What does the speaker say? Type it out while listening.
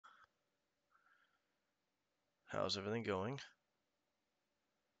How's everything going?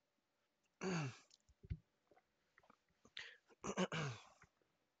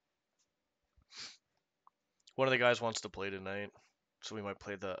 One of the guys wants to play tonight, so we might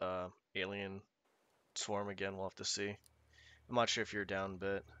play the Alien Swarm again. We'll have to see. I'm not sure if you're down,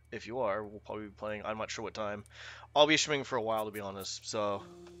 but if you are, we'll probably be playing. I'm not sure what time. I'll be streaming for a while, to be honest, so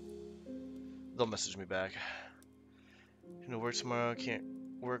they'll message me back. Work tomorrow. Can't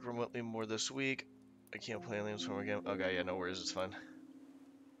work remotely more this week. I can't play Alien Swarm again. Okay, yeah, no worries. It's fine.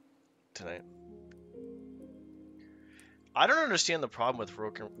 Tonight. I don't understand the problem with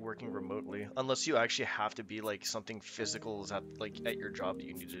working remotely, unless you actually have to be like something physical is at your job that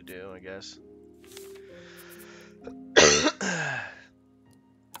you need to do, I guess.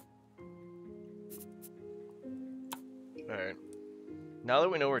 Alright. Now that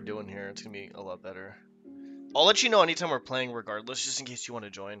we know what we're doing here, it's gonna be a lot better. I'll let you know anytime we're playing regardless, just in case you want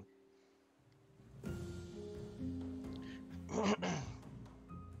to join.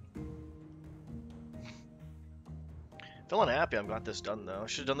 Feeling happy I've got this done though. I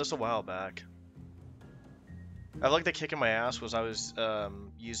should have done this a while back. I like the kick in my ass was I was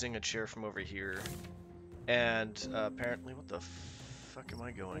using a chair from over here. And apparently, what the fuck am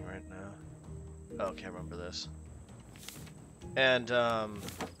I going right now? Oh, okay, I remember this. And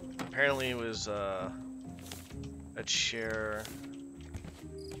apparently it was a chair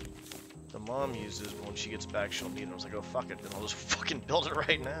the mom uses, but when she gets back she'll need it. I was like, oh fuck it, then I'll just fucking build it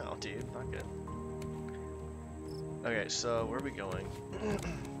right now, dude. Fuck it. Okay, so where are we going?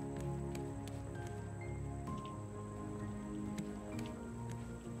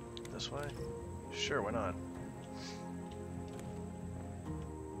 This way? Sure, why not?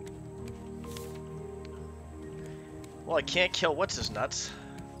 Well, I can't kill what's his nuts.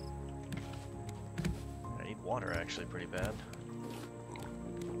 I need water actually pretty bad.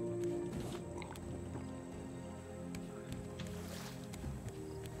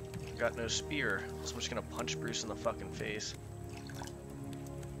 Got no spear, so I'm just gonna punch Bruce in the fucking face.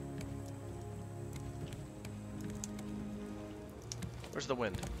 Where's the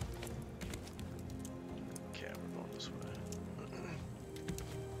wind? Okay, we're going this way.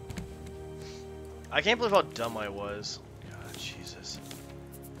 I can't believe how dumb I was. God, Jesus.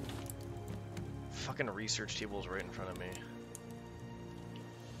 Fucking research table is right in front of me.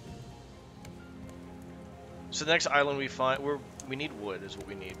 So the next island we find, we need wood is what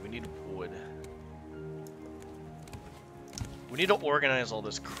we need. We need wood. We need to organize all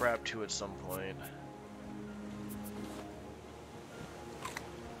this crap too at some point.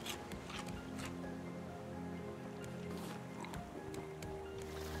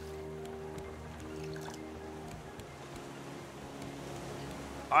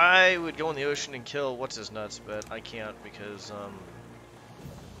 I would go in the ocean and kill what's his nuts, but I can't because oh,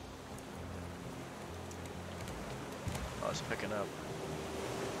 it's picking up.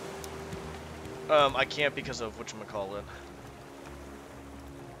 I can't because of whatchamacallit.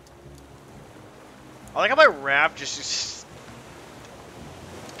 I like how my raft just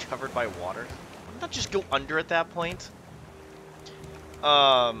covered by water. Wouldn't that just go under at that point?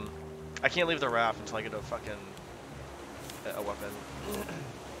 I can't leave the raft until I get a fucking a weapon.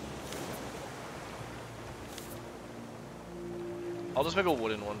 I'll just make a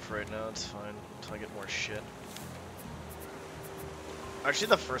wooden one for right now, it's fine, until I get more shit. Actually,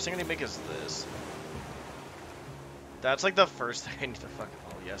 the first thing I need to make is this. That's like the first thing I need to fucking...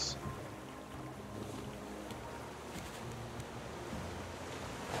 Oh, yes.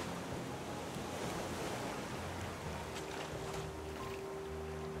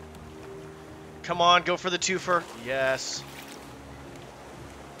 Come on, go for the twofer. Yes.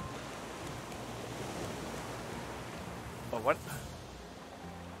 Oh, what?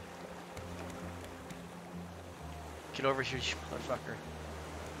 Get over here, you motherfucker.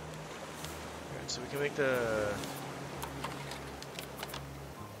 Alright, so we can make the...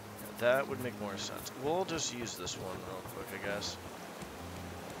 That would make more sense. We'll just use this one real quick, I guess.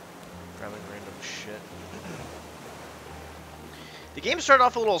 Grabbing random shit. The game started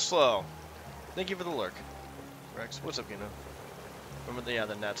off a little slow. Thank you for the lurk. Rex, what's up, Gino? Remember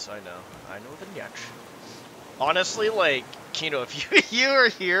the nets, I know. I know the nets. Honestly, like, Kino, if you were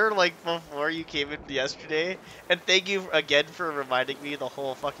here, like, before you came in yesterday, and thank you again for reminding me the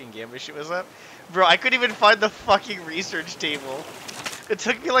whole fucking Gambit shit was up. Bro, I couldn't even find the fucking research table. It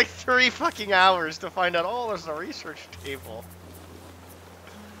took me like 3 fucking hours to find out, oh, there's a research table.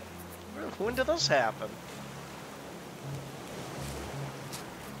 When did this happen?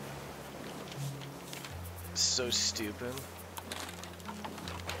 So stupid.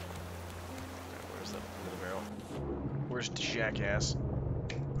 Where's the barrel? Where's the jackass?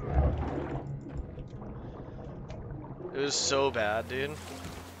 It was so bad, dude.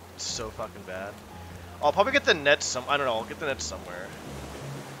 So fucking bad. I'll probably get the net I don't know, I'll get the net somewhere.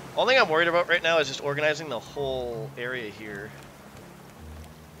 Only thing I'm worried about right now is just organizing the whole area here.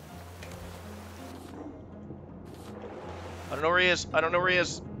 I don't know where he is. I don't know where he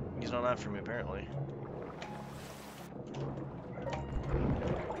is. He's not after me, apparently.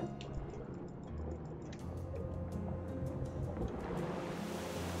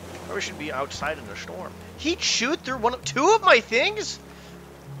 Probably should be outside in a storm. He'd shoot through two of my things?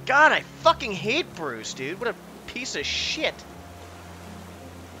 God, I fucking hate Bruce, dude. What a piece of shit.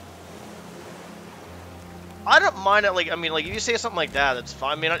 I don't mind it, like, I mean, like, if you say something like that, that's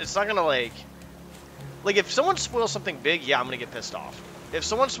fine. I mean, it's not gonna, like, if someone spoils something big, yeah, I'm gonna get pissed off. If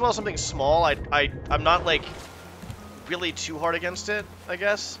someone spoils something small, I'm not, like, really too hard against it, I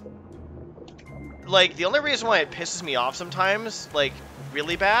guess. Like, the only reason why it pisses me off sometimes, like,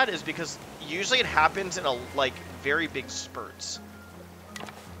 really bad, is because usually it happens in, like, very big spurts.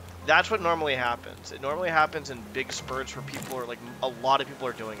 That's what normally happens. It normally happens in big spurts where people are, like, a lot of people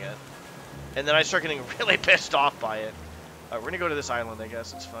are doing it. And then I start getting really pissed off by it. Alright, we're gonna go to this island, I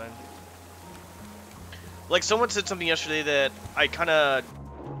guess. It's fine. Like, someone said something yesterday that I kind of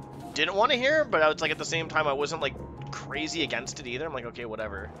didn't want to hear, but I was, like, at the same time, I wasn't, like, crazy against it either. I'm like, okay,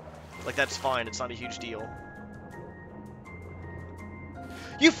 whatever. Like, that's fine. It's not a huge deal.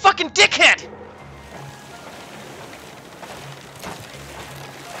 You fucking dickhead!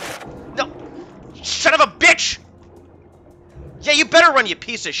 No! Son of a bitch! Yeah, you better run, you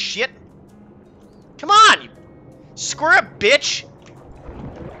piece of shit! Come on, you square up, bitch!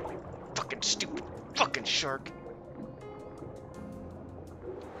 Fucking stupid fucking shark.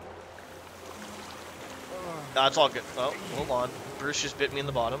 Nah, it's all good. Oh, hold on. Bruce just bit me in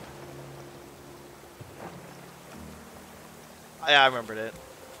the bottom. Yeah, I remembered it.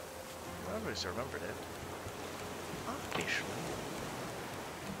 I always remembered it. Obviously.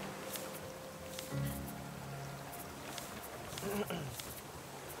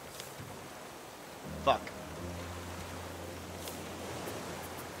 Fuck.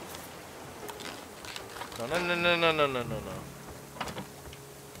 No.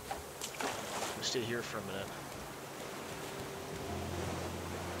 We'll stay here for a minute.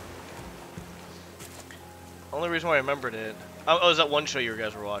 Only reason why I remembered it. Oh, it was that one show you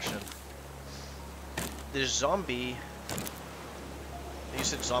guys were watching. There's Zombie. You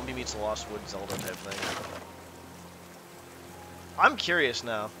said Zombie meets the Lost Woods Zelda type thing. I'm curious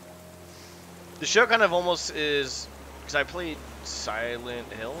now. The show kind of almost is, because I played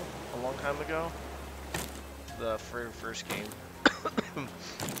Silent Hill a long time ago, the first game,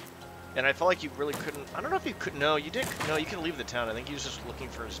 and I felt like you really couldn't. I don't know if you could. No, you did. No, you could leave the town. I think he was just looking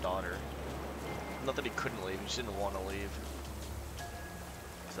for his daughter. Not that he couldn't leave. He just didn't want to leave.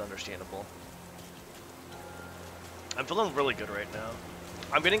 It's understandable. I'm feeling really good right now.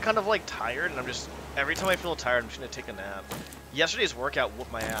 I'm getting kind of like tired, and I'm just every time I feel tired, I'm just gonna take a nap. Yesterday's workout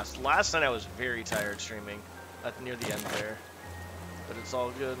whooped my ass. Last night I was very tired streaming near the end there, but it's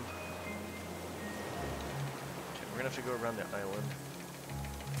all good. Okay, we're gonna have to go around the island.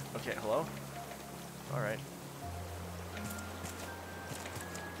 Okay, hello? All right.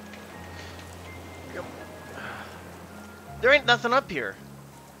 Yep. There ain't nothing up here.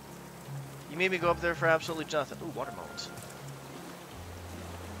 You made me go up there for absolutely nothing. Ooh, watermelons.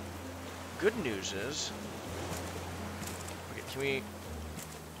 Good news is... Okay, can we...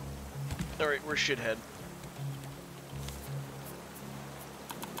 Alright, we're shithead.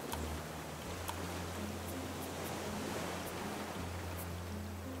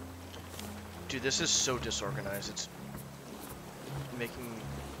 Dude, this is so disorganized. It's making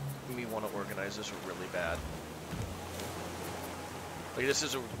me want to organize this really bad. Like, this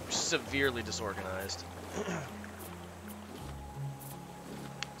is severely disorganized.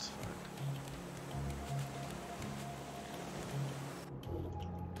 It's fine.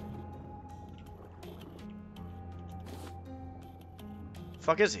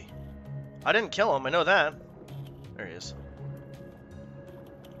 Fuck is he? I didn't kill him, I know that. There he is.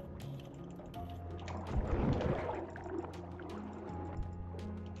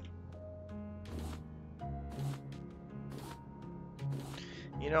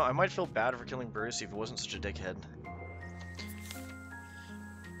 You know, I might feel bad for killing Bruce if he wasn't such a dickhead.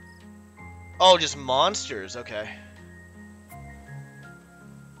 Oh, just monsters, okay.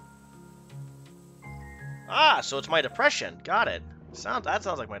 Ah, so it's my depression. Got it. That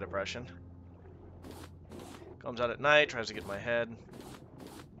sounds like my depression. Comes out at night, tries to get in my head.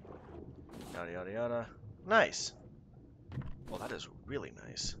 Yada yada yada. Nice. Oh, that is really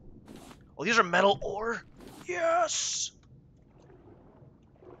nice. Oh, these are metal ore? Yes!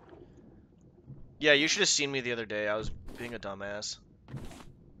 Yeah, you should have seen me the other day. I was being a dumbass.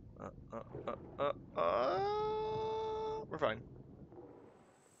 We're fine.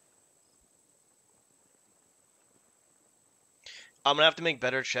 I'm gonna have to make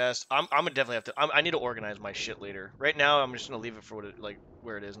better chests. I'm gonna definitely have to. I need to organize my shit later. Right now, I'm just gonna leave it for what it, like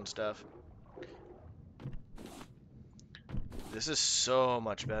where it is and stuff. This is so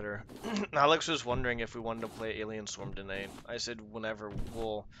much better. Alex was wondering if we wanted to play Alien Swarm tonight. I said whenever.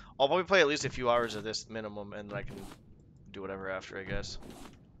 I'll probably play at least a few hours of this minimum, and then I can do whatever after, I guess.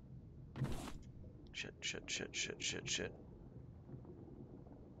 Shit.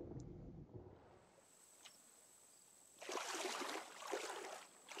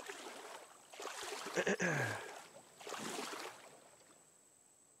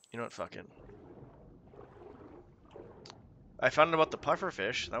 You know what? Fuck it. I found out about the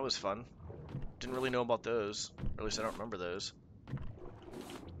pufferfish. That was fun. Didn't really know about those. Or at least I don't remember those.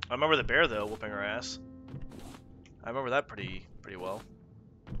 I remember the bear though, whooping our ass. I remember that pretty well.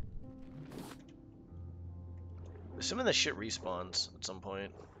 Assuming this shit respawns at some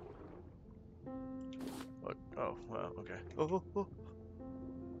point. What? Oh, wow, okay. Oh.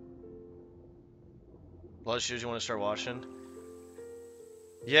 Blood shoes you want to start watching?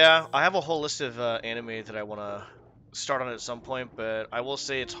 Yeah, I have a whole list of anime that I want to start on at some point, but I will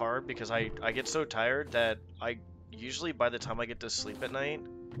say it's hard because I get so tired that I usually, by the time I get to sleep at night,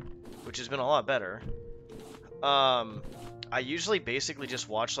 which has been a lot better, I usually basically just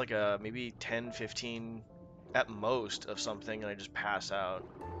watch like a maybe 10, 15 at most of something and I just pass out.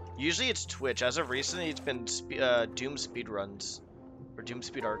 Usually it's Twitch. As of recently, it's been Doom speedruns or Doom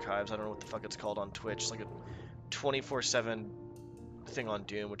Speed Archives. I don't know what the fuck it's called on Twitch. It's like a 24/7 thing on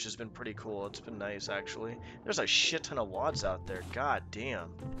Doom, which has been pretty cool. It's been nice, actually. There's a shit ton of wads out there. God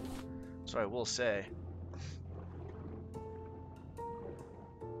damn. That's what I will say.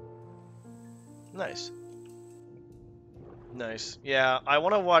 Nice. Nice. Yeah, I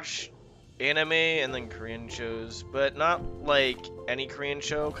want to watch anime and then Korean shows, but not like any Korean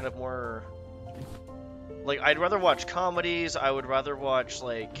show, kind of more... Like, I'd rather watch comedies, I would rather watch,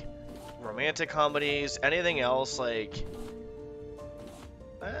 like, romantic comedies, anything else, like...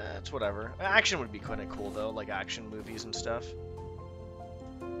 it's whatever. Action would be kind of cool, though, like action movies and stuff.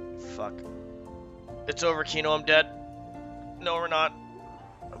 Fuck. It's over, Kino, I'm dead. No, we're not.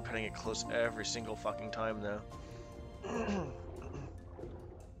 I'm cutting it close every single fucking time, though.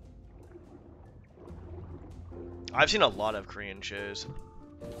 I've seen a lot of Korean shows.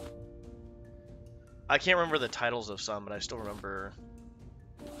 I can't remember the titles of some, but I still remember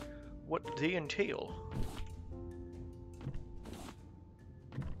what they entail.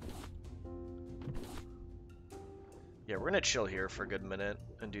 Yeah, we're gonna chill here for a good minute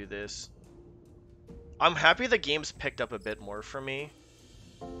and do this. I'm happy the game's picked up a bit more for me.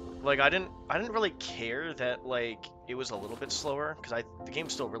 Like, I didn't really care that, like, it was a little bit slower, because the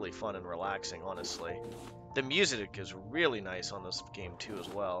game's still really fun and relaxing, honestly. The music is really nice on this game, too, as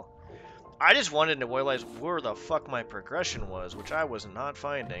well. I just wanted to realize where the fuck my progression was, which I was not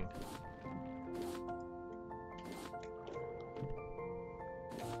finding.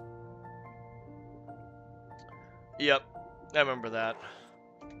 Yep, I remember that.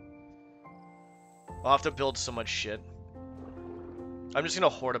 I'll have to build so much shit. I'm just gonna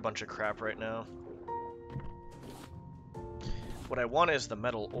hoard a bunch of crap right now. What I want is the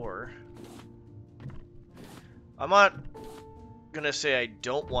metal ore. I'm not gonna say I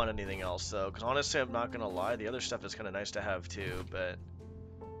don't want anything else, though, because honestly, I'm not gonna lie, the other stuff is kind of nice to have, too, but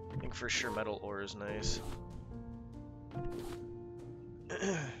I think for sure metal ore is nice.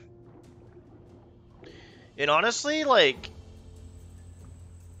 And honestly, like,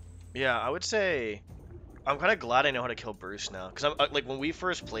 yeah, I would say I'm kind of glad I know how to kill Bruce now, because I'm like, when we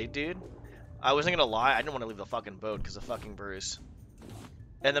first played, dude, I wasn't gonna lie, I didn't want to leave the fucking boat because of fucking Bruce.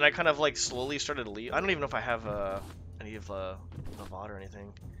 And then I kind of like slowly started to leave. I don't even know if I have any of the VOD or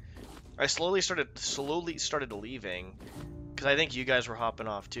anything. I slowly started leaving because I think you guys were hopping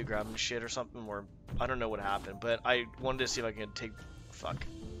off too, grabbing shit or something. Or I don't know what happened, but I wanted to see if I could take. Fuck.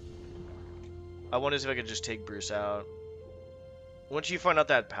 I wanted to see if I could just take Bruce out. Once you find out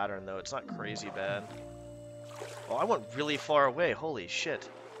that pattern, though, it's not crazy bad. Oh, I went really far away. Holy shit.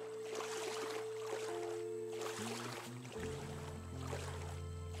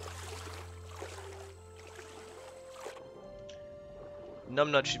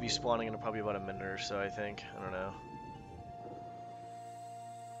 Numbnut should be spawning in probably about a minute or so, I think. I don't know.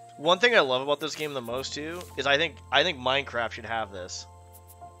 One thing I love about this game the most, too, is I think Minecraft should have this.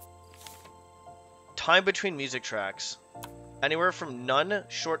 Time between music tracks. Anywhere from none,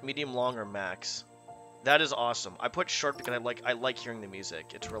 short, medium, long, or max. That is awesome. I put short because I like hearing the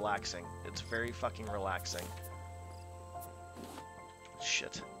music. It's relaxing. It's very fucking relaxing.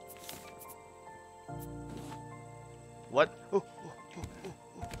 Shit. What? Oh,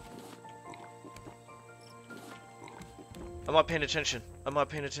 I'm not paying attention. I'm not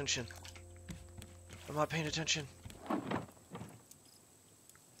paying attention. I'm not paying attention.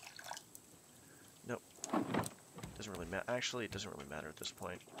 Nope. Doesn't really matter. Actually, it doesn't really matter at this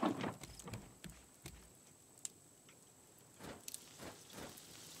point.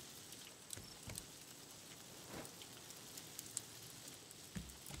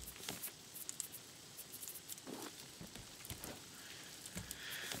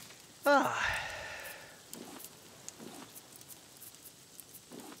 Ah.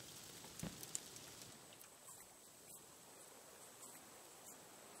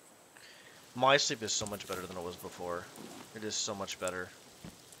 My sleep is so much better than it was before. It is so much better.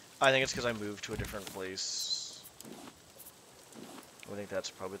 I think it's because I moved to a different place. I think that's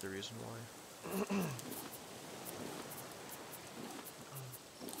probably the reason why.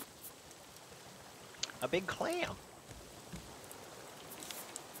 A big clam.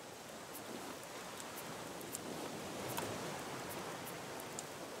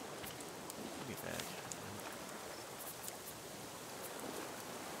 Be back.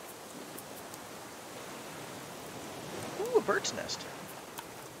 Ooh, a bird's nest.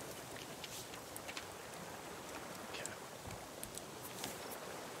 Okay.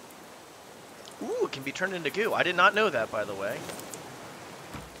 Ooh, it can be turned into goo. I did not know that, by the way.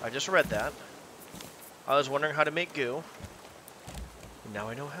 I just read that. I was wondering how to make goo. And now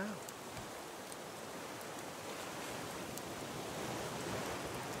I know how.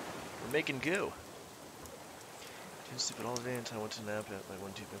 We're making goo. Didn't sleep at all today until I went to nap at like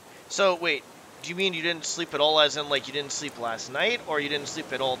 1, 2 p.m. So, wait. Do you mean you didn't sleep at all as in, like, you didn't sleep last night? Or you didn't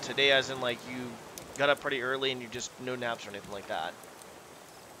sleep at all today as in, like, you got up pretty early and you just no naps or anything like that?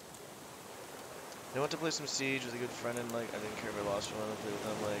 I went to play some Siege with a good friend and, like, I didn't care if I lost one. I played with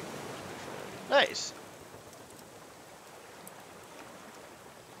them, like, nice.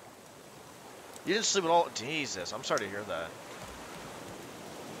 You didn't sleep at all? Jesus, I'm sorry to hear that.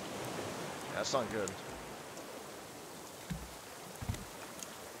 Yeah, that's not good.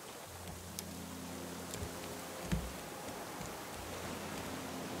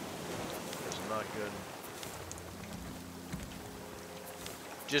 Not good.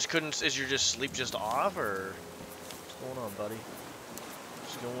 Just couldn't. Is your sleep just off, or what's going on, buddy?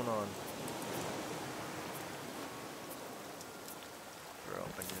 What's going on, bro?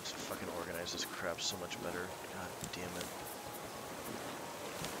 I need to fucking organize this crap so much better. God damn it.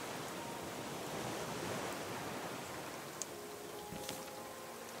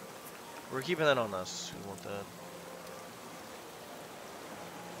 We're keeping that on us. We want that.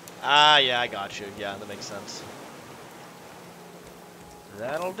 Ah, yeah, I got you. Yeah, that makes sense.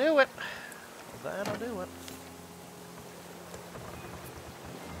 That'll do it. That'll do it.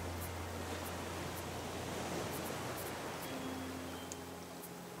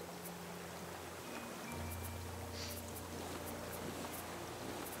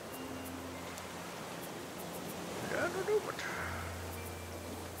 That'll do it.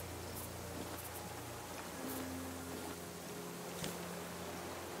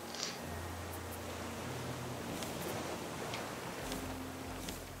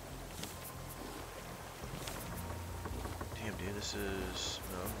 This is,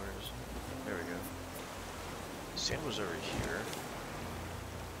 no, where is it? There we go. Sand was over here.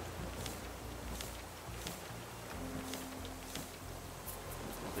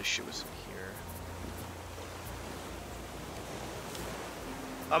 Oh, this shit was in here.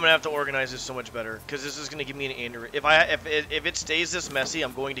 I'm gonna have to organize this so much better, because this is gonna give me an aneurysm. If it stays this messy,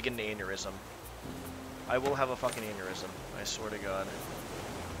 I'm going to get an aneurysm. I will have a fucking aneurysm. I swear to God.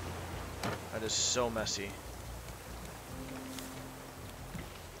 That is so messy.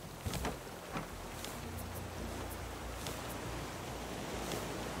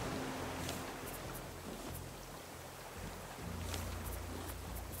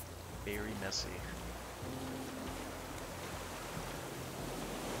 Very messy.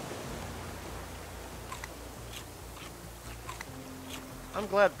 I'm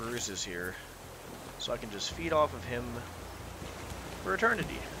glad Bruce is here, so I can just feed off of him for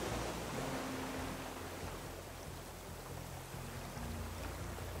eternity.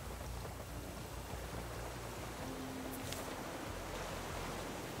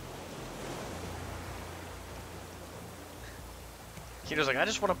 Keto's like, I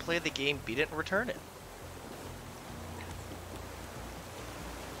just want to play the game, beat it, and return it.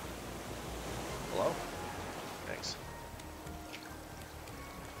 Hello? Thanks.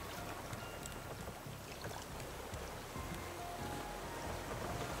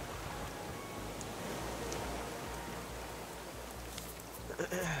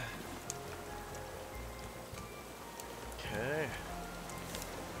 Okay.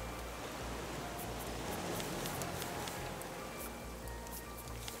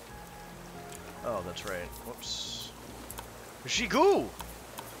 Oh, that's right. Whoops. Shigu!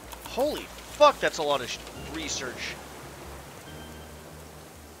 Holy fuck, that's a lot of research.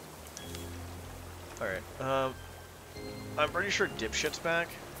 Alright, I'm pretty sure Dipshit's back.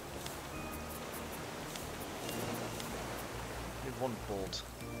 I need 1 bolt.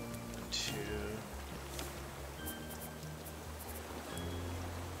 And 2.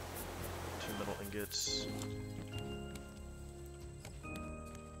 2 metal ingots.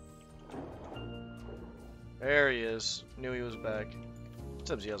 There he is. Knew he was back.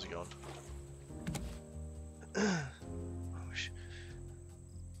 What's up, Z? How's it going? Oh, shit.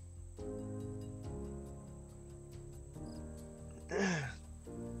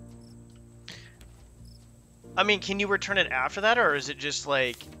 I mean, can you return it after that, or is it just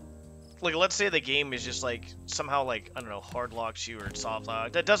like, let's say the game is just like somehow like, I don't know, hard locks you or soft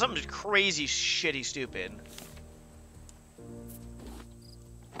lock, that does something crazy, shitty, stupid.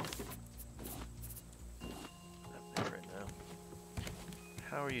 Right now.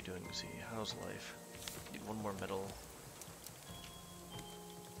 How are you doing, Z? How's life? Need 1 more metal.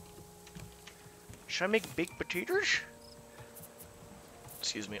 Should I make baked potatoes?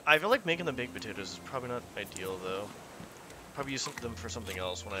 Excuse me. I feel like making the baked potatoes is probably not ideal, though. Probably use them for something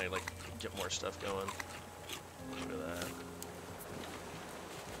else when I, like, get more stuff going. Look at that.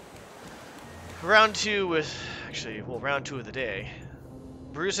 Round 2 with... Actually, well, round 2 of the day.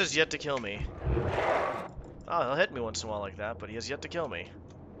 Bruce has yet to kill me. Oh, he'll hit me once in a while like that, but he has yet to kill me.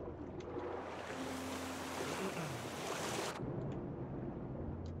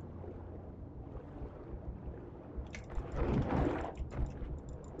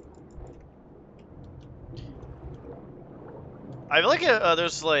 I feel like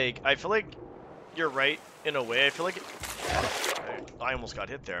there's like, I feel like you're right in a way. I feel like I almost got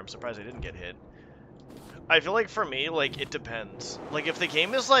hit there. I'm surprised I didn't get hit. I feel like for me, like, it depends. Like, if the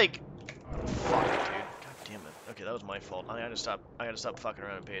game is like, fuck, dude, god damn it. Okay, that was my fault. I gotta stop fucking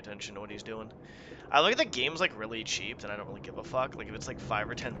around and pay attention to what he's doing. I look at the game's like really cheap, then I don't really give a fuck. Like, if it's like $5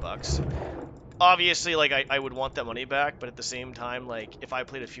 or $10. Obviously, like, I would want that money back, but at the same time, like, if I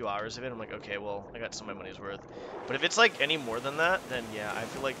played a few hours of it, I'm like, okay, well, I got some of my money's worth. But if it's, like, any more than that, then, yeah, I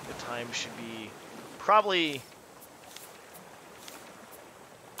feel like the time should be probably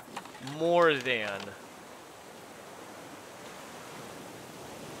more than...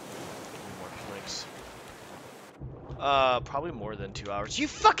 More planks. Probably more than 2 hours. You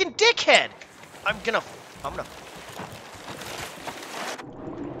fucking dickhead! I'm gonna...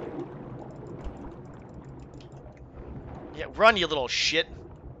 Yeah, run, you little shit.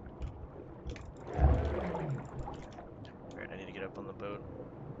 Alright, I need to get up on the boat.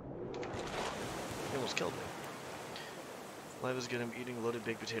 He almost killed me. Life is good. I'm eating loaded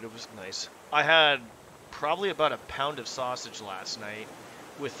baked potato. Was nice. I had probably about a pound of sausage last night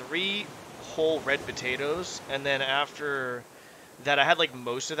with 3 whole red potatoes, and then after that I had like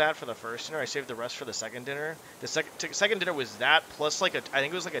most of that for the first dinner. I saved the rest for the second dinner. The second dinner was that plus like I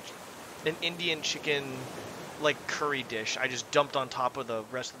think it was like an Indian chicken like curry dish. I just dumped on top of the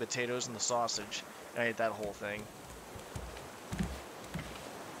rest of the potatoes and the sausage, and I ate that whole thing.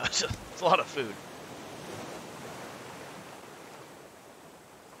 It's a lot of food.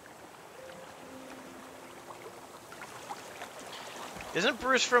 Isn't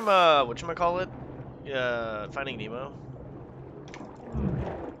Bruce from whatchamacallit? Finding Nemo?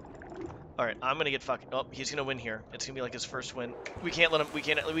 Alright, I'm gonna get fucking... Oh, he's gonna win here. It's gonna be like his first win. We can't let him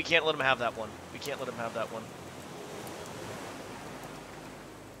have that one. We can't let him have that one.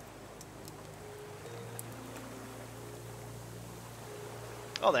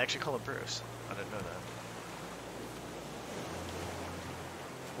 Oh, they actually call him Bruce. I didn't know that.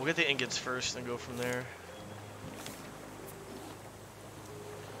 We'll get the ingots first, then go from there.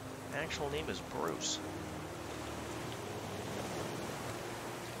 Actual name is Bruce.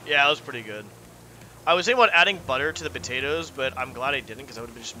 Yeah, that was pretty good. I was thinking about adding butter to the potatoes, but I'm glad I didn't because that would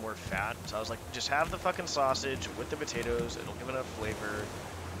have been just more fat. So I was like, just have the fucking sausage with the potatoes. It'll give enough flavor.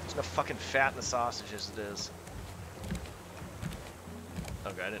 There's enough fucking fat in the sausage as it is.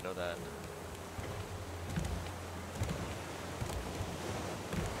 Okay, I didn't know that.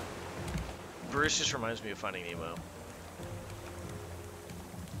 Bruce just reminds me of Finding Nemo.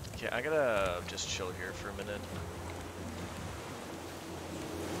 Okay, I gotta just chill here for a minute.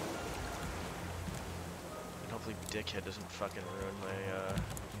 And hopefully Dickhead doesn't fucking ruin my,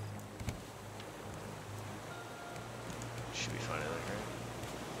 Should be fine, I think,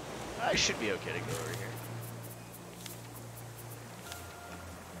 right? I should be okay to go over here.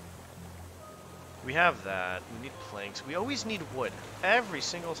 We have that. We need planks. We always need wood. Every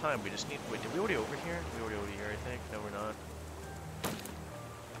single time we just need wood. Did we already over here? We already over here, I think. No, we're not.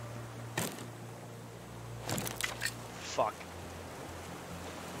 Fuck.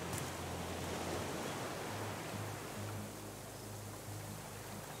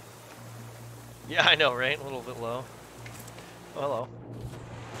 Yeah, I know, right? A little bit low. Oh, hello.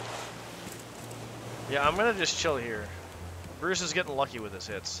 Yeah, I'm gonna just chill here. Bruce is getting lucky with his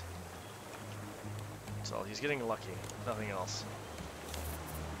hits. That's all. He's getting lucky. Nothing else.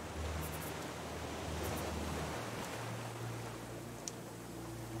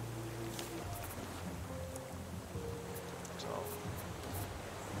 That's all.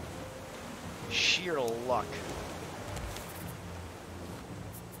 Sheer luck.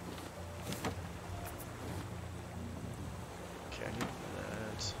 Okay, I need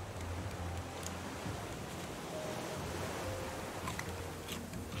that.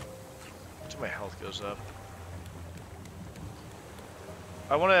 Until my health goes up.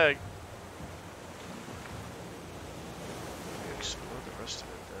 I want to explore the rest of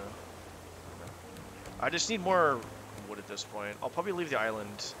it, though. I just need more wood at this point. I'll probably leave the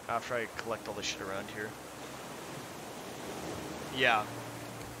island after I collect all the shit around here. Yeah.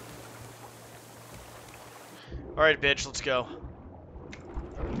 Alright, bitch, let's go.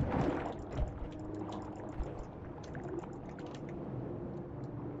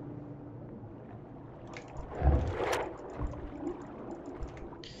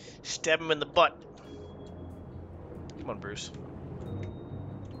 Stab him in the butt. Come on, Bruce.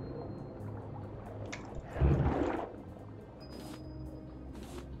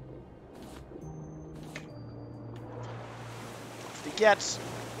 Off he gets.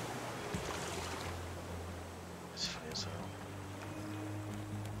 It's funny as hell.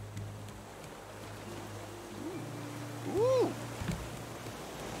 Ooh.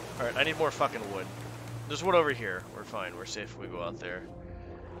 Alright, I need more fucking wood. There's wood over here. We're fine. We're safe if we go out there.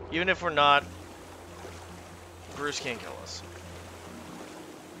 Even if we're not, Bruce can't kill us.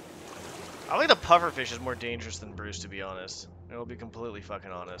 I think the pufferfish is more dangerous than Bruce, to be honest. I'll be completely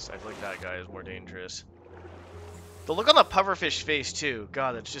fucking honest. I feel like that guy is more dangerous. The look on the pufferfish face, too.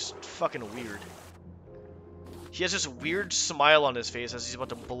 God, that's just fucking weird. He has this weird smile on his face as he's about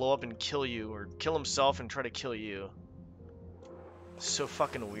to blow up and kill you, or kill himself and try to kill you. So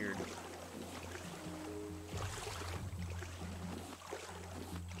fucking weird.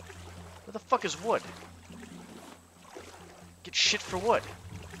 Where the fuck is wood? Get shit for wood.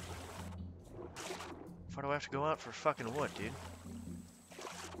 How far do I have to go out for fucking wood, dude?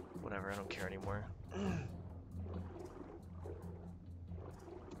 Whatever, I don't care anymore.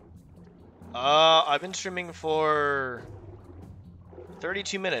 I've been streaming for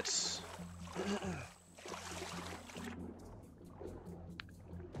 32 minutes.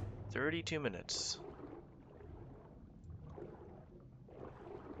 32 minutes.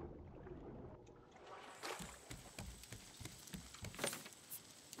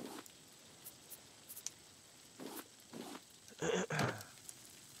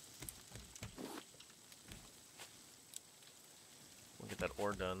 We'll get that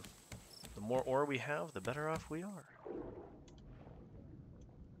ore done. The more ore we have, the better off we are.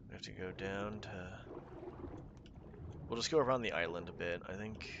 We have to go down to... We'll just go around the island a bit. I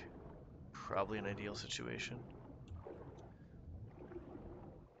think probably an ideal situation.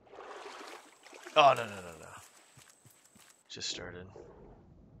 Oh, no. Just started.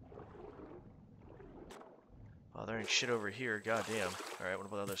 Oh, there ain't shit over here. Goddamn. Alright, what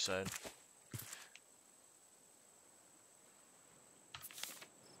about the other side?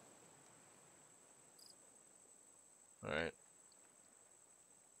 Alright.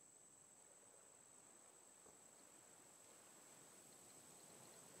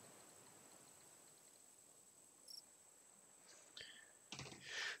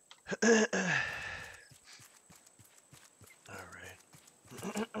 Alright.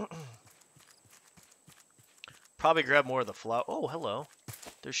 Probably grab more of the flour. Oh, hello.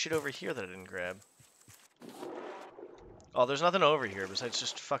 There's shit over here that I didn't grab. Oh, there's nothing over here besides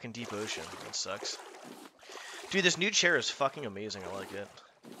just fucking deep ocean. That sucks. Dude, this new chair is fucking amazing. I like it.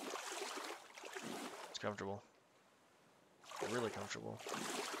 It's comfortable. Really comfortable.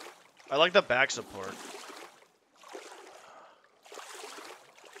 I like the back support.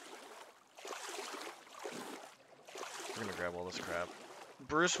 We're gonna grab all this crap.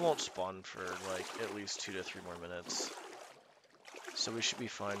 Bruce won't spawn for like at least 2 to 3 more minutes. So we should be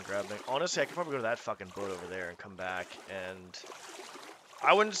fine grabbing. Honestly, I could probably go to that fucking boat over there and come back, and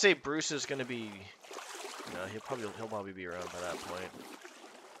I wouldn't say Bruce is gonna be... No, he'll probably be around by that point.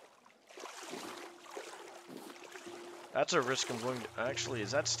 That's a risk I'm going to... Actually,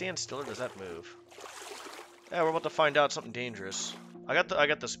 is that stand still or does that move? Yeah, we're about to find out something dangerous. I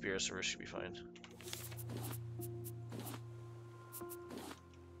got the spear, so we should be fine.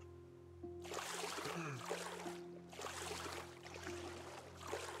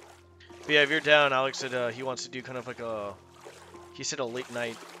 But yeah, if you're down, Alex said he wants to do kind of like a... He said a late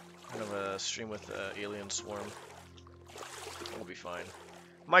night kind of a stream with Alien Swarm. We'll be fine.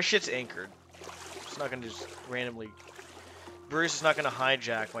 My shit's anchored. It's not gonna just randomly... Bruce is not gonna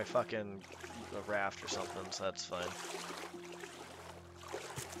hijack my fucking raft or something, so that's fine.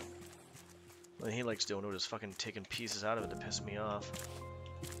 And he likes doing it, just fucking taking pieces out of it to piss me off.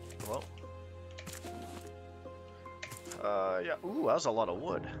 Well. Yeah. Ooh, that was a lot of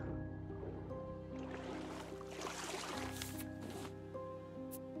wood.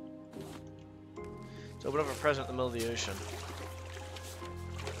 Let's open up a present in the middle of the ocean.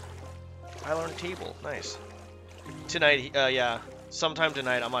 I learned table. Nice. Tonight, yeah. Sometime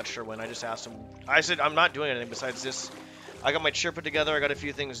tonight, I'm not sure when. I just asked him. I said, I'm not doing anything besides this. I got my chair put together. I got a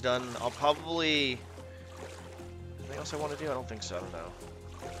few things done. I'll probably... Anything else I want to do? I don't think so. I don't know.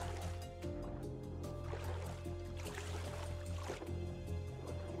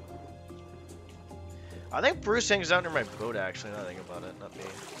 I think Bruce hangs out near my boat, actually, now that I think about it. Not me.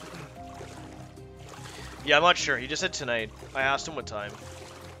 Yeah, I'm not sure. He just said tonight. I asked him what time.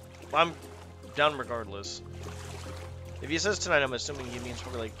 I'm down regardless. If he says tonight, I'm assuming he means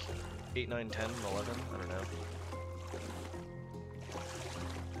probably like 8, 9, 10, 11. I don't know.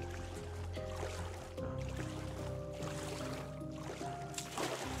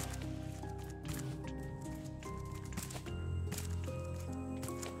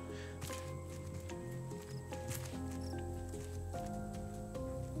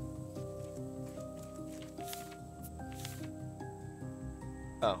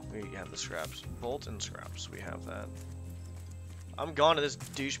 Oh, we have the scraps. Bolt and scraps. We have that. I'm gone to this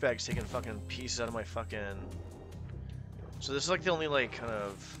douchebag's taking fucking pieces out of my fucking... So this is like the only like kind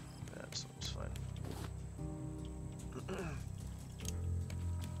of... Yeah, it's fine.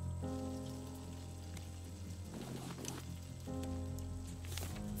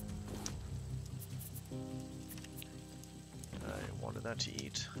 I wanted that to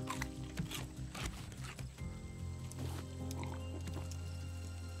eat.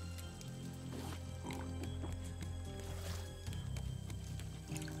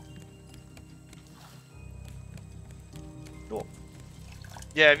 Cool.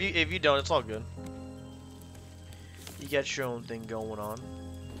 Yeah, if you don't, it's all good. You got your own thing going on.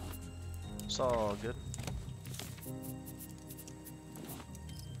 It's all good.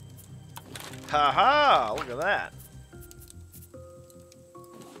 Haha! Look at that.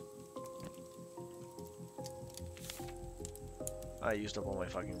 I used up all my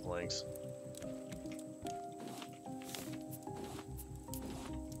fucking planks.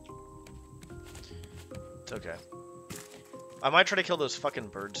 It's okay. I might try to kill those fucking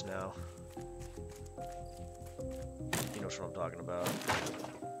birds now. You know what I'm talking about.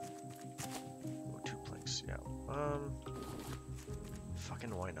 Oh, 2 planks, yeah.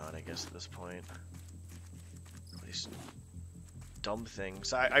 Fucking why not, I guess, at this point. These dumb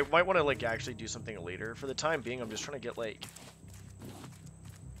things. I might want to, like, actually do something later. For the time being, I'm just trying to get, like,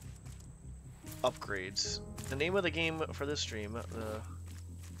 upgrades. The name of the game for this stream,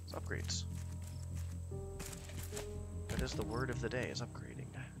 is upgrades. That is the word of the day, is upgrading.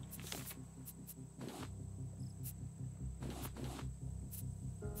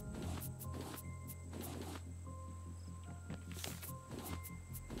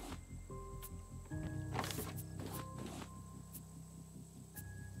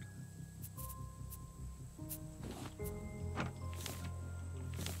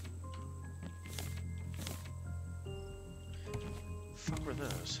 Fuck were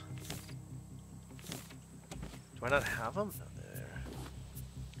those? Do I not have them? No, there.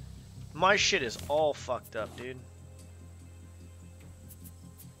 My shit is all fucked up, dude.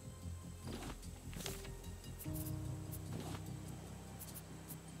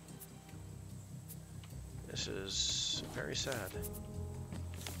 This is very sad.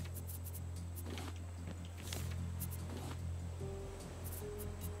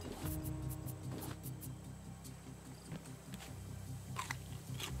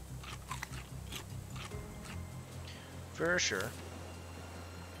 For sure.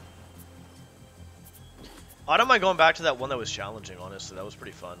 I don't mind going back to that one that was challenging, honestly. That was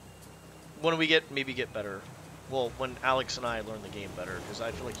pretty fun. When we maybe get better. Well, when Alex and I learn the game better, because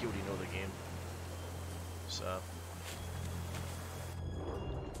I feel like you already know the game. So.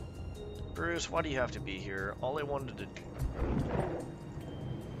 Bruce, why do you have to be here? All I wanted to...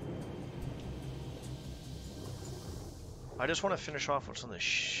 I just want to finish off what's on the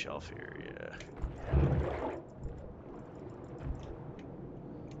shelf here, yeah.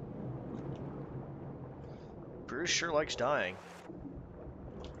 Bruce sure likes dying.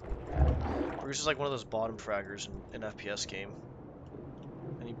 Bruce is like one of those bottom fraggers in an FPS game.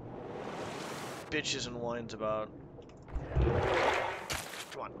 And he bitches and whines about...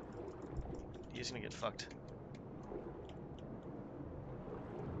 Come on. He's gonna get fucked.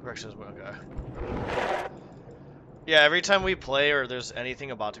 Rex says, okay. Yeah, every time we play or there's anything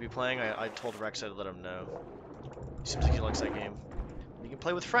about to be playing, I told Rex I'd let him know. He seems like he likes that game. And you can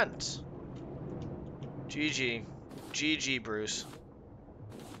play with friends. GG. GG, Bruce.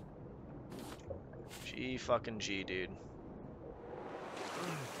 G fucking G, dude.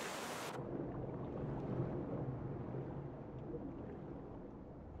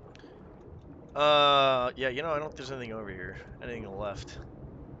 Yeah, you know, I don't think there's anything over here. Anything left.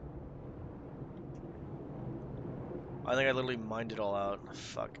 I think I literally mined it all out.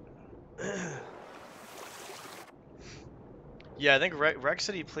 Fuck. Yeah, I think Rex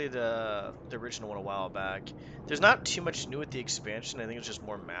said he played the original one a while back. There's not too much new with the expansion. I think it's just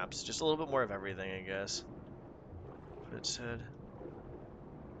more maps. Just a little bit more of everything, I guess. What it said.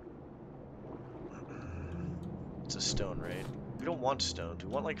 It's a stone, right? We don't want stones.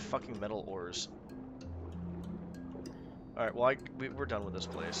 We want, like, fucking metal ores. Alright, well, we're done with this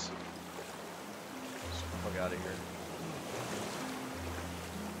place. Let's fuck out of here.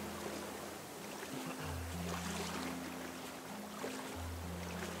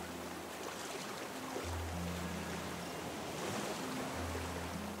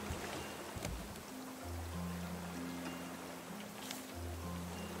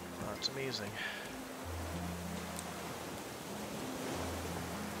 Oh, it's amazing.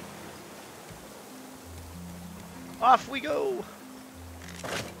 Off we go!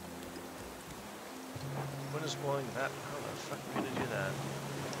 When is blowing that? How the fuck are we gonna do that?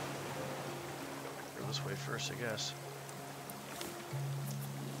 Go this way first, I guess.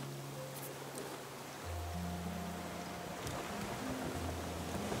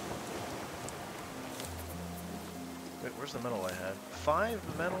 Wait, where's the metal I had?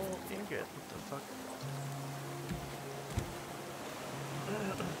 5 metal ingot. What the fuck?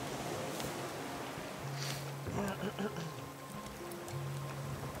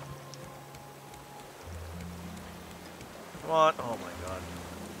 Come on. Oh my god.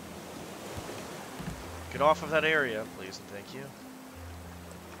 Get off of that area, please and thank you.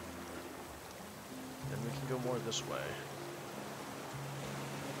 Then we can go more this way.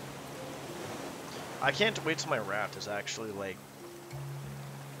 I can't wait till my raft is actually, like,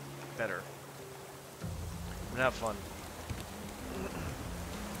 better. I'm gonna have fun.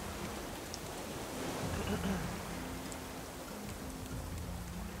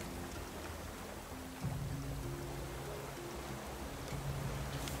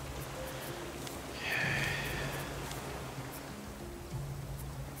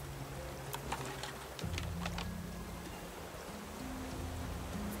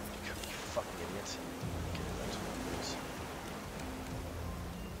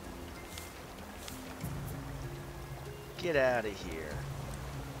 Get out of here.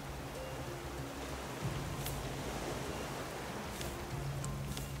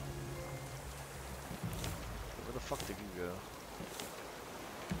 Where the fuck did you go?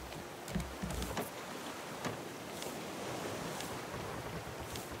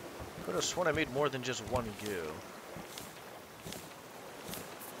 Could have sworn I made more than just one goo.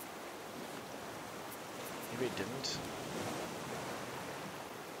 Maybe I didn't.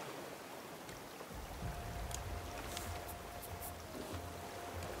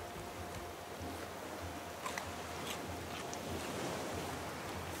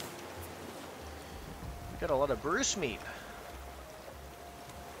 Got a lot of Bruce meat.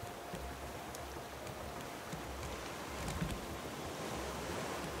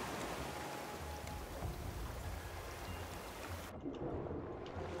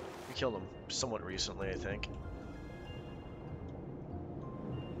 We killed him somewhat recently, I think.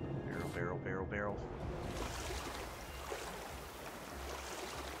 Barrel, barrel, barrel, barrel.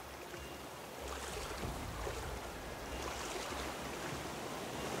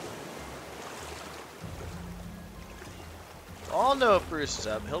 I'll know if Bruce is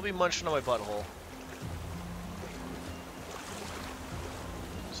up. He'll be munching on my butthole.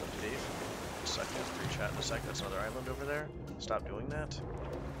 What's up, Dave? A second. Free chat in a sec. That's another island over there. Stop doing that.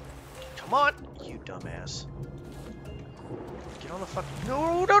 Come on, you dumbass. Get on the fucking...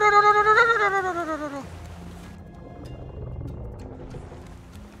 No, no, no, no, no, no, no, no, no, no, no, no, no, no.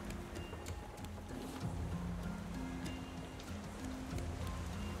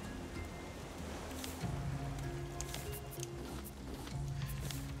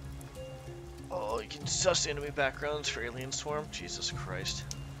 Oh, you can sus enemy backgrounds for Alien Swarm? Jesus Christ.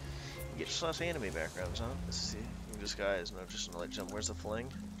 Just less anime backgrounds, huh? Let's see. This guy is not just another jump. Where's the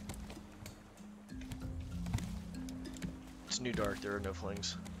fling? It's New Dark. There are no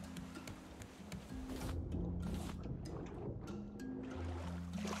flings.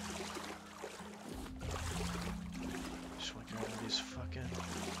 Just want to get rid of these fucking.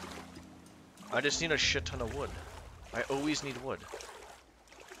 I just need a shit ton of wood. I always need wood.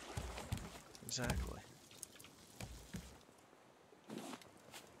 Exactly.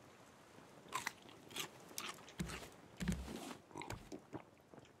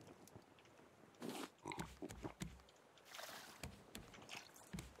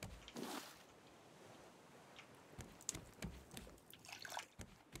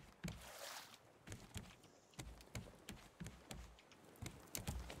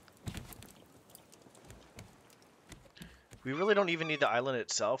 We really don't even need the island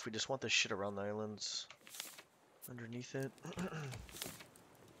itself, we just want the shit around the islands underneath it.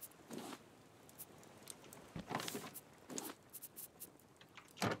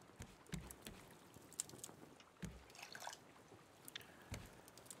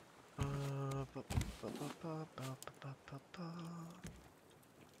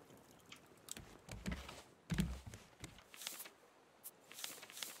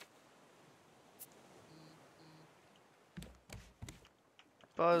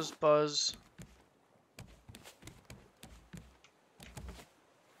 Buzz, buzz.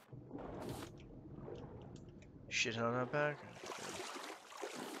 Shit on our back.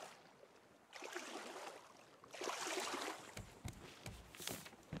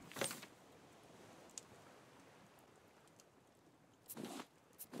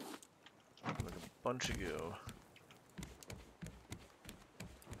 Like a bunch of goo.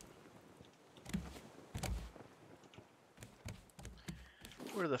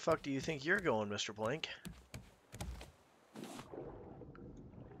 Where the fuck do you think you're going, Mr. Blank?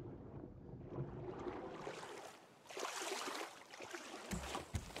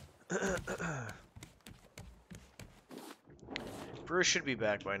 Bruce should be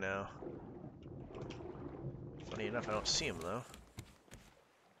back by now. Funny enough, I don't see him though.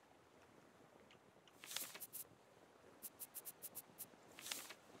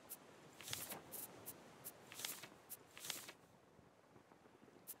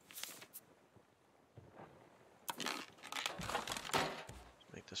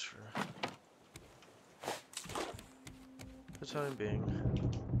 Make this for the time being.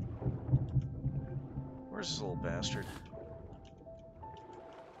 Where's this little bastard?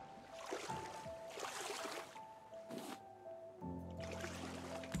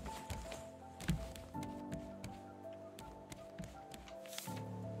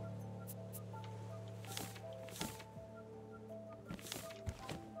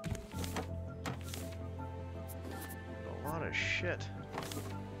 A lot of shit.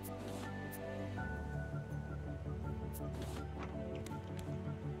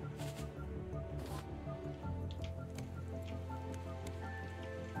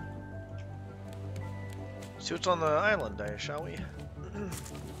 See what's on the island, shall we? Yeah,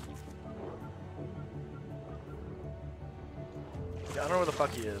 I don't know where the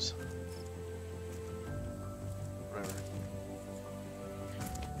fuck he is. Whatever.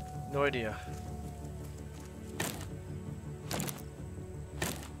 No idea.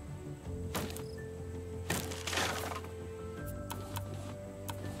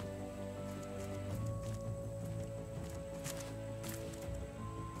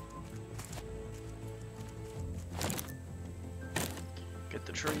 Get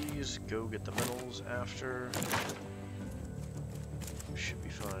the trees, go get the minerals after. Should be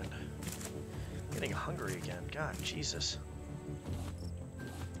fine. Getting hungry again. God, Jesus.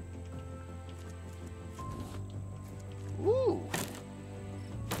 Woo!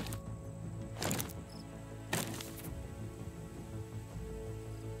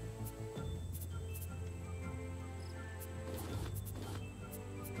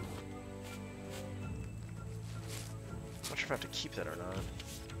 Not sure if I have to keep that or not.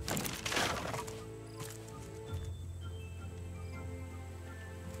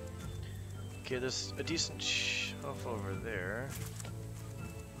 Okay, there's a decent shelf over there.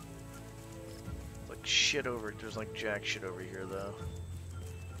 Like shit over, there's like jack shit over here though.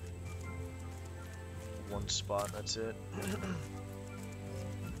 One spot, that's it.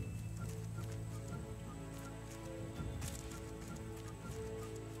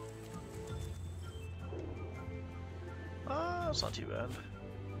 That's not too bad.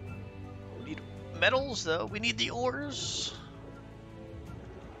 We need metals though, we need the ores.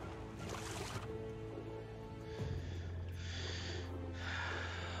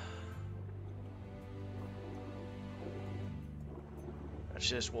 Let's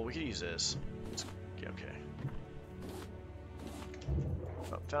just, well, we could use this. Yeah, okay.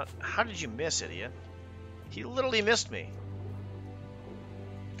 Oh, how did you miss, idiot? He literally missed me.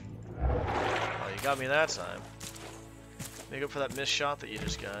 Oh, you got me that time. Make up for that missed shot that you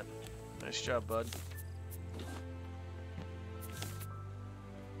just got. Nice job, bud.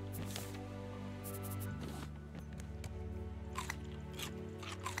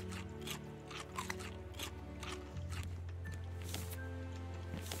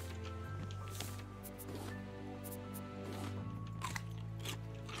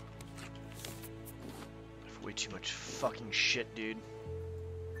 Way too much fucking shit, dude.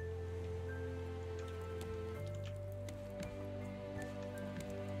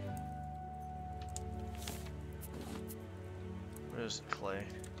 Where's clay?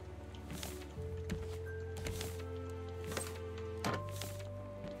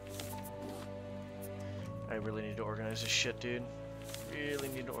 I really need to organize this shit, dude. Really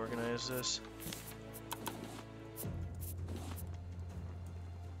need to organize this.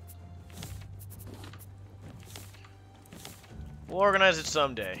 We'll organize it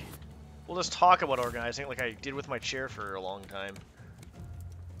someday. We'll just talk about organizing it like I did with my chair for a long time.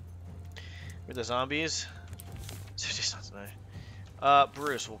 With the zombies.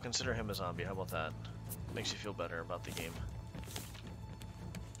 Bruce, we'll consider him a zombie. How about that? Makes you feel better about the game.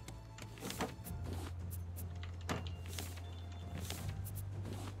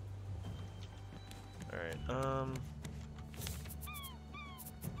 Alright,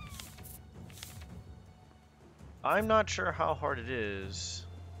 I'm not sure how hard it is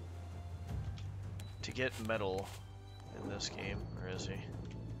to get metal in this game. Where is he?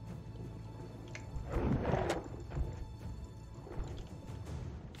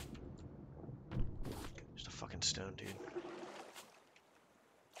 Just a fucking stone, dude.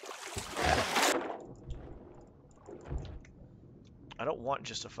 I don't want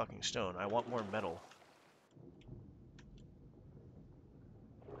just a fucking stone. I want more metal.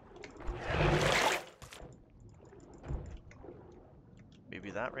 Maybe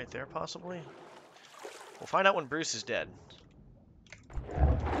that right there, possibly? We'll find out when Bruce is dead.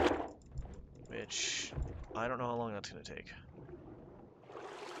 Which, I don't know how long that's going to take.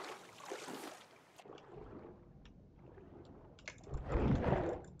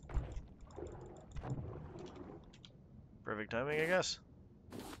 Perfect timing, I guess.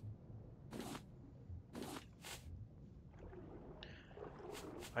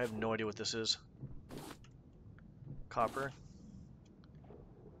 I have no idea what this is. Copper.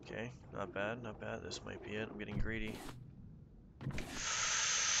 Okay, not bad, not bad. This might be it. I'm getting greedy.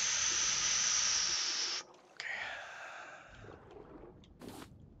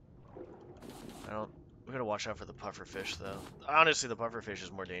 Okay. We gotta watch out for the pufferfish, though. Honestly, the pufferfish is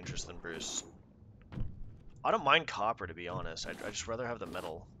more dangerous than Bruce. I don't mind copper, to be honest. I'd just rather have the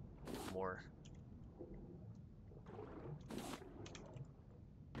metal more.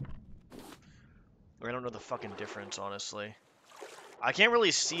 I don't know the fucking difference, honestly. I can't really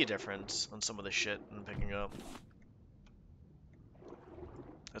see a difference on some of the shit I'm picking up.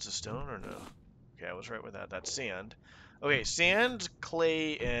 That's a stone or no? Okay, I was right with that. That's sand. Okay, sand,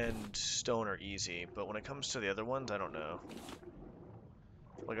 clay, and stone are easy, but when it comes to the other ones, I don't know.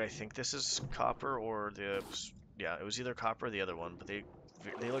 Like, I think this is copper or the... Yeah, it was either copper or the other one, but they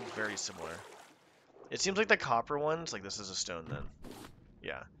look very similar. It seems like the copper ones, like this is a stone then.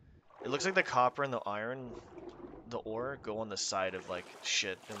 Yeah. It looks like the copper and the iron, the ore, go on the side of, like,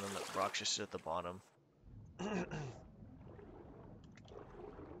 shit, and then the rocks just sit at the bottom. I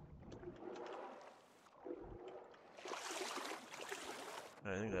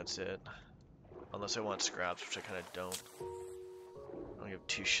think that's it. Unless I want scraps, which I kind of don't. I don't give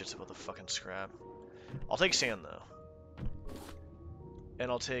two shits about the fucking scrap. I'll take sand, though.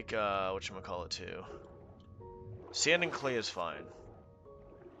 And I'll take, whatchamacallit, too. Sand and clay is fine.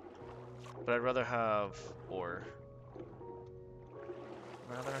 But I'd rather have ore.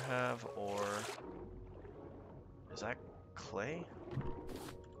 Rather have ore. Is that clay?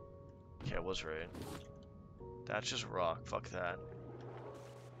 Okay, I was right. That's just rock. Fuck that.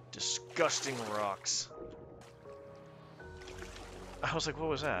 Disgusting rocks. I was like, what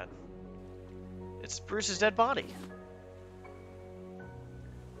was that? It's Bruce's dead body.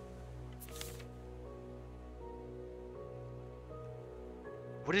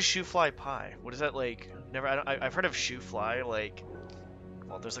 What is shoe fly pie? What is that like? Never. I've heard of shoe fly. Like,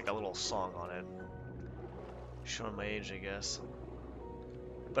 well, there's like a little song on it. Showing my age, I guess.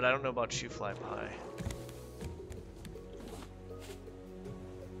 But I don't know about shoe fly pie.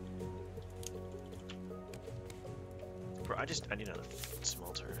 Bro, I need another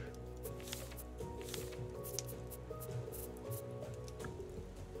smelter.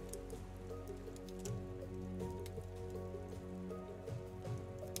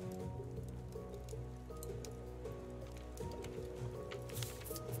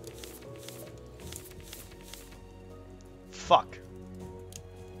 fuck?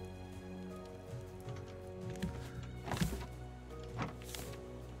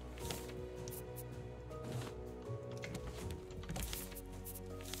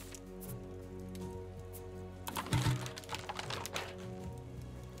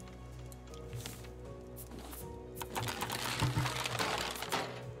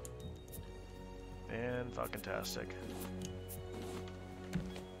 Fan-fucking-tastic.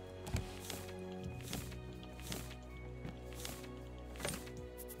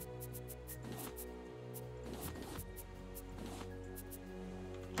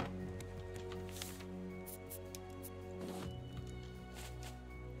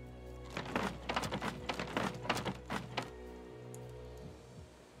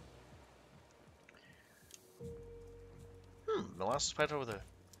 Molasses piped over the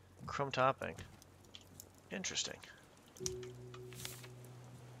chrome topping. Interesting.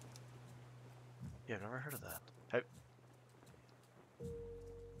 Yeah, I've never heard of that.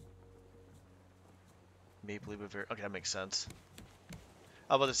 Maple leaf very okay, that makes sense.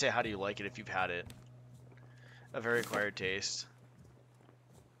 I was about to say, how do you like it if you've had it? A very acquired taste.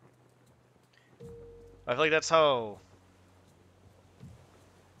 I feel like that's how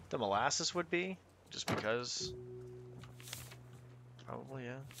the molasses would be, just because. Probably,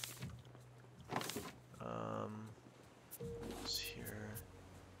 yeah. It's here.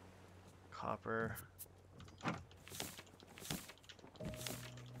 Copper.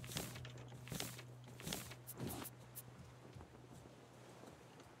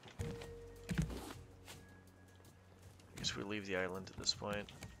 Guess we leave the island at this point.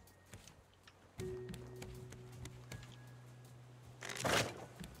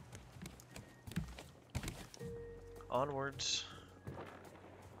 Onwards.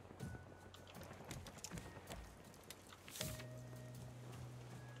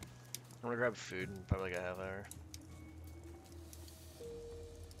 I'm gonna grab food in probably like a half hour.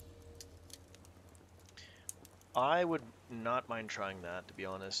 I would not mind trying that, to be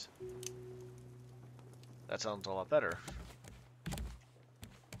honest. That sounds a lot better.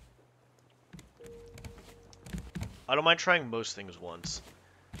 I don't mind trying most things once.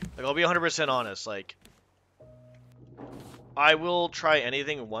 Like, I'll be 100% honest, like, I will try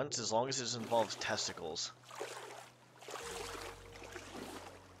anything once as long as it involves testicles.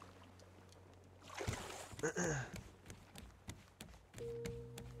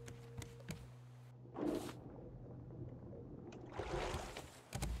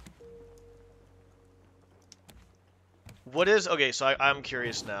 What is, okay, so I'm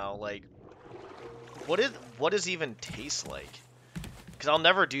curious now, like, what does even taste like? Because I'll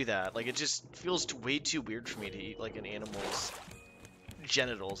never do that. Like, it just feels way too weird for me to eat, like, an animal's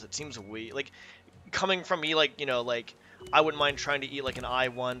genitals. It seems way, like, coming from me, like, you know, like, I wouldn't mind trying to eat, like, an eye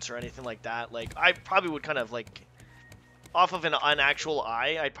once or anything like that. Like, I probably would kind of, like, off of an actual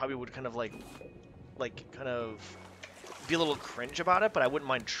eye, I probably would kind of, like, kind of be a little cringe about it, but I wouldn't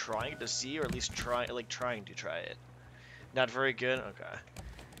mind trying to see, or at least trying to try it. Not very good? Okay.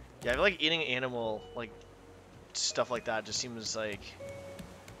 Yeah, I feel like eating animal, like, stuff like that just seems like...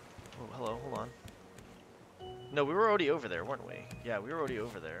 Oh, hello, hold on. No, we were already over there, weren't we? Yeah, we were already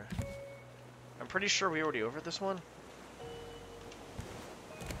over there. I'm pretty sure we were already over this one.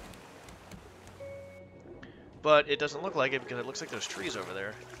 But it doesn't look like it because it looks like there's trees over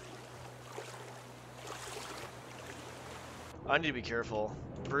there. I need to be careful.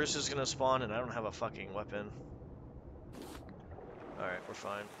 Bruce is gonna spawn and I don't have a fucking weapon. Alright, we're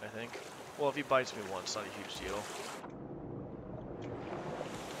fine, I think. Well, if he bites me once, not a huge deal.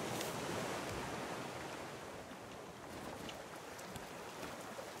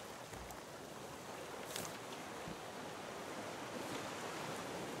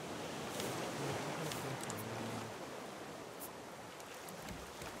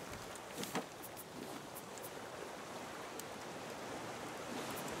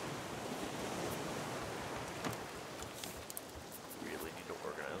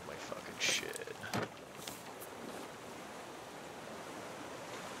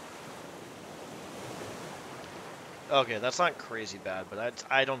 Okay, that's not crazy bad, but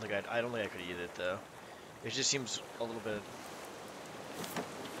I don't think I could eat it though. It just seems a little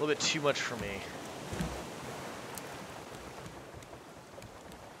bit too much for me.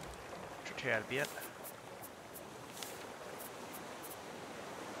 Tad bit.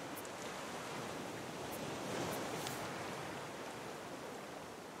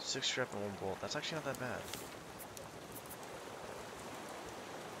 Six strap and one bolt. That's actually not that bad.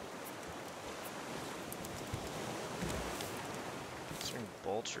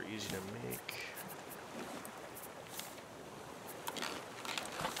 Bolts are easy to make.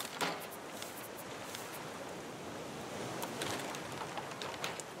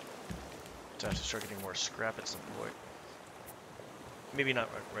 have to start getting more scrap at some point. Maybe not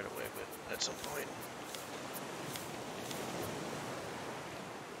right away, but at some point.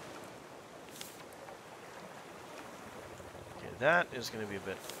 Okay, that is going to be a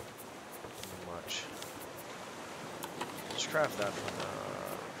bit much. Let's craft that for the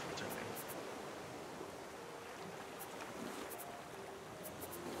time being.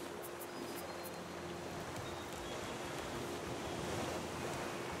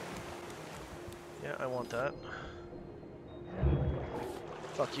 Yeah, I want that.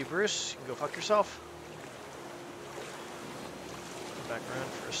 Fuck you, Bruce. You can go fuck yourself. Come back around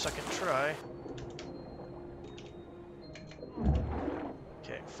for a second try.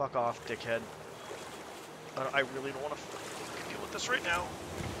 Okay, fuck off, dickhead. I really don't want to deal with this right now.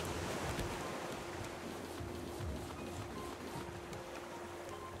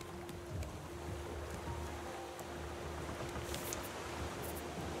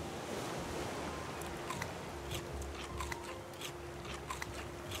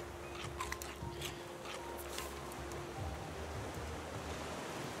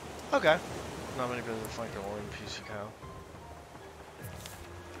 Okay. Not many people flank their own piece of cow.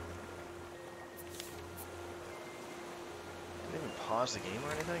 Did they even pause the game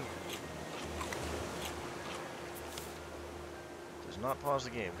or anything? Does not pause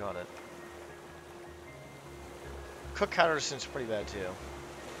the game, got it. Cook counter seems pretty bad too.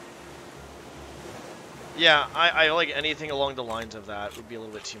 Yeah, I like anything along the lines of that would be a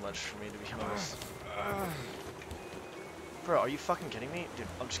little bit too much for me, to be honest. Bro, are you fucking kidding me? Dude,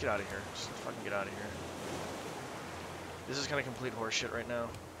 I'll just get out of here. Just fucking get out of here. This is kind of complete horseshit right now.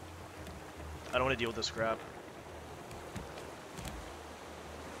 I don't want to deal with this crap.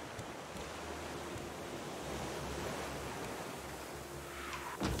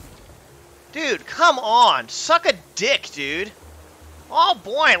 Dude, come on! Suck a dick, dude! Oh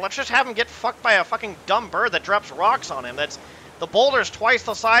boy, let's just have him get fucked by a fucking dumb bird that drops rocks on him. That's... The boulder's twice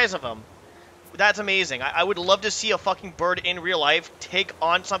the size of him. That's amazing. I would love to see a fucking bird in real life take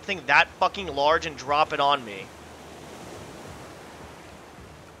on something that fucking large and drop it on me.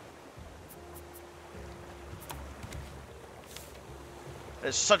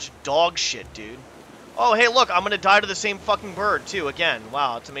 That's such dog shit, dude. Oh, hey, look, I'm gonna die to the same fucking bird, too, again.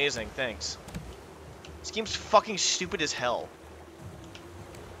 Wow, it's amazing. Thanks. This game's fucking stupid as hell.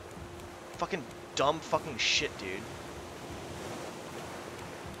 Fucking dumb fucking shit, dude.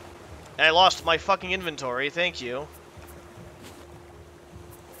 And I lost my fucking inventory, thank you.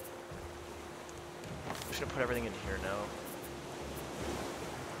 I'm just gonna put everything in here now.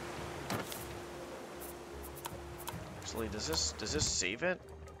 Actually, does this save it?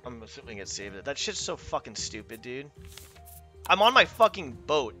 I'm assuming it saved it. That shit's so fucking stupid, dude. I'm on my fucking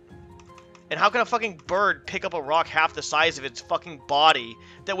boat. And how can a fucking bird pick up a rock half the size of its fucking body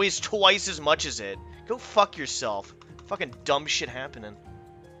that weighs twice as much as it? Go fuck yourself. Fucking dumb shit happening.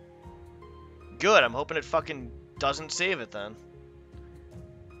 Good, I'm hoping it fucking doesn't save it then.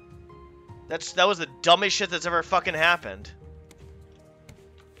 That was the dumbest shit that's ever fucking happened.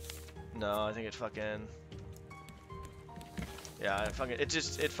 No, I think it fucking... Yeah,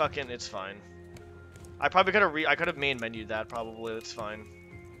 it's fine. I probably could have main menued that probably, it's fine.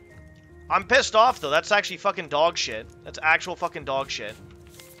 I'm pissed off though, that's actually fucking dog shit. That's actual fucking dog shit.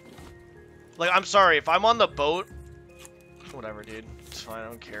 Like, I'm sorry, if I'm on the boat... Whatever, dude. It's fine, I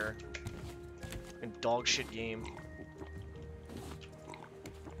don't care. Fucking dog shit game.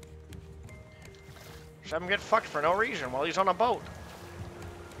 Just have him get fucked for no reason while he's on a boat.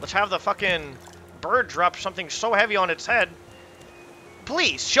 Let's have the fucking bird drop something so heavy on its head.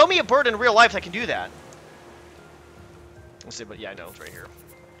 Please, show me a bird in real life that can do that. Let's see, but yeah, I know, it's right here.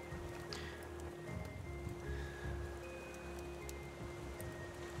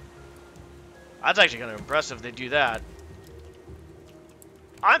 That's actually kind of impressive if they do that.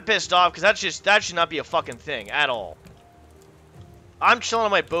 I'm pissed off because that should not be a fucking thing at all. I'm chilling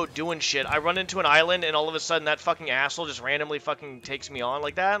on my boat doing shit. I run into an island and all of a sudden that fucking asshole just randomly fucking takes me on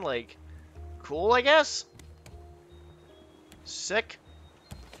like that. Like, cool, I guess. Sick.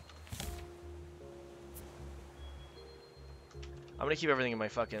 I'm gonna keep everything in my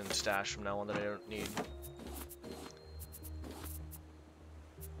fucking stash from now on that I don't need.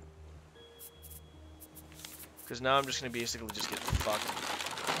 Because now I'm just gonna basically just get fucked.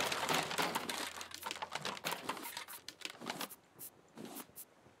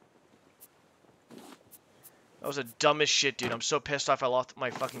 That was the dumbest shit, dude. I'm so pissed off I lost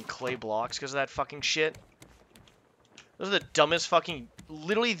my fucking clay blocks because of that fucking shit. Those are the dumbest fucking...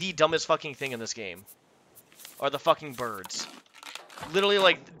 Literally the dumbest fucking thing in this game. Are the fucking birds. Literally,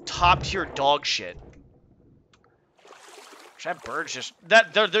 like, top tier dog shit. That bird's just...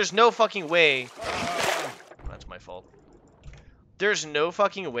 There's no fucking way... That's my fault. There's no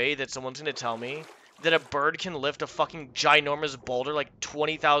fucking way that someone's gonna tell me that a bird can lift a fucking ginormous boulder like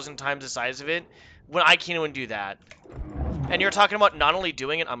 20,000 times the size of it when I can't even do that. And you're talking about not only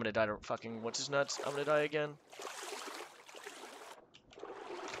doing it... I'm gonna die to fucking... What's his nuts? I'm gonna die again.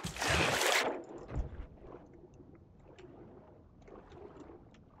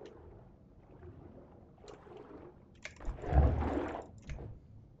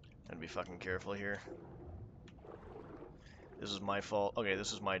 Be fucking careful here. This is my fault. Okay,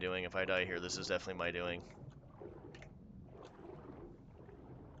 this is my doing. If I die here, this is definitely my doing.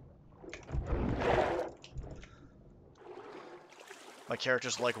 My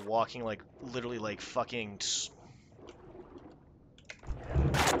character's like walking like literally like fucking...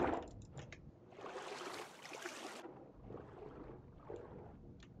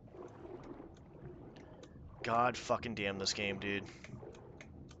 God fucking damn this game, dude.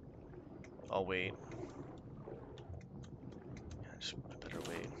 I'll wait. I better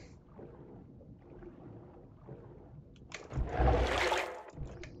wait.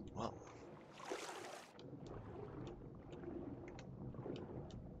 Well.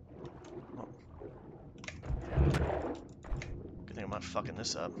 Good thing I'm not fucking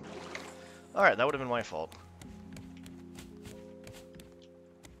this up. Alright, that would have been my fault.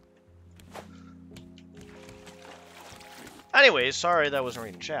 Anyways, sorry that wasn't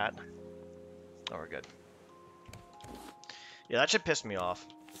reading chat. Oh, we're good. Yeah, that should piss me off.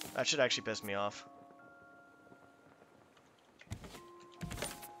 That should actually piss me off.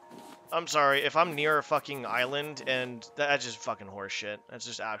 I'm sorry, if I'm near a fucking island and... That's just fucking horseshit. That's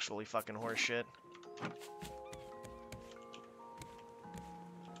just actually fucking horseshit.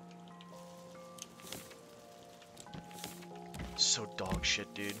 So dog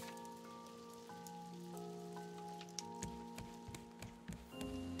shit, dude.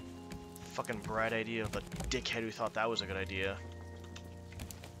 Fucking bright idea of a dickhead who thought that was a good idea.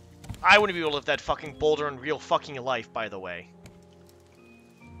 I wouldn't be able to lift that fucking boulder in real fucking life, by the way.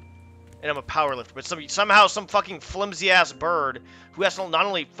 And I'm a powerlifter, but somehow some fucking flimsy-ass bird who has to not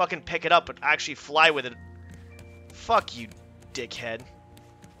only fucking pick it up, but actually fly with it. Fuck you, dickhead.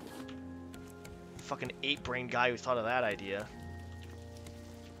 Fucking ape-brain guy who thought of that idea.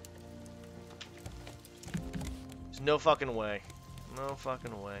 There's no fucking way. No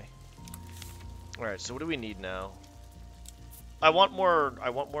fucking way. Alright, so what do we need now? I want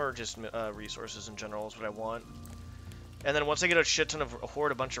more just resources in general is what I want. And then once I get a shit ton of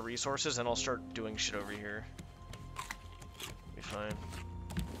hoard a bunch of resources, then I'll start doing shit over here. Be fine.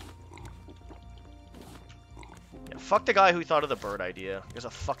 Yeah, fuck the guy who thought of the bird idea. He's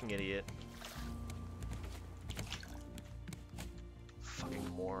a fucking idiot.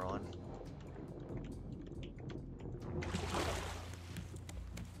 Fucking moron.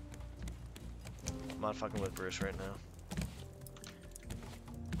 I'm not fucking with Bruce right now.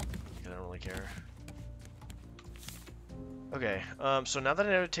 I don't really care. Okay, so now that I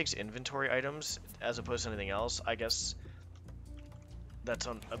know it takes inventory items as opposed to anything else, I guess that's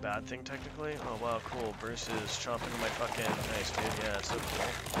a bad thing technically. Oh wow, cool. Bruce is chomping my fucking... Nice, dude. Yeah, it's so cool.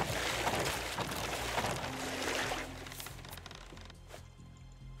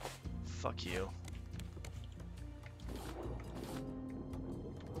 Fuck you.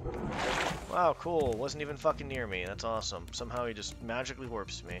 Wow, cool. Wasn't even fucking near me. That's awesome. Somehow he just magically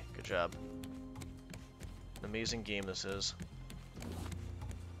warps me. Good job. An amazing game this is.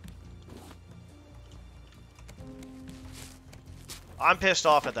 I'm pissed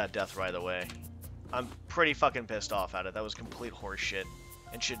off at that death, by the way. I'm pretty fucking pissed off at it. That was complete horseshit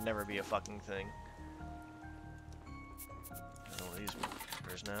and should never be a fucking thing. Oh, these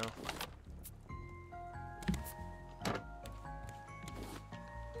fuckers now.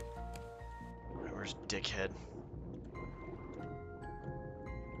 Where's dickhead?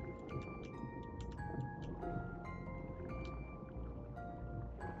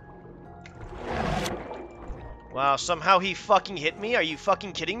 Wow, somehow he fucking hit me? Are you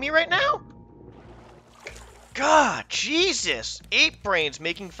fucking kidding me right now? God, Jesus! Ape brains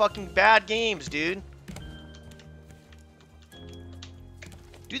making fucking bad games, dude.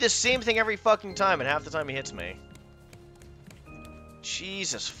 Do the same thing every fucking time, and half the time he hits me.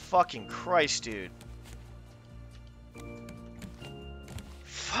 Jesus fucking Christ, dude.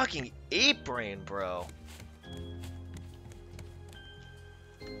 Fucking ape brain, bro.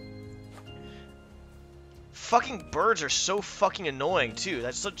 Fucking birds are so fucking annoying, too.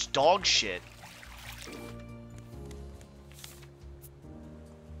 That's such dog shit.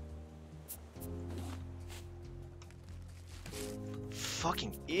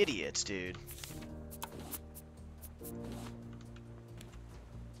 Fucking idiots, dude.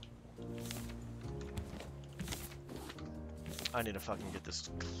 I need to fucking get this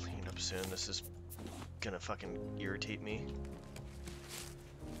cleaned up soon. This is gonna fucking irritate me.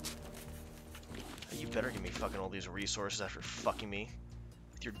 You better give me fucking all these resources after fucking me.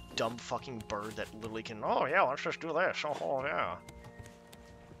 With your dumb fucking bird that literally can, oh yeah, let's just do this. Oh yeah.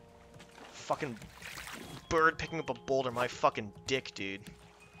 Fucking bird picking up a boulder, my fucking dick, dude.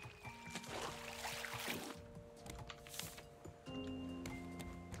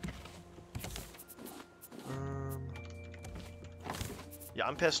 Yeah,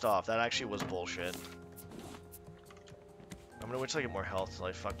 I'm pissed off. That actually was bullshit. I'm gonna wait till I get more health till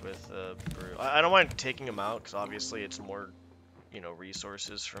I fuck with Brew. I don't mind taking him out, because obviously it's more, you know,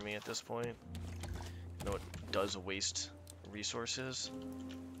 resources for me at this point. You know, it does waste resources.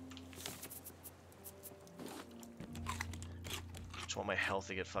 Just want my health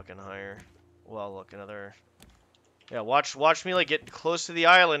to get fucking higher. Well, look, another... Yeah, watch me, like, get close to the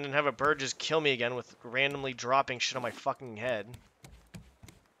island and have a bird just kill me again with randomly dropping shit on my fucking head.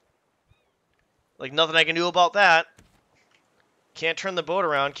 Like, nothing I can do about that. Can't turn the boat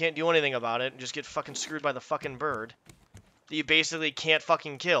around, can't do anything about it, and just get fucking screwed by the fucking bird. That you basically can't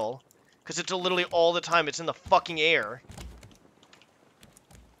fucking kill. Because it's literally all the time, it's in the fucking air.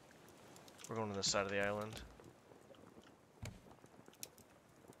 We're going to the side of the island.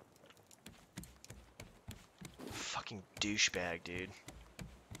 Fucking douchebag, dude.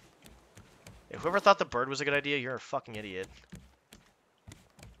 If whoever thought the bird was a good idea, you're a fucking idiot.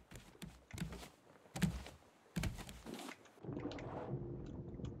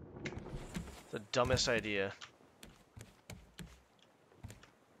 The dumbest idea.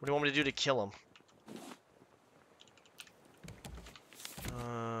 What do you want me to do to kill him?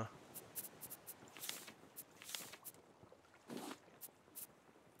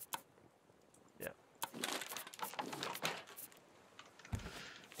 Yeah.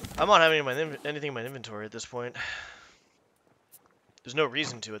 I'm not having anything in my inventory at this point. There's no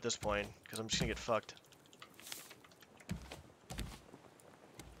reason to at this point, because I'm just gonna get fucked.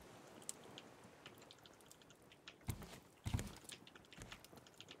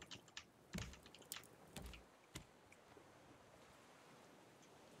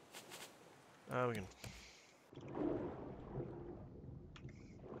 We can...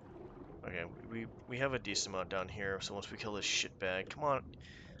 Okay, we have a decent amount down here, so once we kill this shitbag... Come on!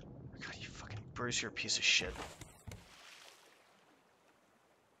 God, you fucking Bruce, you're a piece of shit.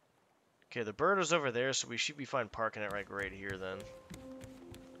 Okay, the bird was over there, so we should be fine parking it right here, then.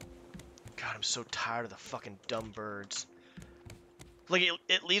 God, I'm so tired of the fucking dumb birds. Like,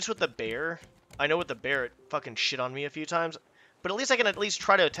 at least with the bear... I know with the bear, it fucking shit on me a few times, but at least I can at least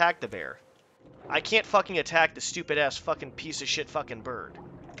try to attack the bear. I can't fucking attack the stupid-ass fucking piece of shit fucking bird.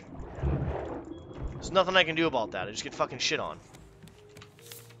 There's nothing I can do about that. I just get fucking shit on.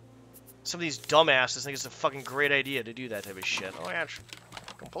 Some of these dumbasses think it's a fucking great idea to do that type of shit. Oh yeah, it's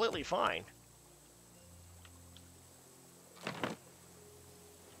completely fine.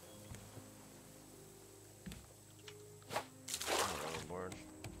 Overboard.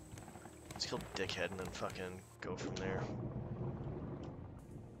 Let's kill Dickhead and then fucking go from there.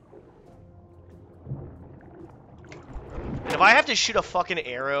 And if I have to shoot a fucking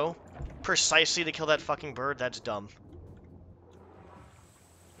arrow precisely to kill that fucking bird, that's dumb.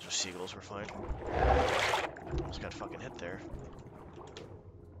 Those are seagulls, we're fine. Almost got fucking hit there.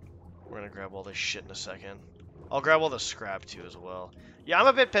 We're gonna grab all this shit in a second. I'll grab all the scrap too as well. Yeah, I'm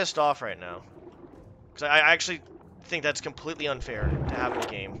a bit pissed off right now. Because I actually think that's completely unfair to have in the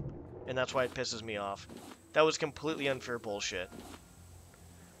game. And that's why it pisses me off. That was completely unfair bullshit.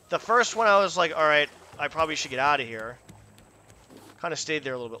 The first one I was like, alright, I probably should get out of here. Kind of stayed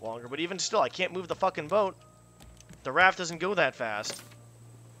there a little bit longer, but even still, I can't move the fucking boat. The raft doesn't go that fast.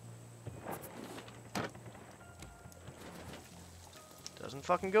 Doesn't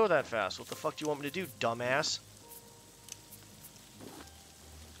fucking go that fast. What the fuck do you want me to do, dumbass?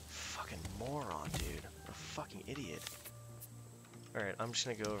 Fucking moron, dude. What a fucking idiot. Alright, I'm just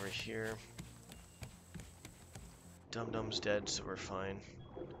gonna go over here. Dum-Dum's dead, so we're fine.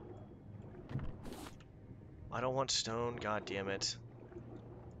 I don't want stone, god damn it.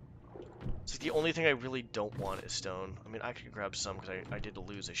 It's like the only thing I really don't want is stone. I mean, I could grab some because I did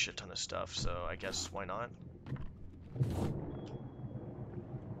lose a shit ton of stuff, so I guess why not?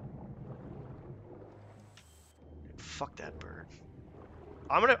 Fuck that bird.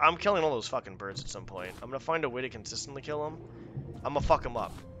 I'm killing all those fucking birds at some point. I'm gonna find a way to consistently kill them. I'm gonna fuck them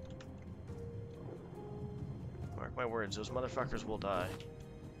up. Mark my words, those motherfuckers will die.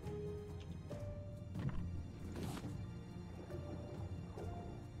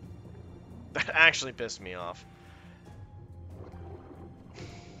 That actually pissed me off.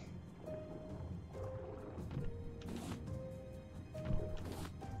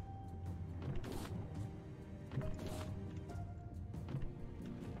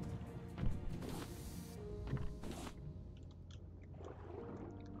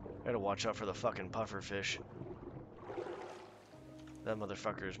 watch out for the fucking pufferfish. That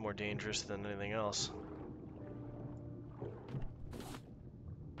motherfucker is more dangerous than anything else.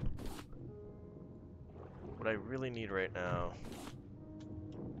 What I really need right now...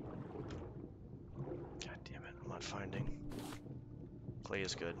 God damn it, I'm not finding. Clay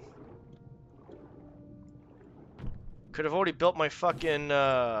is good. Could have already built my fucking,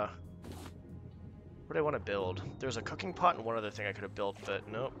 What do I want to build? There's a cooking pot and one other thing I could have built, but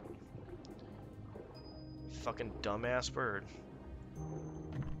nope. Fucking dumbass bird.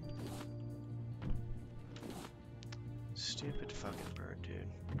 Stupid fucking bird, dude.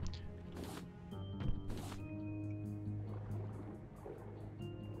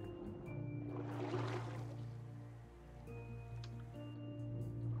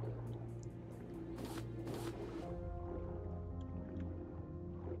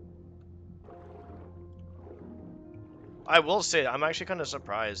 I will say, I'm actually kind of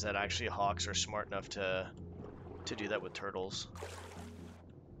surprised that actually hawks are smart enough to do that with turtles.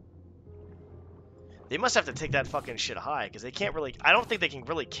 They must have to take that fucking shit high, because they can't really... I don't think they can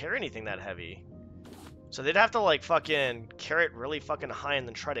really carry anything that heavy. So they'd have to, like, fucking carry it really fucking high and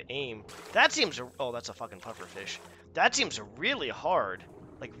then try to aim. That seems... Oh, that's a fucking pufferfish. That seems really hard.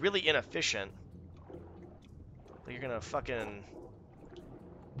 Like, really inefficient. Like, you're gonna fucking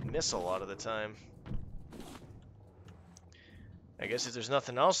miss a lot of the time. I guess if there's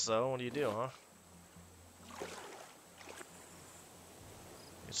nothing else, though, what do you do, huh?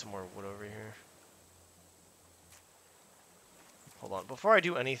 Get some more wood over here. Hold on. Before I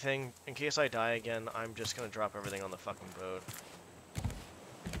do anything, in case I die again, I'm just gonna drop everything on the fucking boat.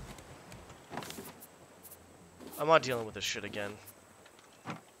 I'm not dealing with this shit again.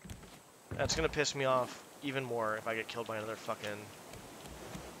 That's gonna piss me off even more if I get killed by another fucking...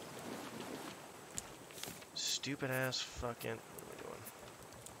 stupid ass fucking...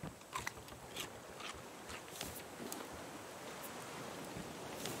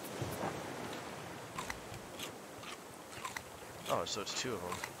 Oh, so it's two of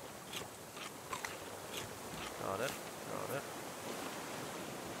them. Got it. Got it.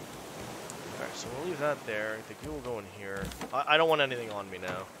 Alright, so we'll leave that there. The goo will go in here. I don't want anything on me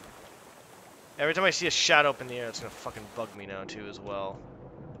now. Every time I see a shadow up in the air, it's gonna fucking bug me now, too, as well.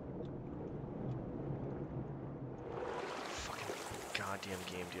 Fucking goddamn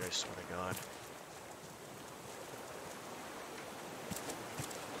game, dude, I swear to God.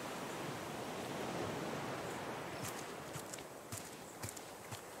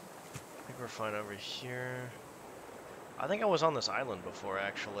 We're fine over here. I think I was on this island before,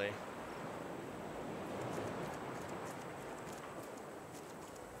 actually.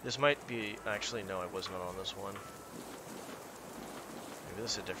 This might be... Actually, no, I was not on this one. Maybe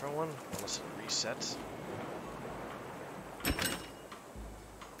this is a different one? Unless it resets.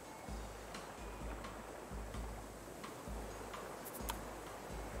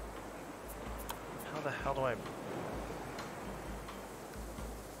 How the hell do I...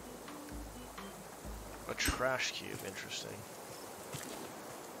 A trash cube, interesting.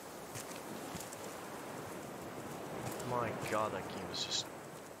 My god, that game is just...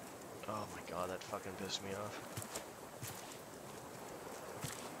 Oh my god, that fucking pissed me off.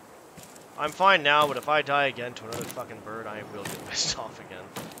 I'm fine now, but if I die again to another fucking bird, I will get pissed off again.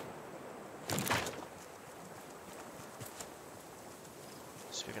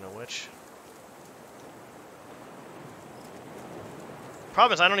 Speaking of which...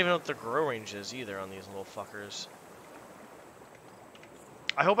 Problem is, I don't even know what the grow range is either on these little fuckers.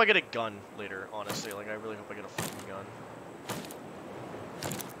 I hope I get a gun later, honestly. Like, I really hope I get a fucking gun.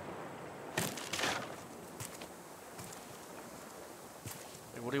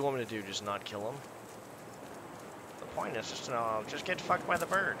 Like, what do you want me to do? Just not kill him? The point is just get fucked by the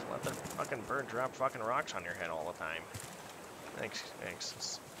bird. Let the fucking bird drop fucking rocks on your head all the time. Thanks.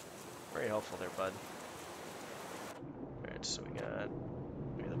 It's very helpful there, bud. Alright, so we got...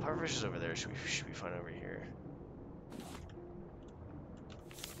 The pufferfish is over there. Should be fine over here.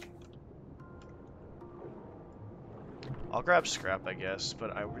 I'll grab scrap, I guess,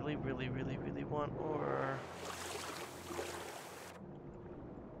 but I really want more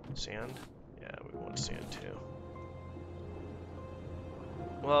sand. Yeah, we want sand too.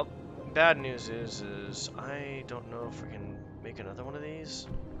 Well, bad news is I don't know if we can make another one of these.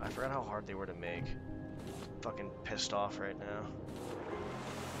 I forgot how hard they were to make. I'm fucking pissed off right now.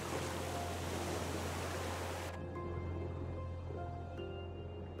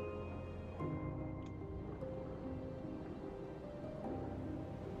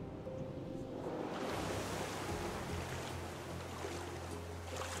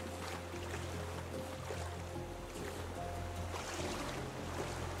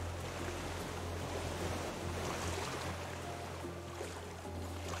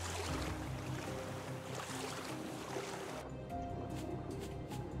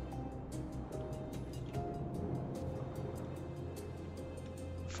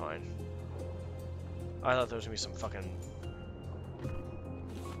 fine. I thought there was gonna be some fucking...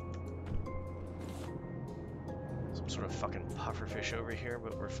 some sort of fucking pufferfish over here,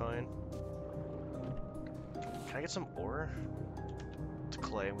 but we're fine. Can I get some ore? It's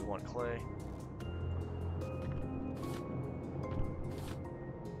clay, we want clay.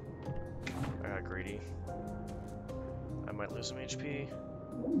 I got greedy. I might lose some HP.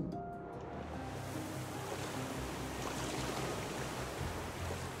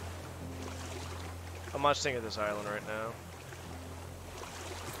 I'm not staying at this island right now.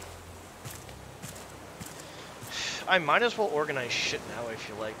 I might as well organize shit now, I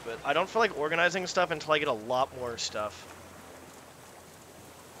feel like, but I don't feel like organizing stuff until I get a lot more stuff.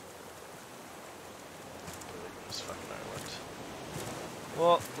 This fucking island.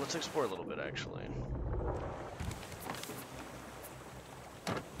 Well, let's explore a little bit, actually.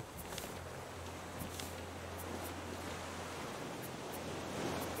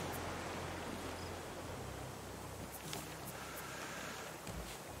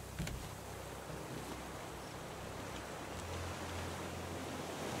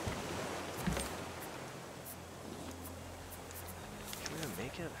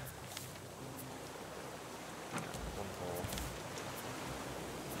 Make it one hole.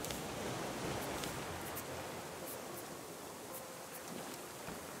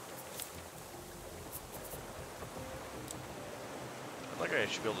 I think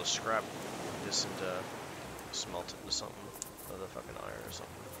I should be able to scrap this and smelt it into something, other fucking iron or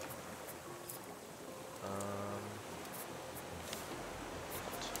something.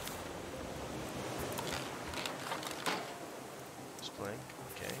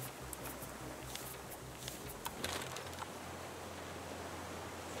 Okay.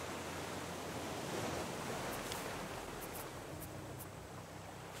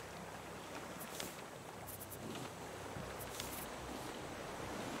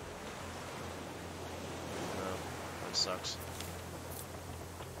 No, that sucks.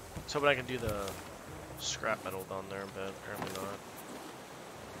 I was hoping I can do the scrap metal down there, but apparently not.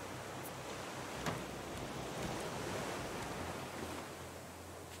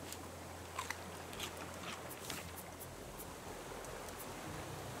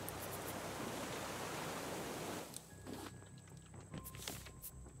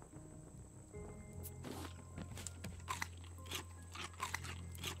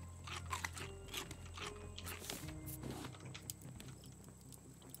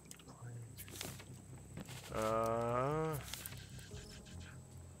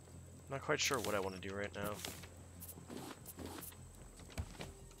 Not quite sure what I want to do right now.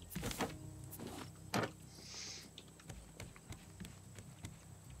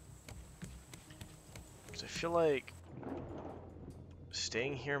 Because I feel like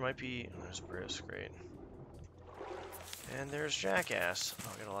staying here might be... Oh, there's Brisk, great. And there's Jackass.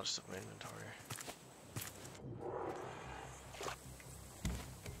 Oh, I got a lot of stuff in my inventory.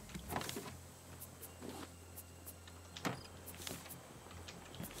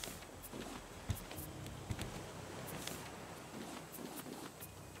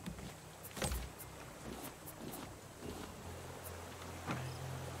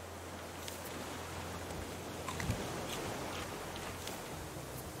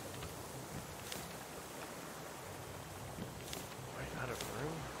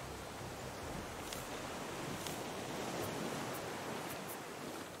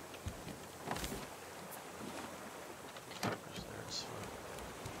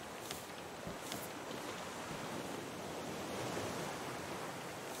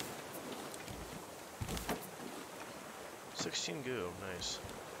 $16 goo, nice.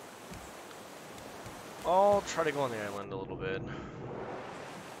 I'll try to go on the island a little bit.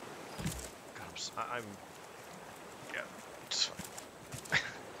 God, I'm yeah, it's fine.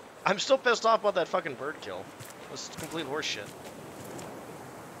 I'm still pissed off about that fucking bird kill. That's complete horseshit.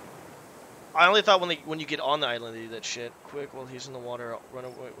 I only thought when you get on the island they do that shit. Quick, while he's in the water, I'll run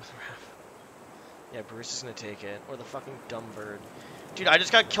away with Raft. Yeah, Bruce is gonna take it, or the fucking dumb bird. Dude, I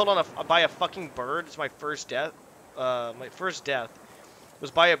just got killed on by a fucking bird. It's my first death. My first death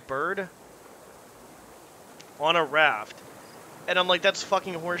was by a bird on a raft, and I'm like, that's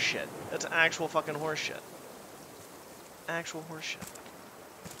fucking horseshit. That's actual fucking horseshit. Actual horseshit.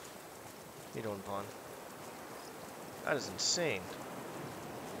 What you doing, Pawn? That is insane.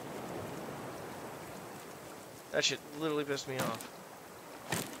 That shit literally pissed me off.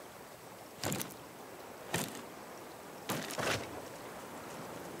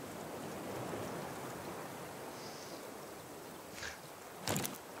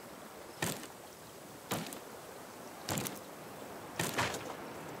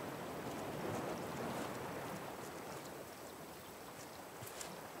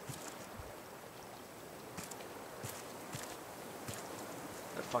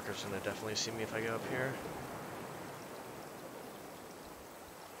 fucker's gonna definitely see me if I go up here.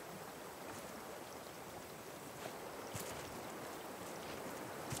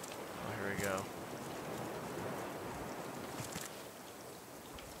 Oh, here we go.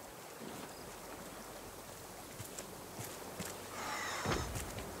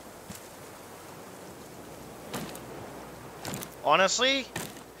 Honestly,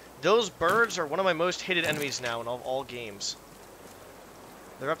 those birds are one of my most hated enemies now in all games.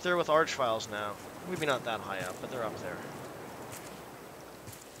 They're up there with Archfiles now. Maybe not that high up, but they're up there.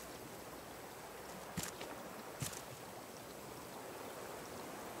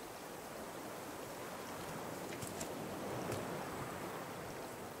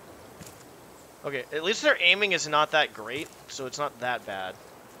 Okay, at least their aiming is not that great, so it's not that bad.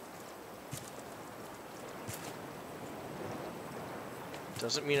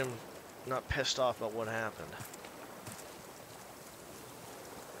 Doesn't mean I'm not pissed off about what happened.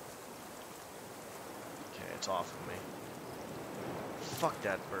 Okay, it's off of me. Fuck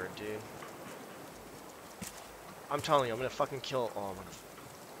that bird, dude. I'm telling you, I'm gonna fucking kill... Oh, I'm gonna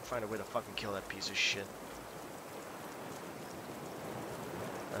find a way to fucking kill that piece of shit.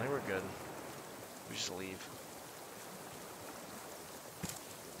 I think we're good. We just leave.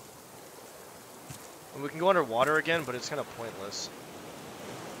 And we can go underwater again, but it's kind of pointless.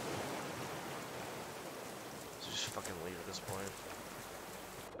 So just fucking leave at this point.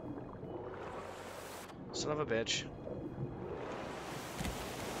 Son of a bitch.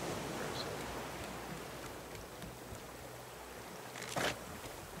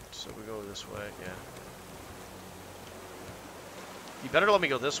 So we go this way, yeah. You better let me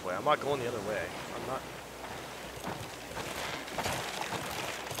go this way. I'm not going the other way. I'm not...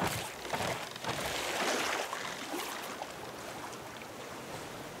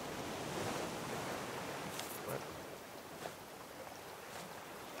 What?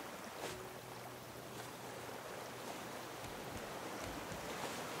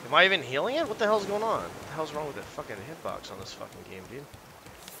 Am I even healing it? What the hell's going on? What the hell's wrong with the fucking hitbox on this fucking game, dude?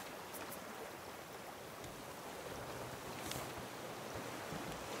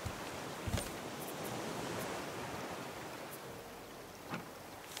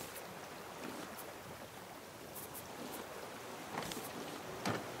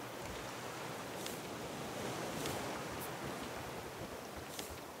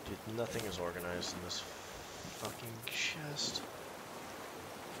 Nothing is organized in this fucking chest.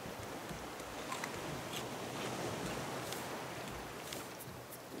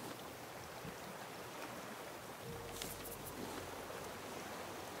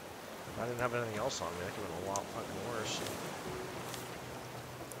 If I didn't have anything else on me, that could have been a lot fucking worse.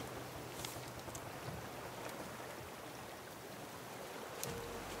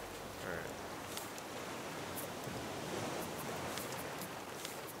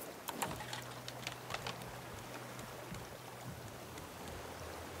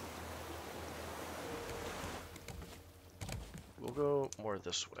 We'll go more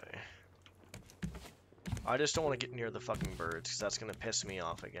this way. I just don't want to get near the fucking birds, because that's going to piss me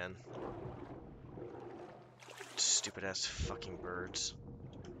off again. Stupid ass fucking birds.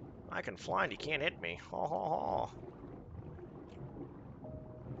 I can fly and you can't hit me. Ha ha ha.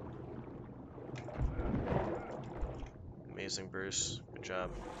 Amazing, Bruce. Good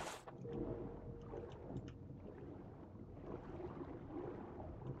job.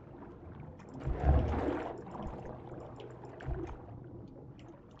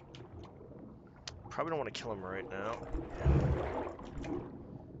 Probably don't want to kill him right now.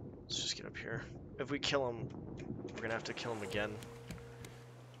 Let's just get up here. If we kill him, we're gonna have to kill him again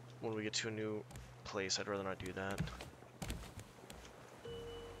when we get to a new place. I'd rather not do that.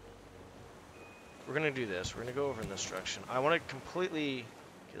 We're gonna do this. We're gonna go over in this direction. I want to completely...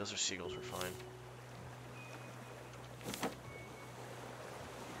 Okay, those are seagulls. We're fine.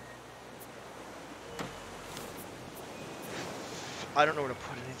 I don't know where to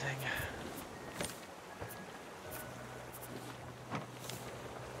put anything.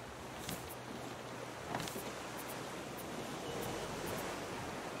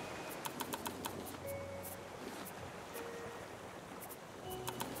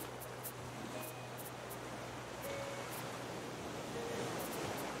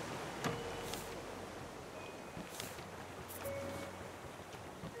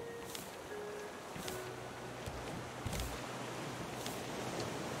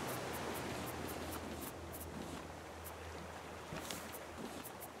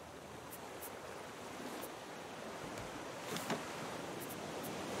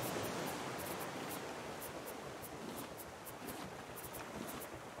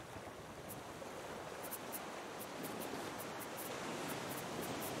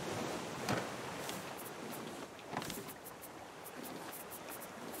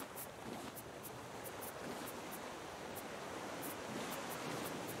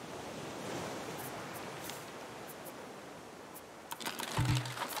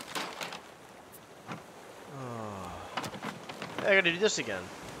 I gotta do this again.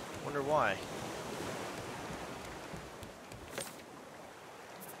 Wonder why.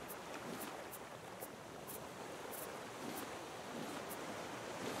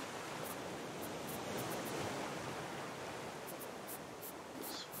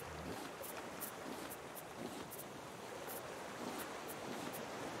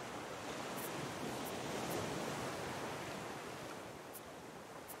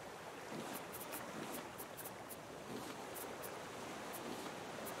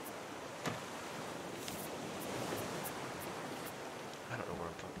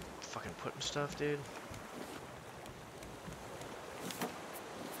 Fucking putting stuff, dude.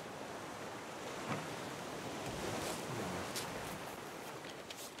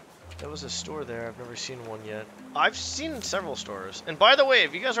 There was a store there. I've never seen one yet. I've seen several stores. And by the way,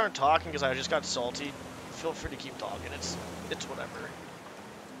 if you guys aren't talking because I just got salty, feel free to keep talking. It's whatever.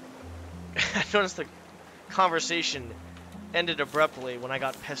 I noticed the conversation ended abruptly when I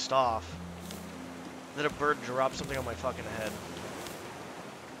got pissed off that a bird dropped something on my fucking head.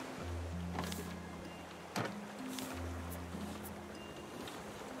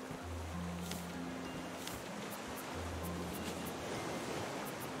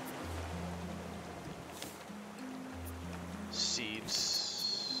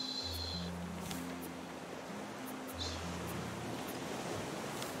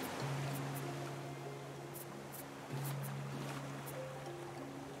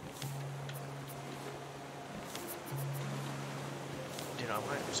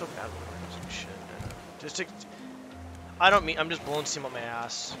 I'm so bad with some shit. Just to, I'm just blowing steam up my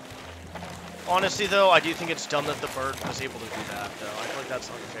ass. Honestly, though, I do think it's dumb that the bird was able to do that, though. I feel like that's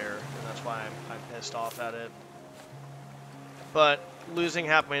unfair, and that's why I'm pissed off at it. But losing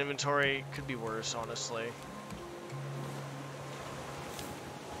half my inventory could be worse, honestly.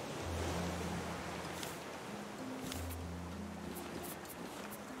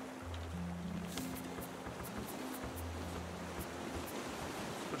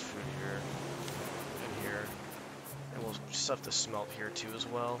 Stuff to smelt here too as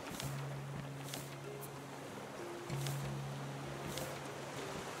well.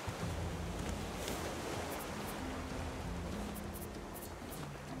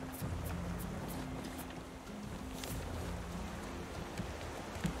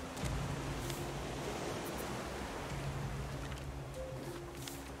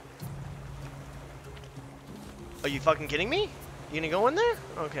 Are you fucking kidding me? You gonna go in there?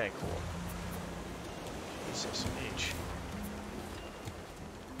 Okay, cool. Jesus H.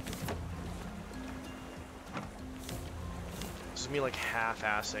 Me like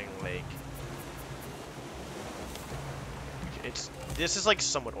half-assing like this is like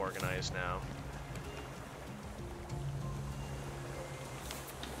somewhat organized now.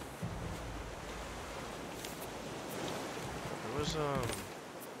 There was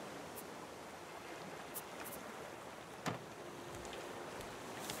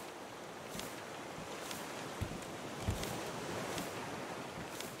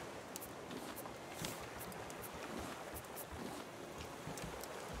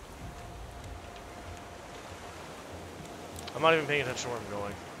I'm not even paying attention to where I'm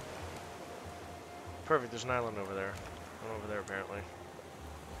going. Perfect, there's an island over there. I'm over there apparently.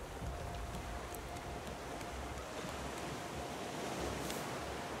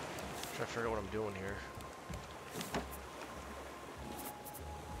 Trying to figure out what I'm doing here.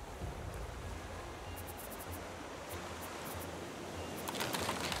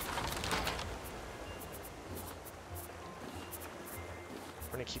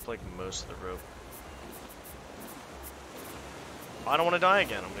 We're gonna keep like most of the rope. I don't want to die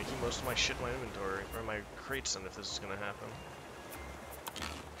again. I'm gonna keep most of my shit in my inventory, or my crates in if this is gonna happen.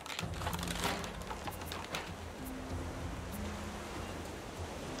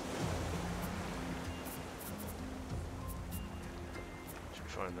 Should be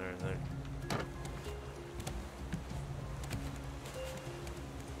fine there, I think.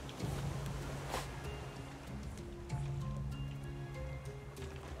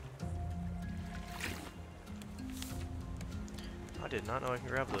 I did not know I can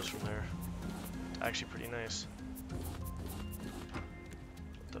grab those from there. Actually pretty nice.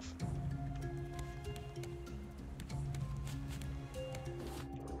 What the f...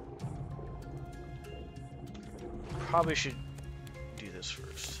 Probably should do this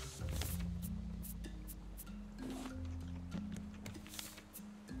first.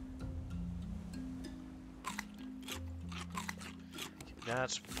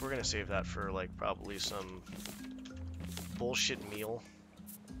 We're gonna save that for like probably some bullshit meal.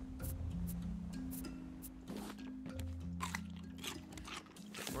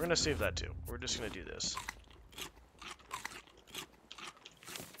 We're gonna save that too. We're just gonna do this.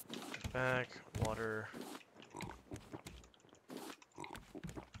 back, water.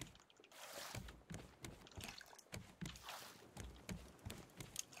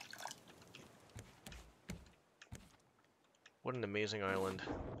 What an amazing island.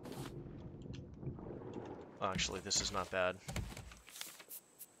 Oh, actually, this is not bad.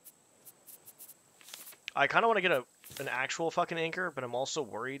 I kind of want to get an actual fucking anchor, but I'm also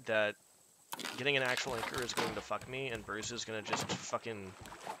worried that getting an actual anchor is going to fuck me, and Bruce is gonna just fucking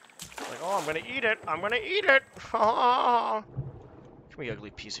like, oh, I'm gonna eat it. I'm gonna eat it. Come here, you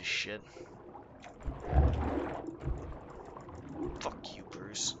ugly piece of shit. Fuck you,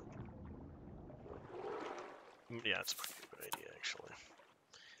 Bruce. Yeah, it's a pretty good idea, actually.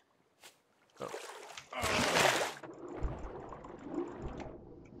 Oh.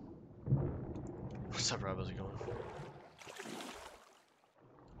 What's up, Rob? How's it going?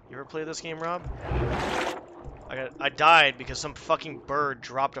 You ever play this game, Rob? I died because some fucking bird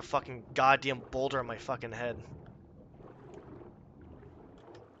dropped a fucking goddamn boulder on my fucking head.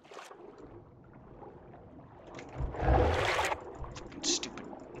 Fucking stupid.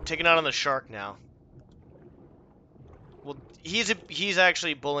 I'm taking out on the shark now. Well, he's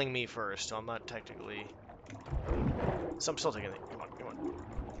actually bullying me first, so I'm not technically. So I'm still taking it. Come on, come on.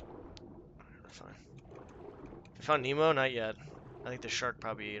 That's fine. I found Nemo? Not yet. I think the shark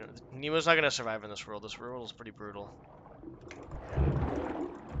probably ate him. Nemo's not gonna survive in this world. This world is pretty brutal.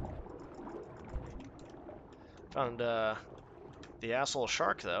 Found the asshole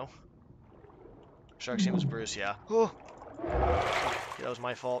shark though. Shark's name was Bruce. Yeah. Oh. Yeah, that was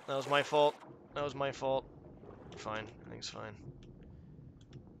my fault. That was my fault. That was my fault. Fine. Everything's fine.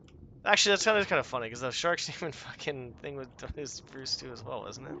 Actually, that's kind of funny because the shark's name and fucking thing is Bruce too as well,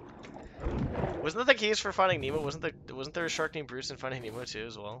 isn't it? Wasn't that the case for Finding Nemo? Wasn't there a shark named Bruce in Finding Nemo too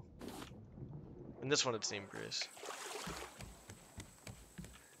as well? In this one, it's named Bruce.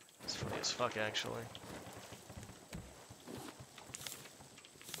 It's funny as fuck, actually.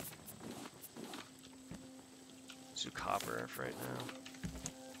 Let's do copper for right now.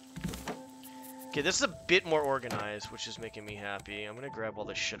 Okay, this is a bit more organized, which is making me happy. I'm gonna grab all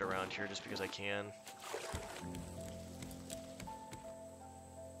this shit around here just because I can.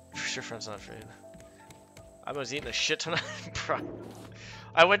 Your friend's not afraid. I was eating a shit ton of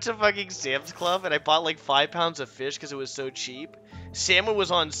I went to fucking Sam's Club and I bought like 5 pounds of fish because it was so cheap. Salmon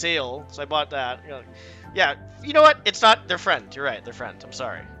was on sale, so I bought that. Yeah, you know what? It's not their friend. You're right, they're friends. I'm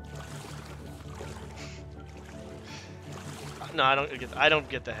sorry. No, I don't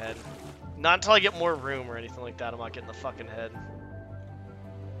get the head. Not until I get more room or anything like that. I'm not getting the fucking head.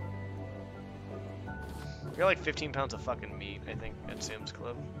 We got like 15 pounds of fucking meat, I think, at Sam's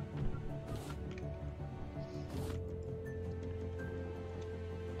Club.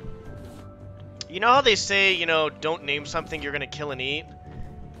 You know how they say, you know, don't name something you're gonna kill and eat?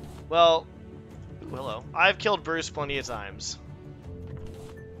 Well, hello. I've killed Bruce plenty of times.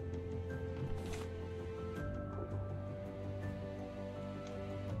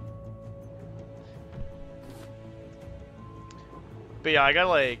 But yeah, I got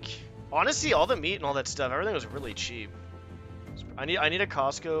like, honestly, all the meat and all that stuff, everything was really cheap. I need a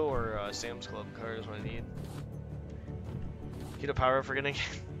Costco or a Sam's Club card is what I need. Get a power up for getting.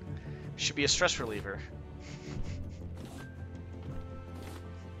 Should be a stress reliever.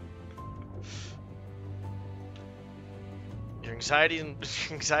 Your anxiety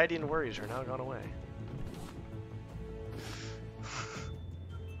and worries are now gone away.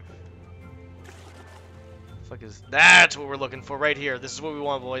 Fuck is that's what we're looking for right here. This is what we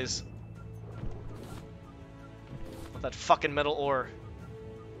want, boys. Want that fucking metal ore.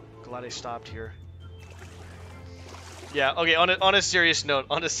 Glad I stopped here. Yeah, okay, on a serious note,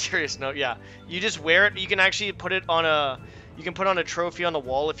 yeah. You just wear it, you can actually put it on you can put on a trophy on the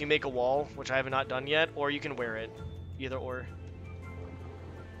wall if you make a wall, which I have not done yet, or you can wear it. Either or.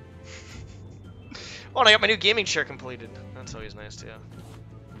 Oh, and I got my new gaming chair completed. That's always nice too.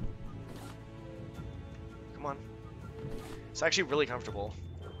 Come on. It's actually really comfortable.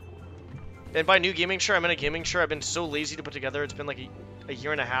 And by new gaming chair, I meant a gaming chair I've been so lazy to put together. It's been like a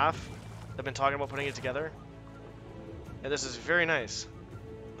year and a half. I've been talking about putting it together. And this is very nice.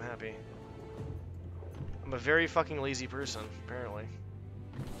 I'm happy. I'm a very fucking lazy person, apparently.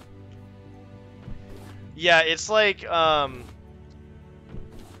 Yeah, it's like, how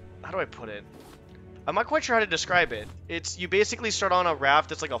do I put it? I'm not quite sure how to describe it. It's, you basically start on a raft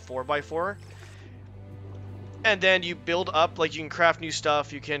that's like a 4x4. And then you build up, like you can craft new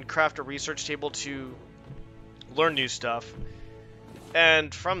stuff. You can craft a research table to learn new stuff.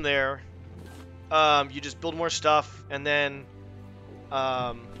 And from there, you just build more stuff, and then,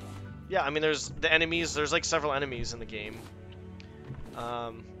 yeah, I mean, there's the enemies, there's like several enemies in the game.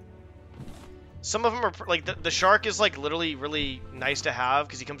 Some of them are, like, the shark is, like, literally really nice to have,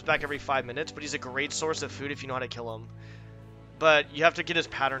 because he comes back every 5 minutes, but he's a great source of food if you know how to kill him. But you have to get his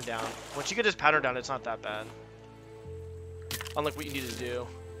pattern down. Once you get his pattern down, it's not that bad. Unlike what you need to do.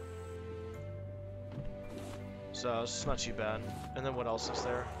 So, it's not too bad. And then what else is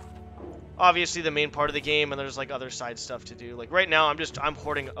there? Obviously, the main part of the game, and there's, like, other side stuff to do. Like, right now, I'm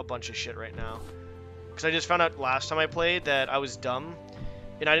hoarding a bunch of shit right now. Because I just found out last time I played that I was dumb.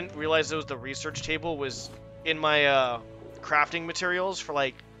 And I didn't realize the research table was in my crafting materials for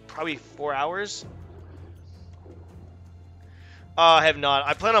like probably 4 hours. I have not.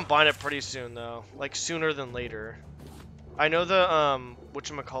 I plan on buying it pretty soon though, like sooner than later. I know the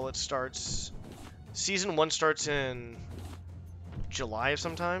whatchamacallit starts. Season 1 starts in July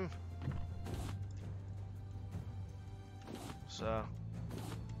sometime. So.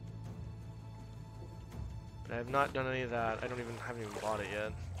 I have not done any of that. I haven't even bought it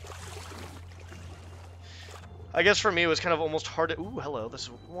yet. I guess for me it was kind of almost hard to... Ooh, hello, this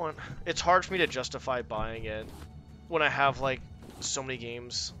one. It's hard for me to justify buying it when I have, like, so many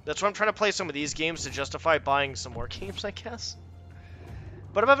games. That's why I'm trying to play some of these games to justify buying some more games, I guess.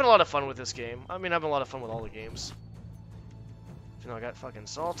 But I'm having a lot of fun with this game. I mean, I'm having a lot of fun with all the games. You know, I got fucking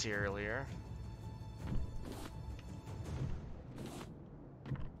salty earlier.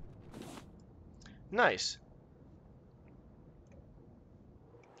 Nice.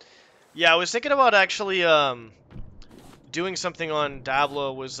 Yeah, I was thinking about actually doing something on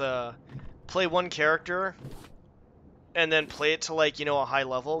Diablo, was play one character and then play it to, like, you know, a high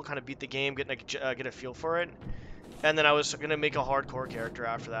level, kind of beat the game, get a feel for it. And then I was going to make a hardcore character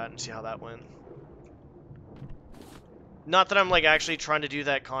after that and see how that went. Not that I'm, like, actually trying to do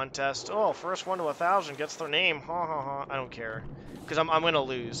that contest. Oh, first one to 1,000 gets their name. Ha ha ha. I don't care. Because I'm going to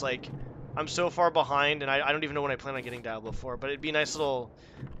lose. Like, I'm so far behind, and I don't even know when I plan on getting Diablo 4. But it'd be a nice little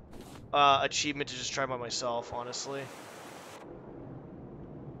achievement to just try by myself, honestly.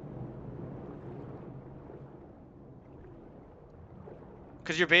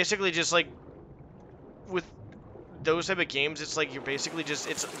 Because you're basically just, like, with those type of games, it's like you're basically just,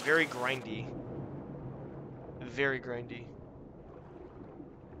 it's very grindy. Very grindy.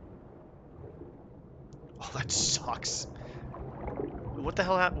 Oh, that sucks. What the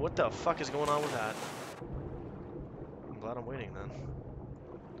hell what the fuck is going on with that? I'm glad I'm waiting then.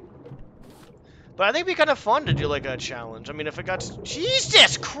 But I think it'd be kind of fun to do, like, a challenge. I mean, if it got...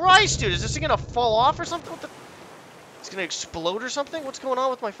 Jesus Christ, dude! Is this thing gonna fall off or something? What the... It's gonna explode or something? What's going on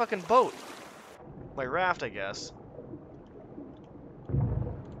with my fucking boat? My raft, I guess.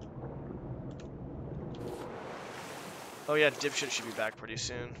 Oh yeah, dipshit should be back pretty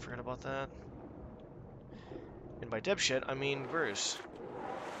soon. Forgot about that. And by dipshit, I mean Bruce.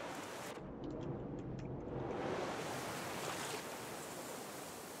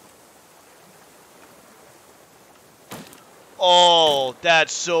 Oh,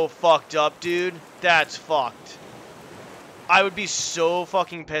 that's so fucked up, dude. That's fucked. I would be so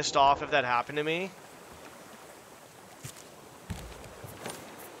fucking pissed off if that happened to me.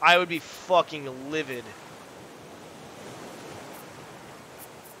 I would be fucking livid.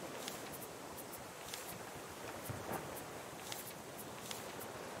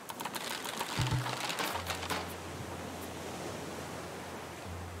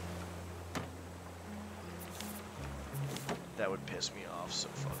 That would piss me off so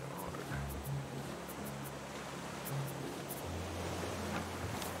fucking hard.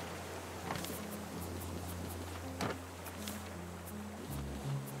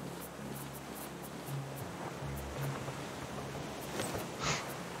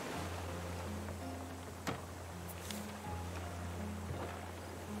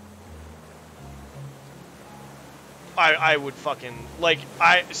 I would fucking, like,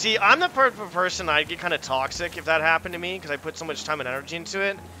 see, I'm the type of person, I'd get kind of toxic if that happened to me, because I put so much time and energy into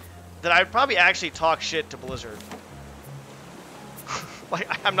it, that I'd probably actually talk shit to Blizzard. Like,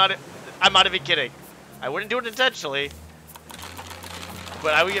 I'm not even kidding. I wouldn't do it intentionally,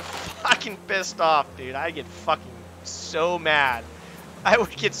 but I would get fucking pissed off, dude. I'd get fucking so mad. I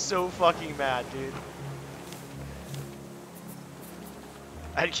would get so fucking mad, dude.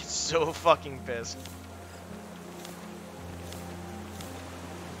 I'd get so fucking pissed.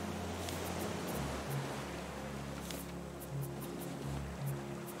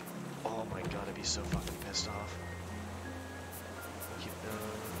 Oh my god, I'd be so fucking pissed off. Keep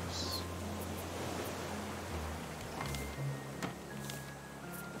those.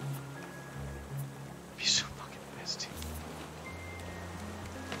 I'd be so fucking pissed.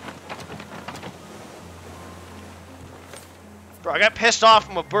 Bro, I got pissed off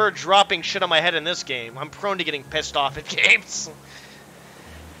from a bird dropping shit on my head in this game. I'm prone to getting pissed off at games.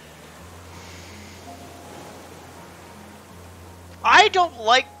 I don't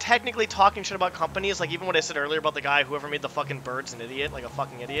like technically talking shit about companies. Like, even what I said earlier about the guy, whoever made the fucking bird's an idiot, like a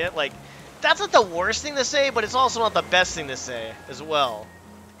fucking idiot. Like, that's not the worst thing to say, but it's also not the best thing to say as well.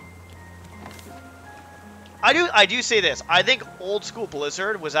 I do say this. I think old school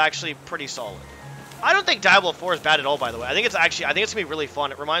Blizzard was actually pretty solid. I don't think Diablo 4 is bad at all, by the way. I think it's gonna be really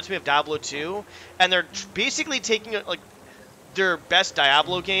fun. It reminds me of Diablo 2, and they're basically taking like their best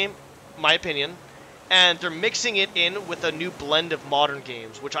Diablo game, my opinion, and they're mixing it in with a new blend of modern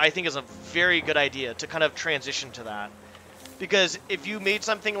games, which I think is a very good idea to kind of transition to that. Because if you made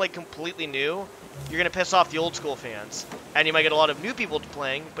something like completely new, you're gonna piss off the old school fans, and you might get a lot of new people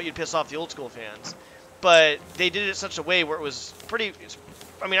playing, but you'd piss off the old school fans. But they did it in such a way where it was pretty.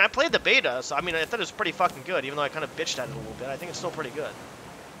 I mean, I played the beta, so I mean, I thought it was pretty fucking good, even though I kind of bitched at it a little bit. I think it's still pretty good.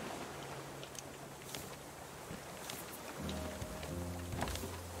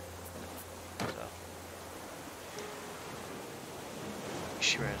 So.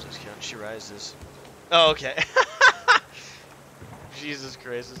 She rises, count. She rises. Oh, okay. Jesus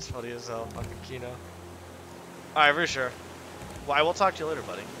Christ, it's funny as hell, fucking Kino. Alright, for sure. Well, I will talk to you later,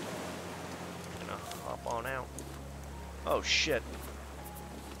 buddy. Hop on out. Oh, shit.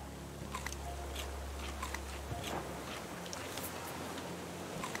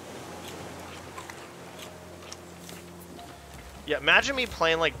 Yeah, imagine me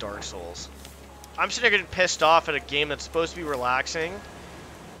playing like Dark Souls. I'm sitting there getting pissed off at a game that's supposed to be relaxing.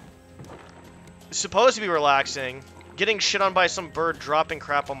 It's supposed to be relaxing. Getting shit on by some bird dropping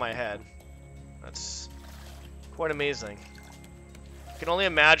crap on my head. That's quite amazing. I can only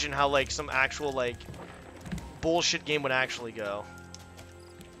imagine how like some actual like bullshit game would actually go.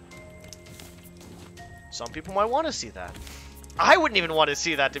 Some people might want to see that. I wouldn't even want to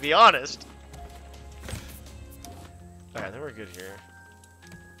see that, to be honest. Alright, I think we're good here.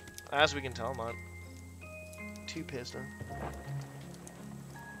 As we can tell, I'm not too pissed off.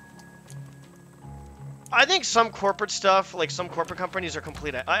 I think some corporate stuff, like some corporate companies are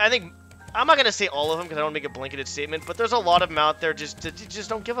complete. I think, I'm not going to say all of them because I don't make a blanketed statement, but there's a lot of them out there just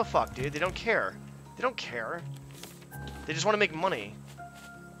don't give a fuck, dude. They don't care. They don't care. They just want to make money.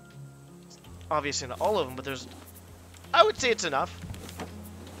 Obviously not all of them, but there's, I would say it's enough.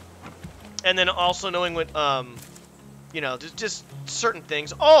 And then also knowing what, you know, just certain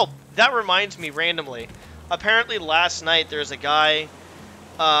things. Oh, that reminds me randomly. Apparently last night there's a guy,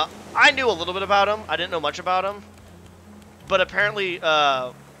 I knew a little bit about him. I didn't know much about him. But apparently,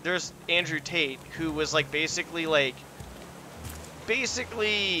 there's Andrew Tate, who was like basically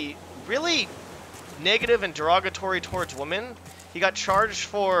really negative and derogatory towards women. He got charged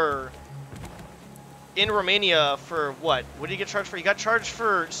for, in Romania, for what? What did he get charged for? He got charged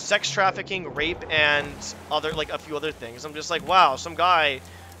for sex trafficking, rape, and other, like, a few other things. I'm just like, wow, some guy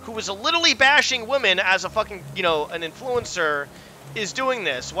who was literally bashing women as a fucking, you know, an influencer is doing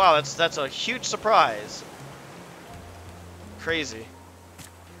this. Wow, that's a huge surprise. Crazy.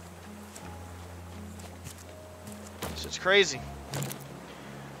 It's crazy.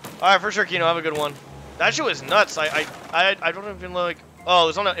 Alright, for sure, Kino, have a good one. That shit was nuts. I don't even like. Oh,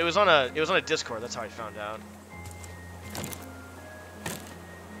 it was on a Discord. That's how I found out.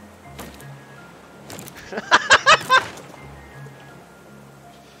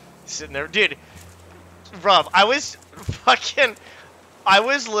 Sitting there, dude. Rob, I was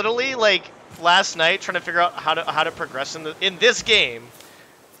literally like last night trying to figure out how to progress in this game,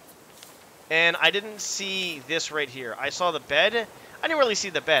 and I didn't see this right here. I saw the bed. I didn't really see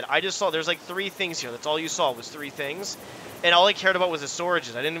the bed. I just saw there's like 3 things here. That's all you saw was 3 things. And all I cared about was the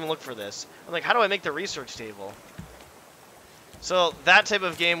storages. I didn't even look for this. I'm like, how do I make the research table? So that type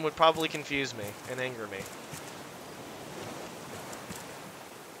of game would probably confuse me and anger me.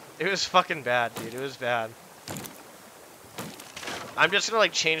 It was fucking bad, dude. It was bad. I'm just gonna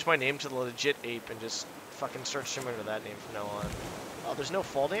like change my name to the legit ape and just fucking start similar to that name from now on. Oh, there's no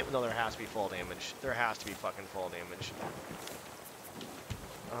fall damage? No, there has to be fall damage. There has to be fucking fall damage.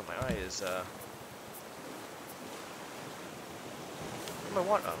 Oh, my eye is, my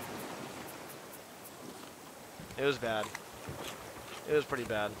what? Oh. It was bad. It was pretty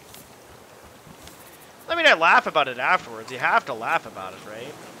bad. I mean, I laugh about it afterwards. You have to laugh about it,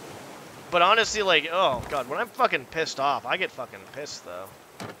 right? But honestly, like, oh, God, when I'm fucking pissed off, I get fucking pissed, though.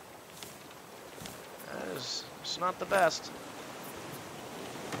 It's not the best.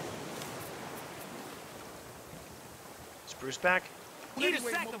 Is Bruce back? Eat a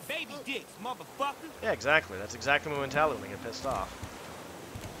sack of baby dicks, motherfucker. Yeah, exactly. That's exactly my mentality when I get pissed off.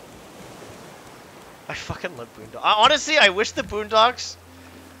 I fucking love Boondocks. Honestly, I wish the Boondocks...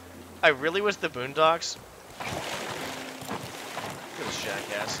 I really wish the Boondocks... Look at this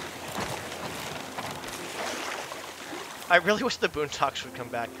jackass. I really wish the Boondocks would come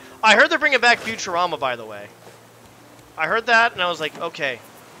back. I heard they're bringing back Futurama, by the way. I heard that, and I was like, okay,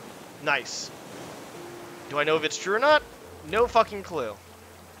 nice. Do I know if it's true or not? No fucking clue.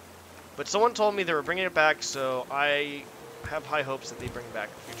 But someone told me they were bringing it back, so I have high hopes that they bring back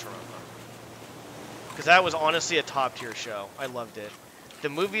Futurama. Because that was honestly a top-tier show. I loved it. The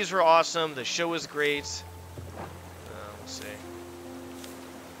movies were awesome. The show was great. We'll see.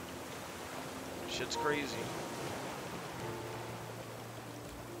 Shit's crazy.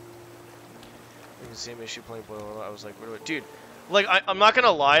 You can see me issue playing Boyle. I was like, what do I... Dude, like, I'm not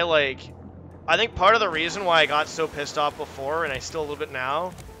gonna lie, like... I think part of the reason why I got so pissed off before, and I still a little bit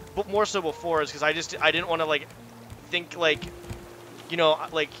now, but more so before, is because I didn't want to, like, think, like, you know,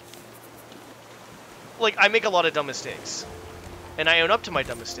 like, I make a lot of dumb mistakes. And I own up to my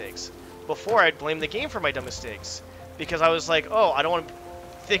dumb mistakes. Before, I'd blame the game for my dumb mistakes. Because I was like, oh, I don't want to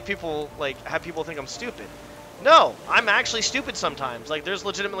think people, like, have people think I'm stupid. No, I'm actually stupid sometimes. Like, there's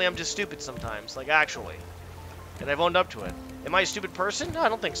legitimately, I'm just stupid sometimes. Like, actually. And I've owned up to it. Am I a stupid person? No, I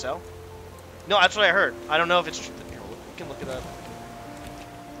don't think so. No, that's what I heard. I don't know if it's true. Here, we can look it up.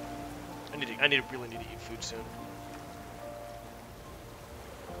 I really need to eat food soon.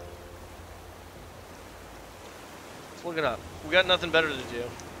 Let's look it up. We got nothing better to do.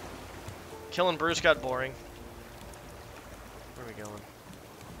 Killing Bruce got boring. Where are we going?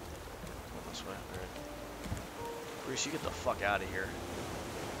 This way. Alright. Bruce, you get the fuck out of here.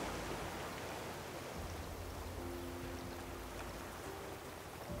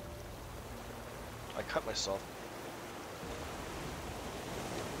 I cut myself.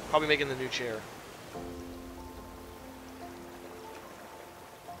 Probably making the new chair.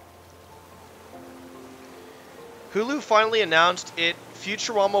 Hulu finally announced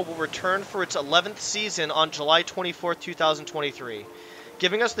Futurama will return for its 11th season on July 24th, 2023,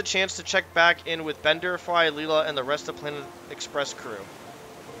 giving us the chance to check back in with Bender, Fry, Leela, and the rest of Planet Express crew.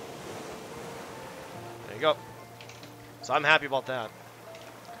 There you go. So I'm happy about that.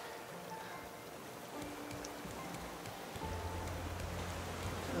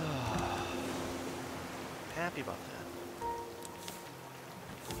 Happy about that.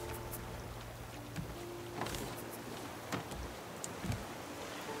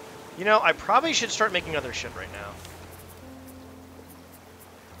 You know, I probably should start making other shit right now.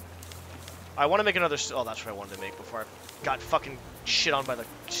 I want to make another... Oh, that's what I wanted to make before I got fucking shit on by the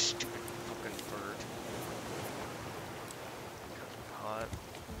stupid fucking bird. Hot.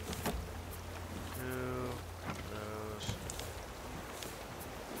 Who knows?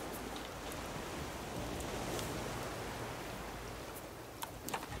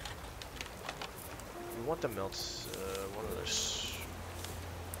 We want the melts. One of those.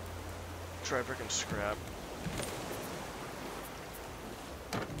 Try brick and scrap.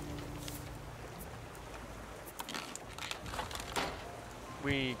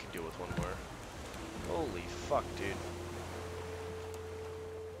 We can deal with one more. Holy fuck, dude.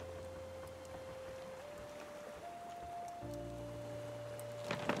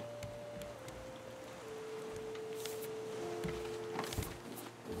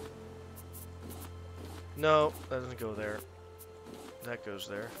 No, that doesn't go there. That goes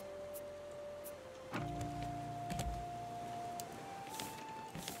there.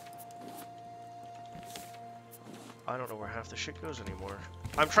 I don't know where half the shit goes anymore.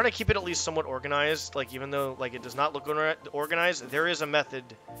 I'm trying to keep it at least somewhat organized. Like, even though, like, it does not look organized, there is a method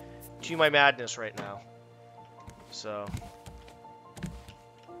to my madness right now. So.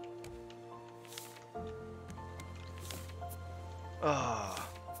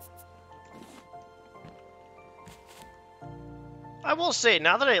 I will say,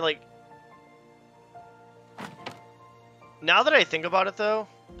 now that I think about it, though,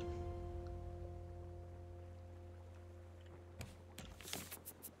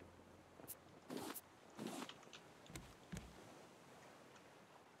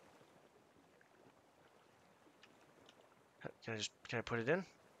 can I put it in?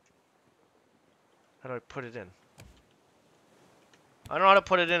 How do I put it in? I don't know how to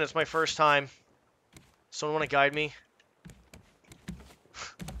put it in. It's my first time. Someone want to guide me?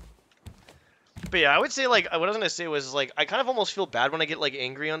 But yeah, I would say, like, what I was going to say was, like, I kind of almost feel bad when I get, like,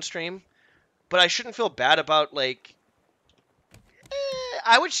 angry on stream. But I shouldn't feel bad about, like...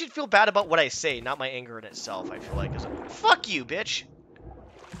 I should feel bad about what I say, not my anger in itself, I feel like. Fuck you, bitch!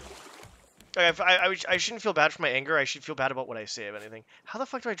 Like, I shouldn't feel bad for my anger. I should feel bad about what I say, if anything. How the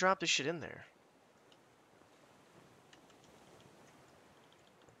fuck do I drop this shit in there?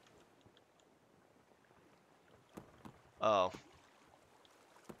 Oh.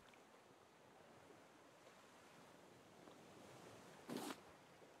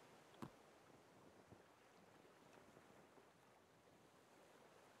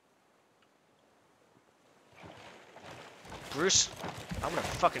 Bruce. I'm gonna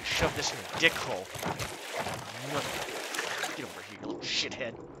fucking shove this in your dick hole. Get over here, you little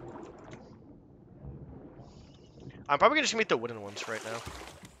shithead. I'm probably gonna just meet the wooden ones right now.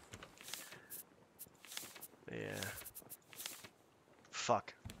 Yeah.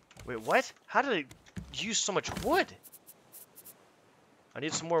 Fuck. Wait, what? How did I use so much wood? I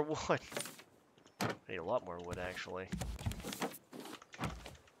need some more wood. I need a lot more wood, actually.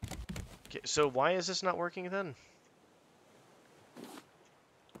 Okay, so why is this not working then?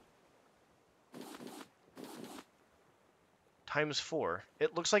 ×4.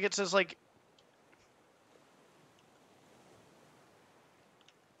 It looks like it says, like...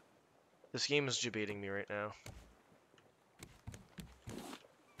 This game is debating me right now.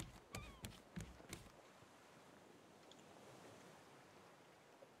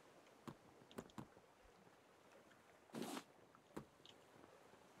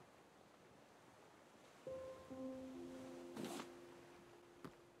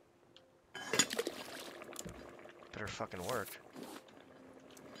 Better fucking work.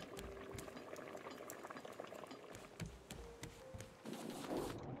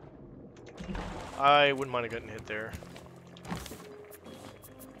 I wouldn't mind getting hit there.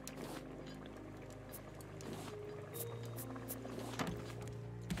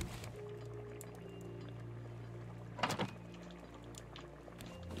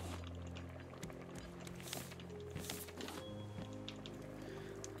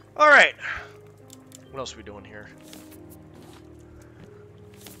 Alright. What else are we doing here?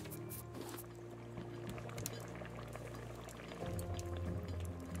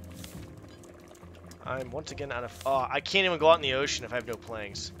 I'm once again out of... Oh, I can't even go out in the ocean if I have no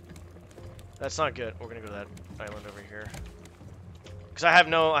planks. That's not good. We're gonna go to that island over here. Because I have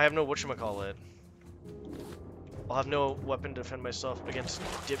no whatchamacallit. I'll have no weapon to defend myself against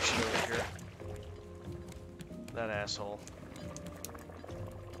dipshit over here. That asshole.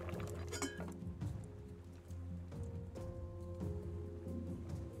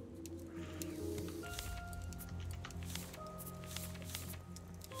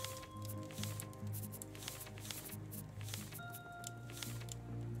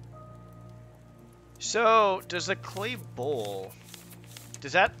 So, does the clay bowl...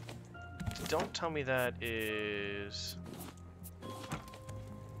 Does that... Don't tell me that is...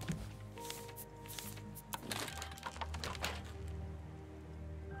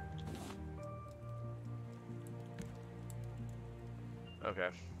 Okay.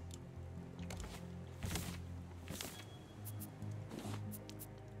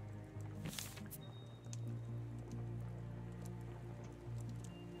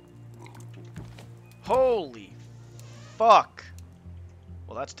 Holy fuck!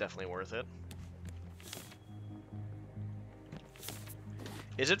 Well, that's definitely worth it.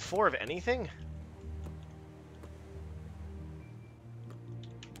 Is it 4 of anything?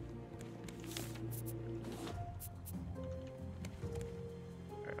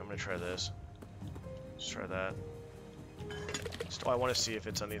 Alright, I'm gonna try this. Let's try that. Still, I want to see if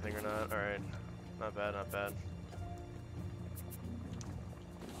it's anything or not. Alright. Not bad, not bad.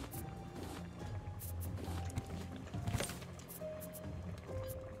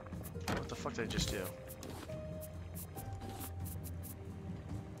 What the fuck did I just do?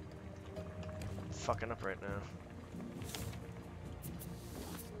 Fucking up right now.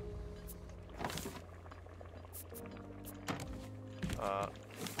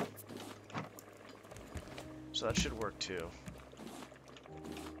 So that should work too.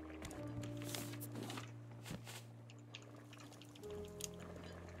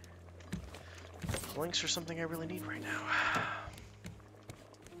 Planks are something I really need right now.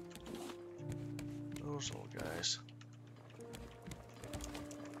 Those old guys.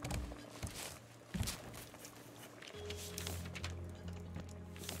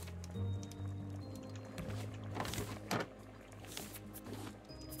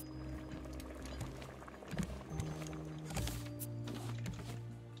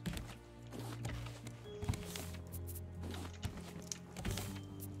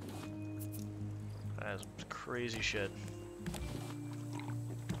 That is crazy shit.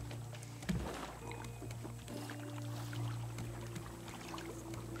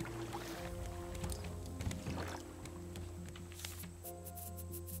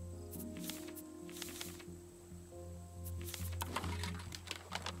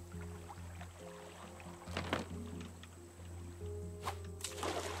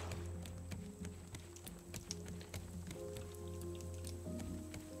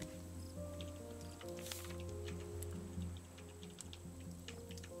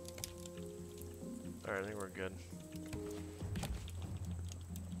 Alright, I think we're good.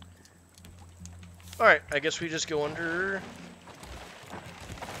 Alright, I guess we just go under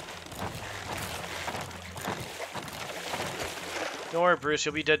Don't worry, Bruce.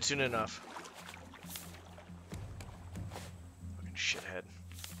 You'll be dead soon enough. Fucking shithead.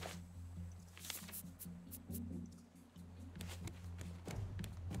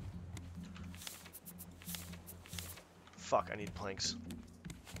 Fuck, I need planks.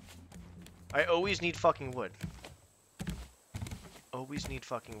 I always need fucking wood. Always need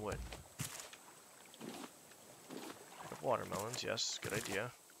fucking wood. Watermelons, yes, good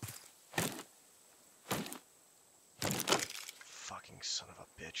idea. Fucking son of a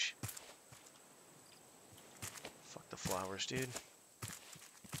bitch. Fuck the flowers, dude.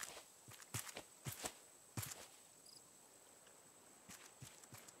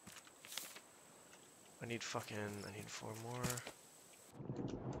 I need 4 more.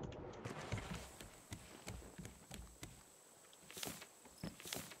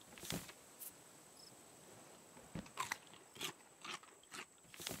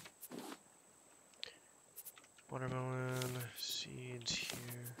 Watermelon, seeds here.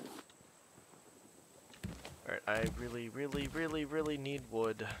 Alright, I really need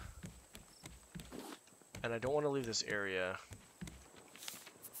wood. And I don't want to leave this area.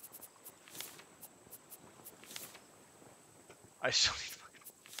 I still need fucking...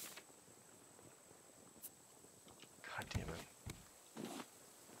 God damn it.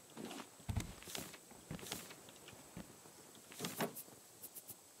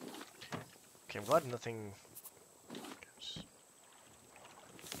 Okay, I'm glad nothing...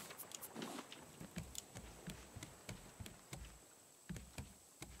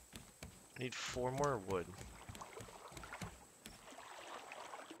 I need 4 more wood.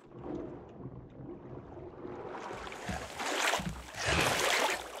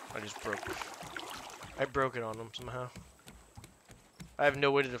 I broke it on them somehow. I have no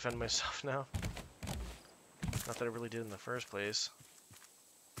way to defend myself now. Not that I really did in the first place.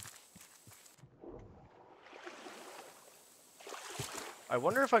 I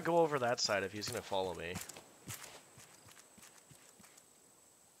wonder if I go over that side if he's gonna follow me.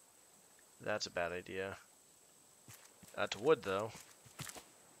 That's a bad idea. That's wood, though.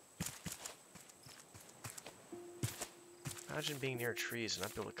 Imagine being near trees and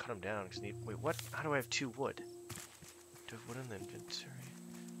not be able to cut them down. Cause need... Wait, what? How do I have 2 wood? Do I have wood in the inventory?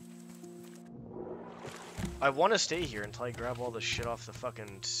 I want to stay here until I grab all the shit off the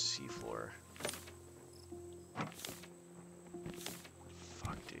fucking seafloor.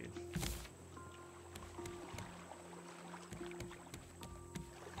 Fuck, dude.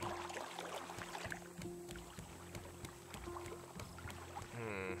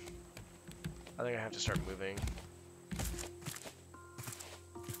 I think I have to start moving.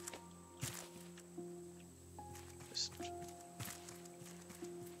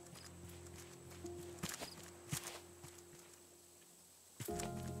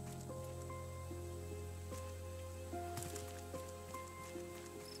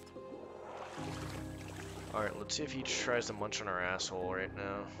 Alright, let's see if he tries to munch on our asshole right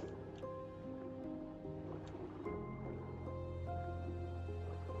now.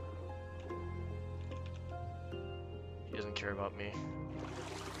 He doesn't care about me.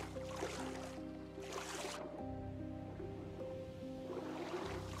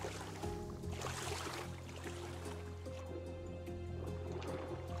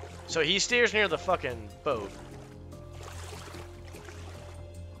 So he stays near the fucking boat.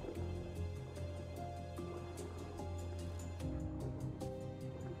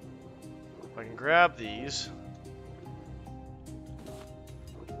 I can grab these.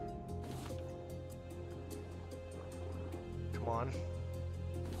 Come on.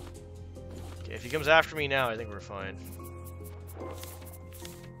 Okay, if he comes after me now, I think we're fine.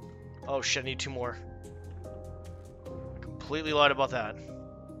 Oh shit, I need 2 more. I completely lied about that.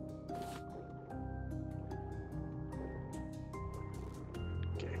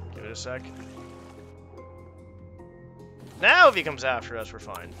 Okay, give it a sec. Now if he comes after us, we're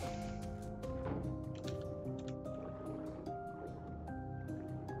fine.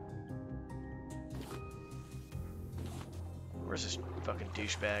 Where's this fucking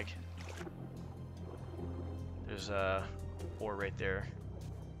douchebag? There's ore right there.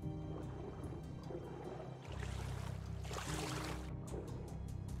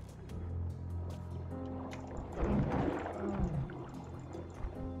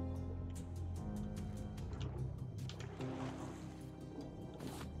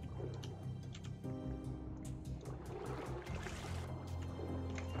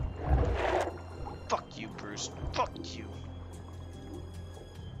 Fuck you, Bruce. Fuck you.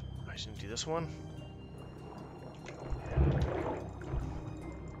 I just didn't do this one.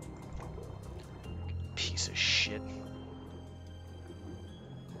 Piece of shit.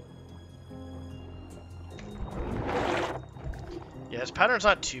 his pattern's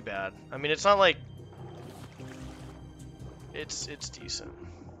not too bad. I mean, it's not like... It's decent.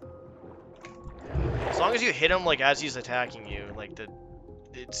 As long as you hit him, like, as he's attacking you, like,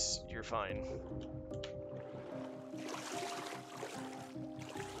 you're fine.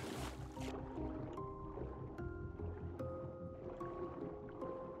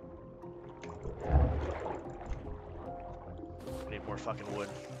 I need more fucking wood.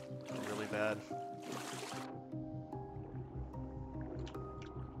 Really bad.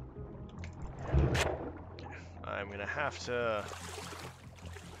 Okay. I'm gonna have to...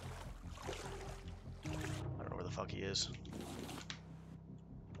 I don't know where the fuck he is.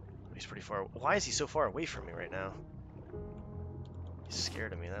 He's pretty far. Why is he so far away from me right now? He's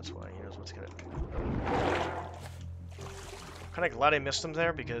scared of me, that's why. He knows what's gonna... Kinda glad I missed him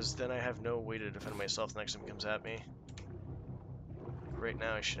there, because then I have no way to defend myself the next time he comes at me. Right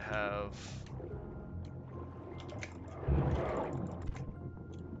now I should have...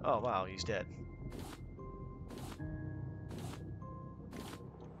 Oh wow, he's dead.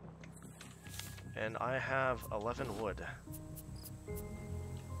 And I have 11 wood.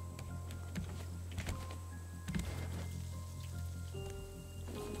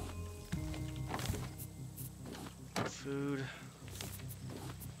 Food.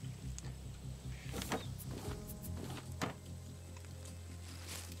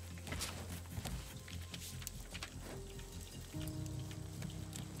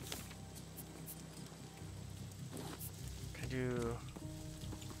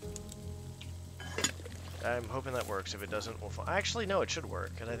 I'm hoping that works. If it doesn't, we'll find. Actually, no, it should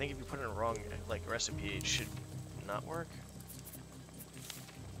work. Because I think if you put in a wrong, like, recipe, it should not work.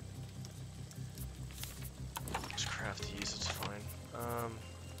 Just craft these. It's fine.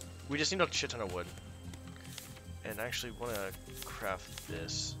 We just need a shit ton of wood. And I actually want to craft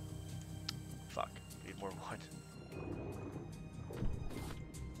this. Fuck. Need more wood.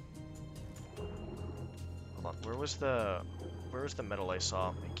 Hold on. Where was the metal I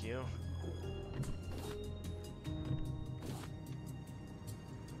saw? Thank you.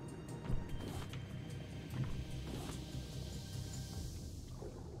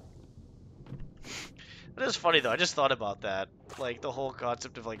 It is funny though, I just thought about that. Like, the whole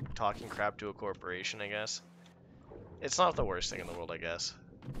concept of, like, talking crap to a corporation, I guess. It's not the worst thing in the world, I guess.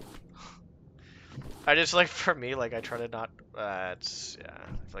 I just, like, for me, like, I try to not, yeah, I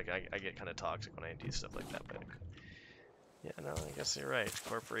feel like I get kind of toxic when I do stuff like that, but... Yeah, no, I guess you're right.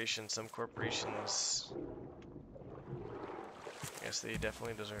 Corporations, some corporations... I guess they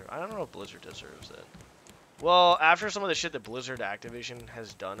definitely deserve... I don't know if Blizzard deserves it. Well, after some of the shit that Blizzard Activision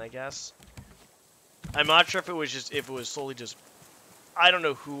has done, I guess... I'm not sure if it was solely just, I don't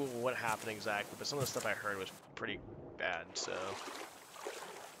know what happened exactly, but some of the stuff I heard was pretty bad, so.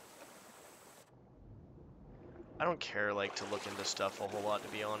 I don't care, like, to look into stuff a whole lot, to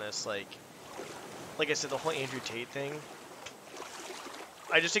be honest. Like I said, the whole Andrew Tate thing,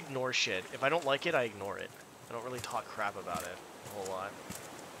 I just ignore shit. If I don't like it, I ignore it. I don't really talk crap about it a whole lot.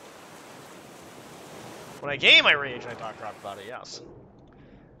 When I game, I rage and I talk crap about it, yes.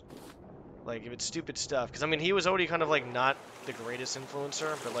 Like, if it's stupid stuff, because, I mean, he was already kind of, like, not the greatest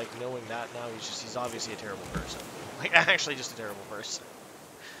influencer, but, like, knowing that now, he's obviously a terrible person. Like, actually just a terrible person.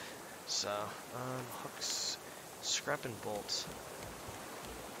 So, hooks, scrap and bolts.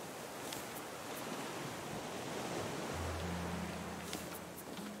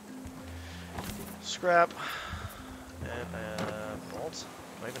 Scrap, and, bolt.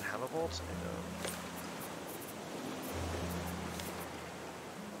 Do I even have a bolt? I don't.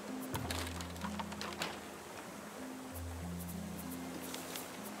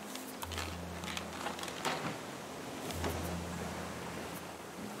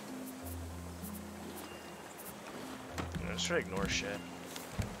 Try to ignore shit.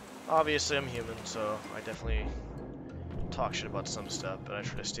 Obviously, I'm human, so I definitely talk shit about some stuff, but I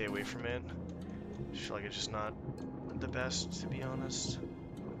try to stay away from it. I feel like it's just not the best, to be honest.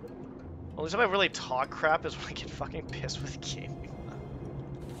 Only time I really talk crap is when I get fucking pissed with gaming.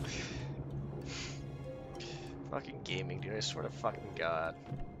 Fucking gaming, dude. I swear to fucking God.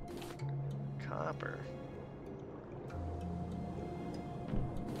 Copper.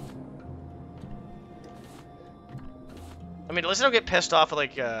 I mean, at least I don't get pissed off at,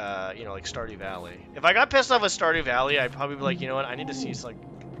 like, you know, like Stardew Valley. If I got pissed off with Stardew Valley, I'd probably be like, you know what, I need to see, like...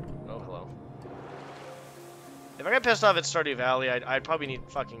 Oh, hello. If I got pissed off at Stardew Valley, I'd probably need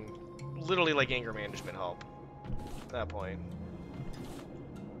fucking, literally, like, anger management help. At that point.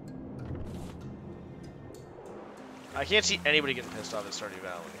 I can't see anybody getting pissed off at Stardew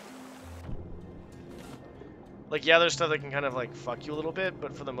Valley. Like, yeah, there's stuff that can kind of, like, fuck you a little bit,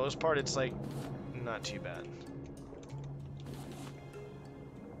 but for the most part, it's, like, not too bad.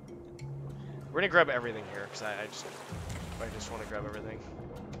 We're gonna grab everything here, because I just want to grab everything.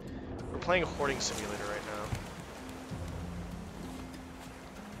 We're playing a hoarding simulator right now.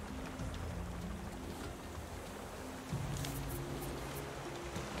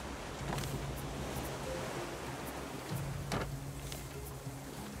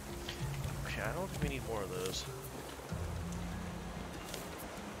 Okay, I don't think we need more of those.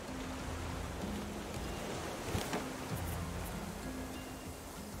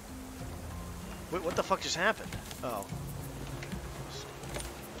 Wait, what the fuck just happened? Oh.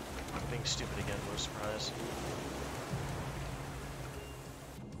 I'm being stupid again, no surprise.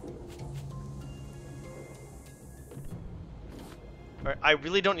 Alright, I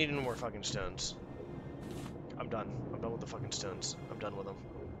really don't need any more fucking stones. I'm done. I'm done with the fucking stones. I'm done with them.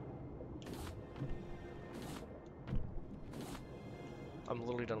 I'm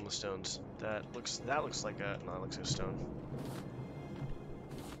literally done with stones. That looks like a... No, that looks like a stone.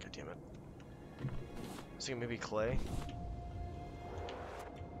 God damn it. I was thinking maybe clay.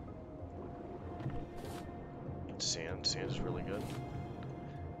 Sand. Sand is really good.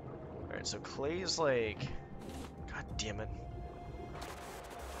 Alright, so clay is like... God damn it.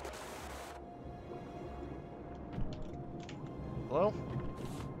 Hello?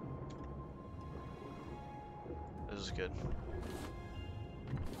 This is good.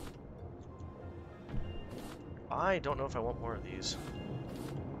 I don't know if I want more of these.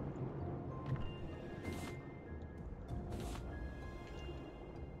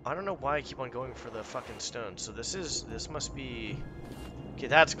 I don't know why I keep on going for the fucking stones. So this must be... Okay,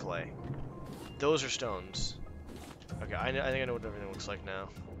 that's clay. Those are stones. Okay, I think I know what everything looks like now.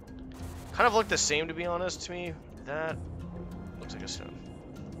 Kind of look the same, to be honest, to me. That looks like a stone.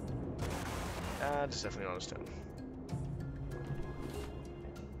 That's definitely not a stone.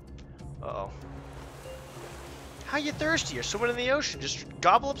 Uh-oh. How you thirsty? You're swimming in the ocean. Just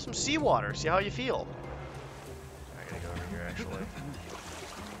gobble up some seawater. See how you feel. I gotta go over here, actually.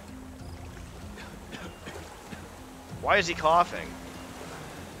 Why is he coughing?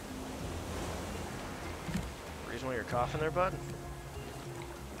 Reason why you're coughing there, bud?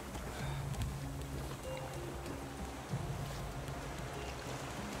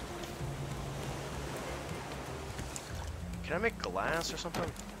 Can I make glass or something?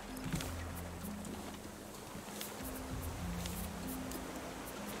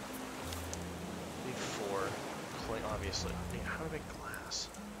 Need 4. Clay, obviously. I mean, how do I make glass?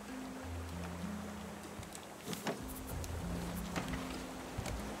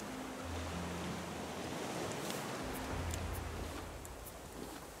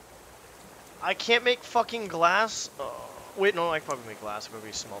 I can't make fucking glass? Oh. Wait, no, I can probably make glass. I'll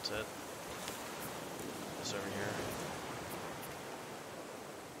probably smelt it. This over here.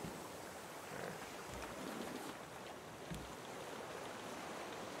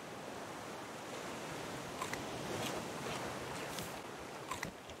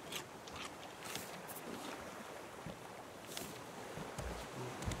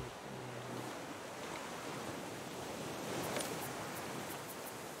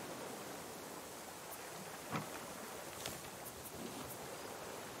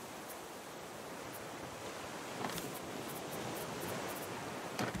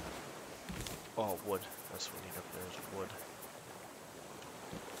 Oh, wood. That's what we need up there is wood.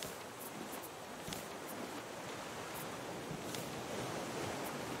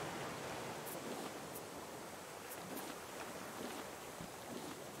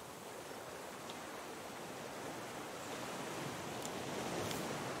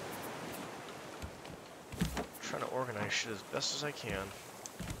 Trying to organize shit as best as I can.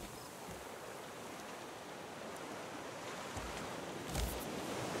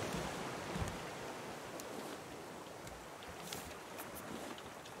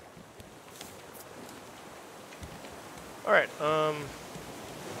 Alright, so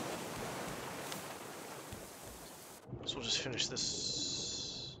we'll just finish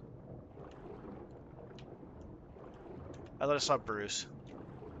this. I thought I saw Bruce.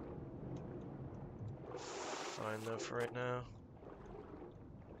 Fine though for right now.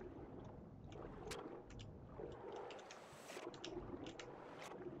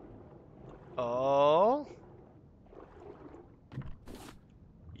 Oh.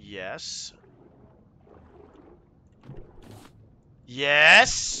 Yes.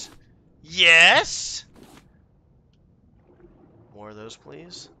 Yes! Yes! More of those,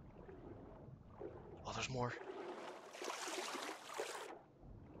 please. Oh, there's more.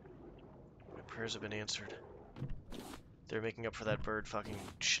 My prayers have been answered. They're making up for that bird fucking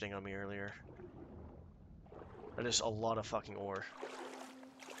shitting on me earlier. That is a lot of fucking ore.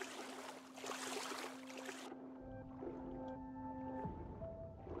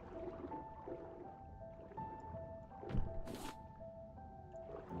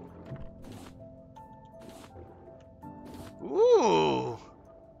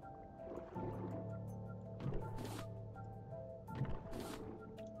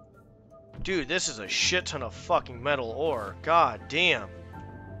 Dude, this is a shit ton of fucking metal ore. God damn.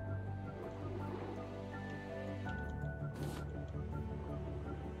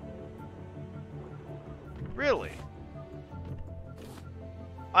 Really?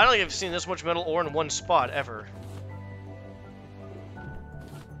 I don't think I've seen this much metal ore in one spot ever.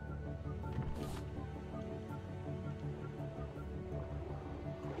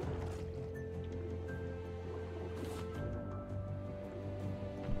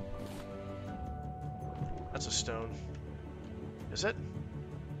 That's a stone. Is it?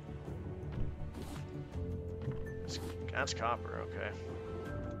 That's copper, okay.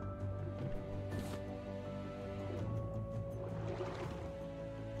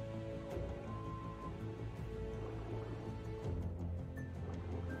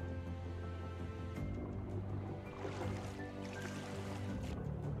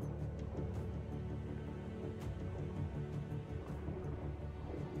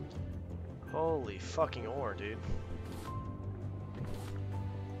 Holy fucking ore, dude.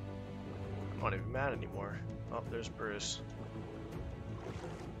 I'm not even mad anymore. Oh, there's Bruce.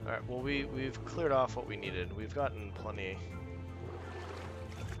 Alright, well we've cleared off what we needed. We've gotten plenty.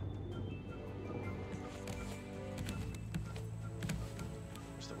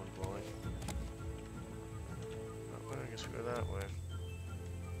 Is the wind blowing? Oh, I guess we go that way.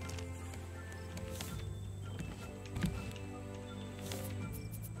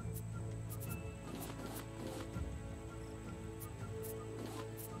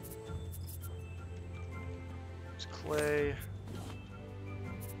 Clay.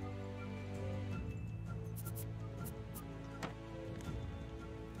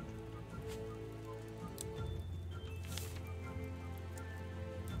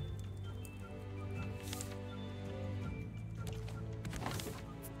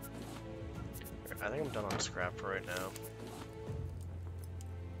 I think I'm done on scrap for right now.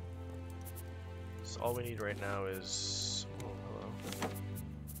 So all we need right now is... Oh, hello.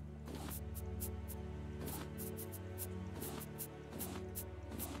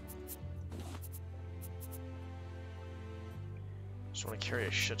 Just want to carry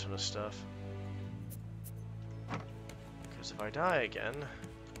a shit ton of stuff. Because if I die again,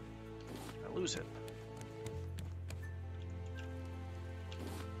 I lose it.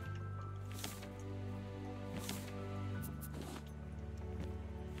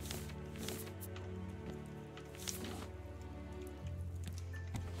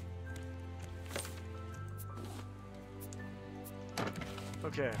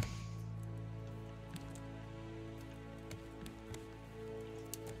 Okay.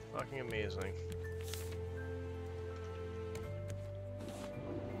 Fucking amazing.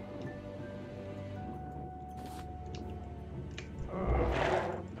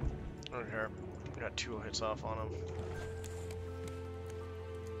 Okay, got 2 hits off on him.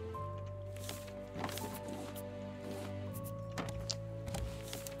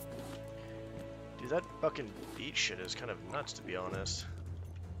 Dude, that fucking beat shit is kind of nuts, to be honest.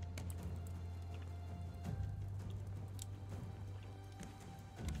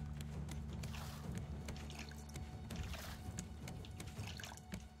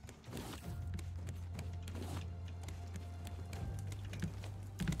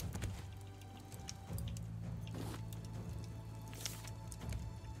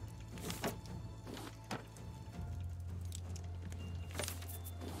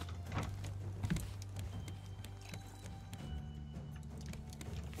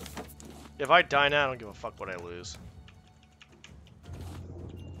 If I die now, I don't give a fuck what I lose.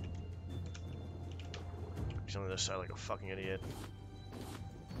 He's on the other side like a fucking idiot.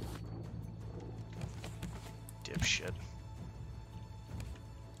 Dipshit.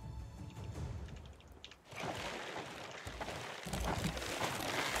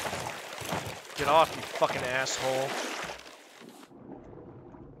 Get off, you fucking asshole.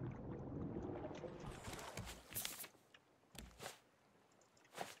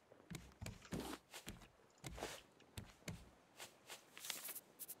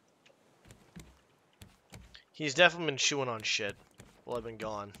 He's definitely been chewing on shit while I've been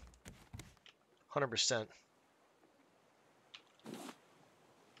gone. 100%.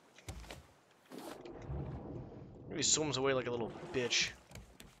 Maybe he swims away like a little bitch.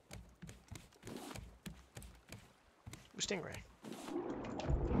 Ooh, Stingray.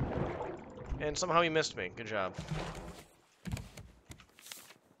 And somehow he missed me. Good job.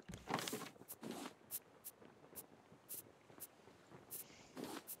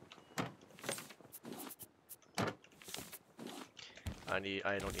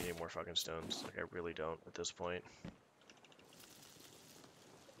 I don't need any more fucking stones. Like, I really don't at this point.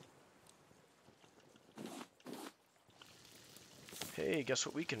 Hey, guess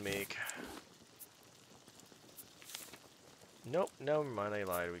what we can make? Nope, never mind, I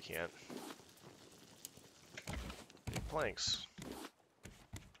lied, we can't. Need planks.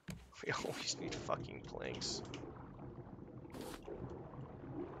 We always need fucking planks.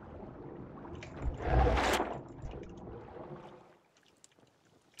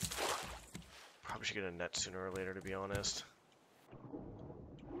 Probably should get a net sooner or later, to be honest.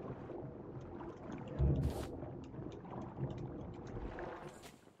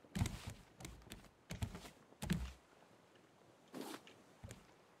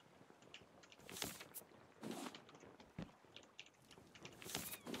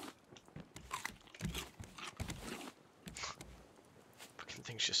 Fucking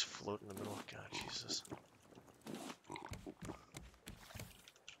things just float in the middle. God, Jesus.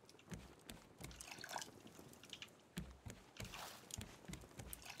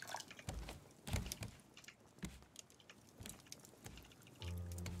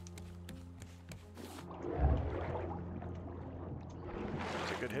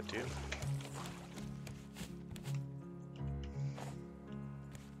 That's a good hit, dude.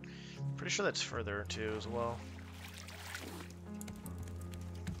 Pretty sure that's further too as well.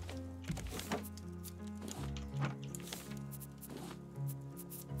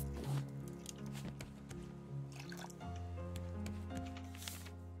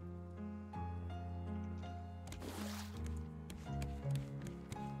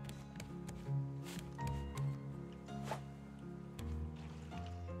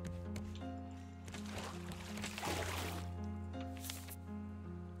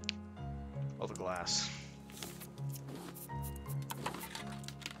 Oh, the glass.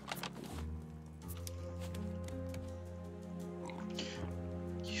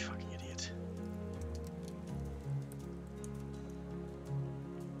 You fucking idiot.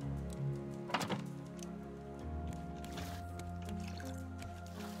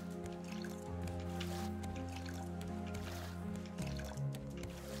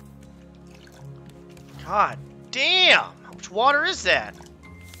 God damn! How much water is that?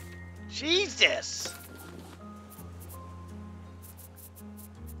 Jesus!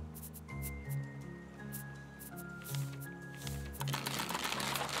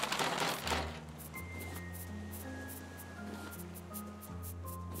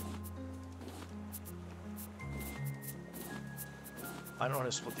 I don't know how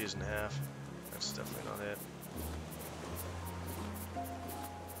to split these in half. That's definitely not it.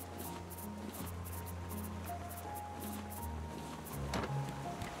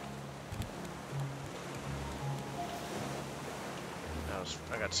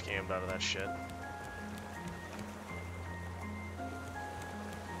 I got scammed out of that shit.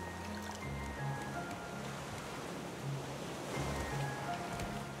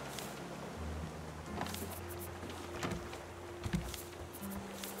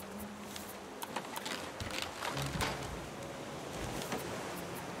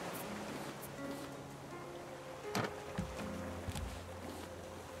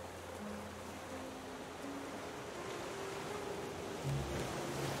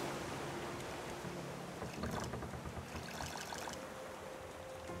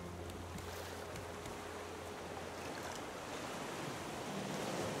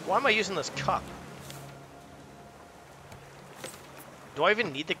 Why am I using this cup? Do I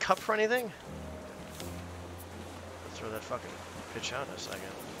even need the cup for anything? I'll throw that fucking pitch out in a second.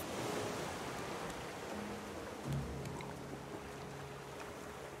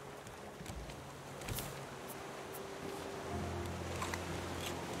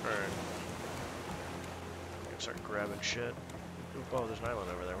 Alright. I'm gonna start grabbing shit. Oop, oh, there's an island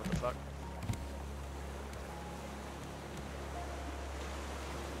over there. What the fuck?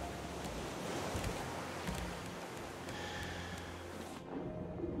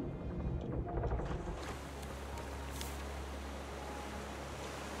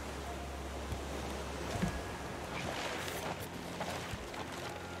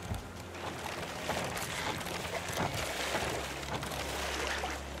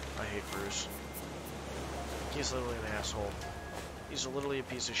 He's literally an asshole. He's literally a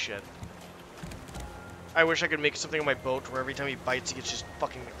piece of shit. I wish I could make something on my boat where every time he bites, he gets just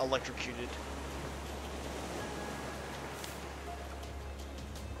fucking electrocuted.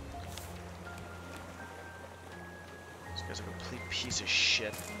 This guy's a complete piece of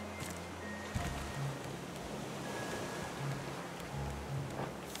shit.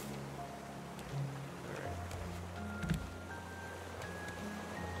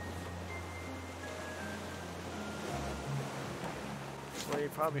 You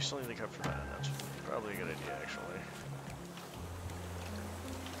probably still need the cup for that. That's probably a good idea, actually.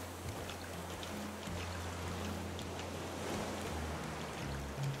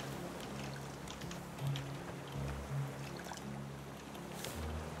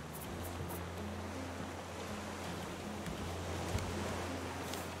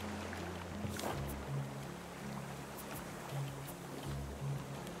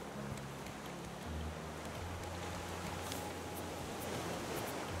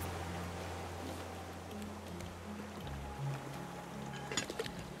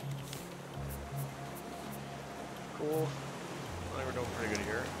 cool. I think we're doing pretty good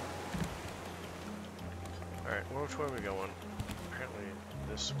here. Alright, which way are we going? Apparently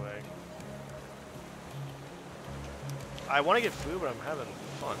this way. I want to get food, but I'm having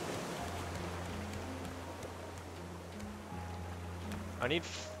fun. I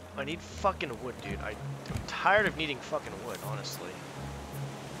need fucking wood, dude. I'm tired of needing fucking wood, honestly.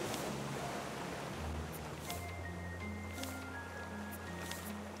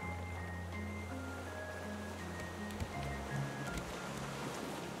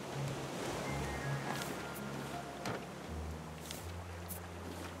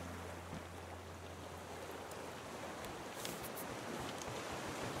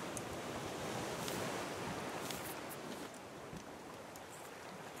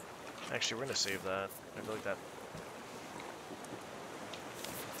 Actually, we're gonna save that. I feel like that.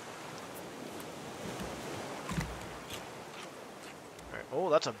 Alright. Oh,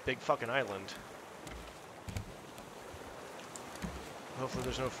 that's a big fucking island. Hopefully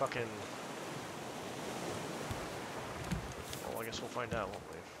there's no fucking... Well, I guess we'll find out, won't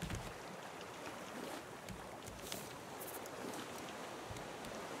we?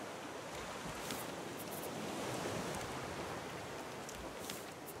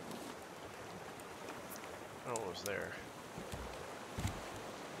 I don't know what was there.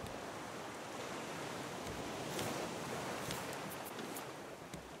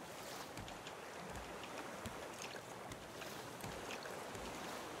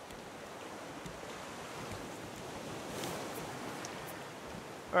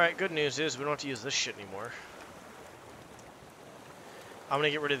 Alright, good news is we don't have to use this shit anymore. I'm gonna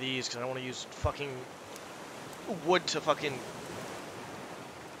get rid of these because I don't want to use fucking wood to fucking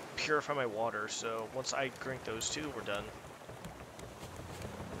purify my water, so once I drink those two, we're done.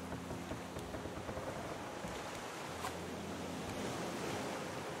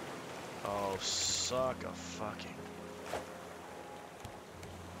 Oh, suck a fucking...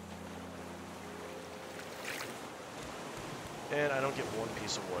 And I don't get one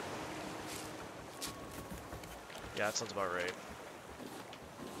piece of wood. Yeah, that sounds about right.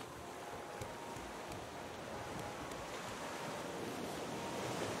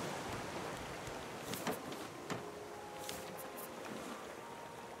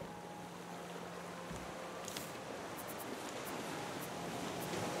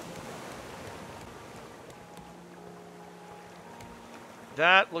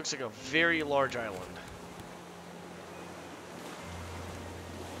 That looks like a very large island.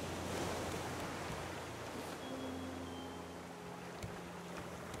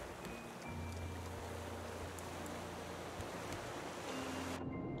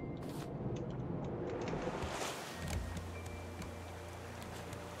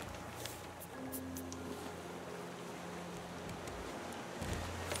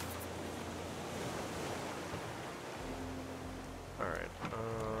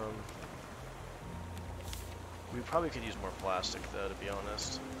 We probably could use more plastic, though, to be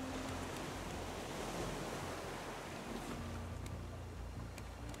honest.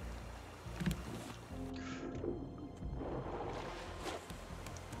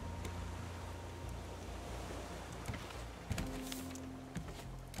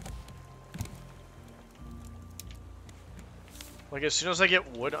 Like, as soon as I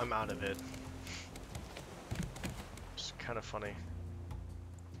get wood, I'm out of it. It's kind of funny.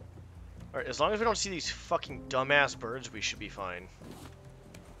 Alright, as long as we don't see these fucking dumbass birds, we should be fine.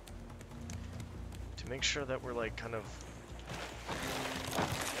 To make sure that we're, like, kind of...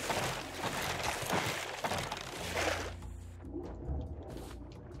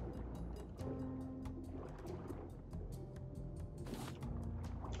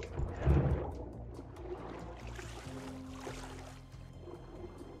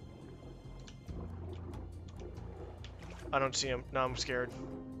 I don't see him. Now I'm scared.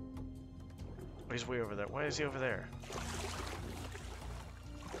 Oh, he's way over there. Why is he over there?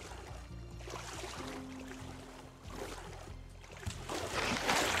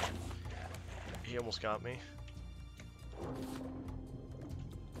 He almost got me.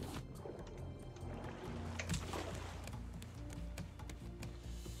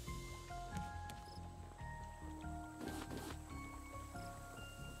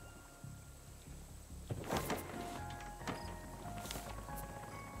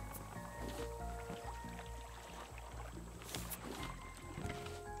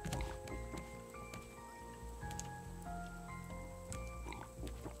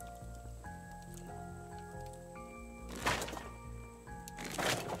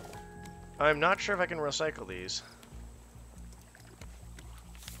 I'm not sure if I can recycle these.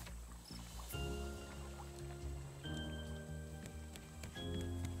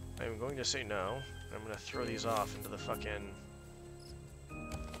 I'm going to say no. I'm gonna throw these off into the fucking...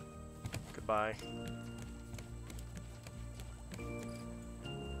 Goodbye.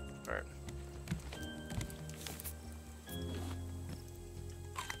 Alright.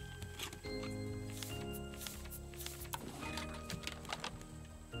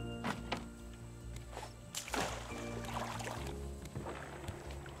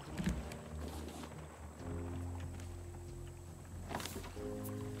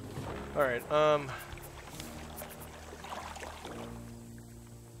 Alright,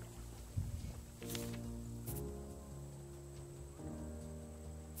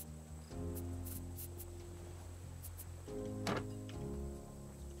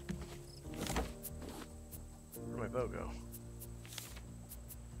 where'd my bow go?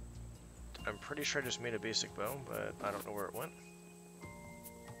 I'm pretty sure I just made a basic bow, but I don't know where it went.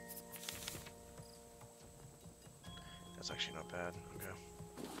 That's actually not bad. Okay.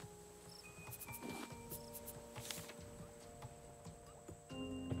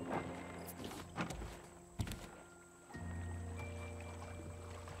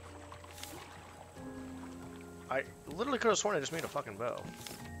 I literally could have sworn I just made a fucking bow.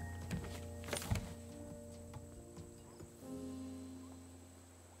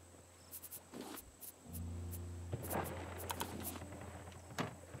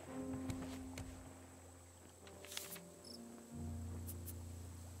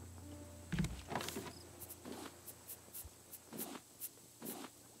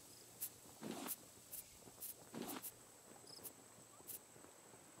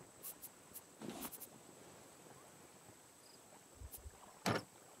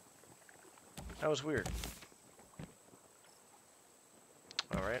 That was weird.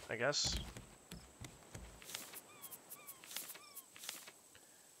 Alright, I guess.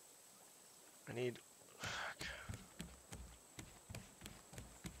 I need... Fuck.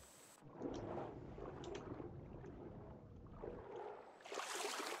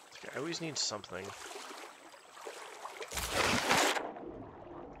 I always need something.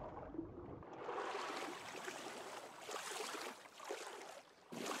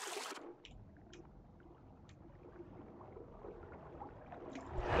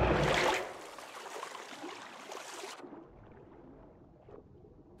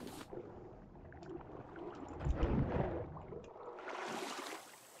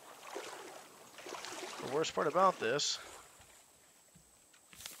 The worst part about this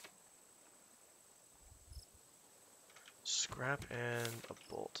scrap and a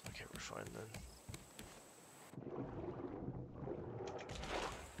bolt. Okay, we're fine then.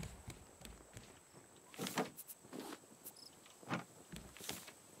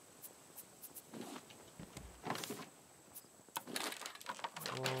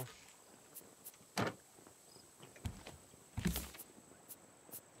 Well,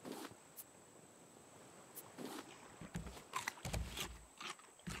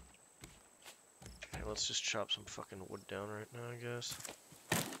 let's just chop some fucking wood down right now, I guess.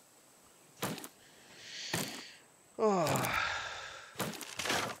 Oh.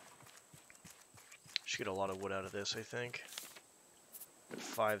 Should get a lot of wood out of this, I think. Got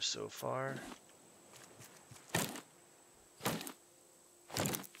 5 so far.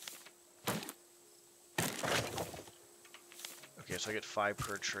 Okay, so I get 5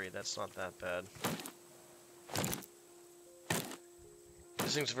 per tree. That's not that bad.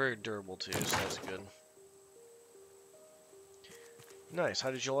 This thing's very durable too, so that's good. Nice,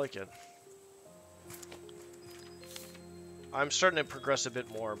 how did you like it? I'm starting to progress a bit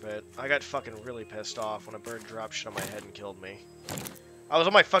more, but I got fucking really pissed off when a bird dropped shit on my head and killed me. I was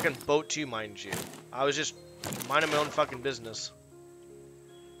on my fucking boat too, mind you. I was just minding my own fucking business.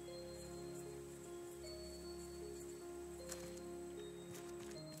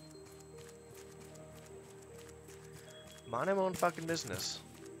 Minding my own fucking business.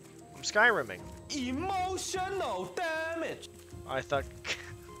 I'm Skyrimming. Emotional damage. I thought...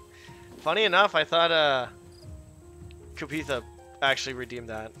 Funny enough, I thought, Kupitha actually redeemed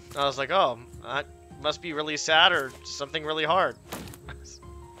that. I was like, oh, that must be really sad or something really hard.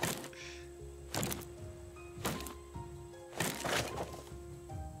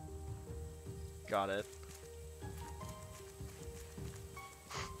 Got it.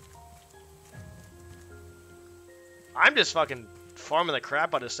 I'm just fucking farming the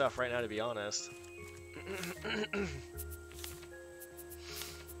crap out of stuff right now, to be honest.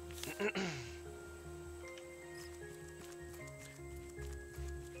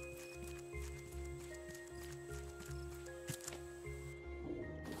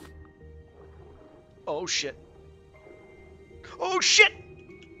 Oh shit. Oh shit!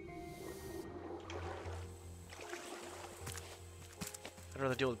 I'd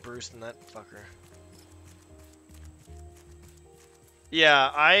rather deal with Bruce than that fucker.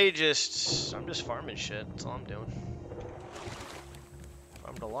 Yeah, I'm just farming shit. That's all I'm doing.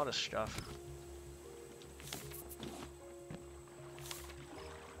 Farmed a lot of stuff.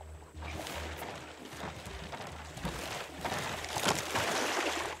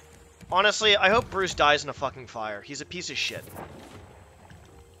 Honestly, I hope Bruce dies in a fucking fire. He's a piece of shit.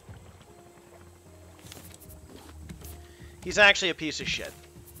 He's actually a piece of shit.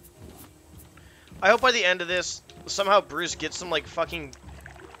 I hope by the end of this, somehow Bruce gets some, like, fucking...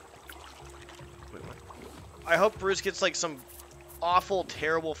 Wait, what? I hope Bruce gets, like, some awful,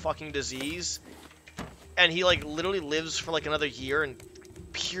 terrible fucking disease, and he, like, literally lives for, like, another year in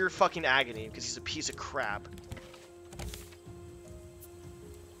pure fucking agony, because he's a piece of crap.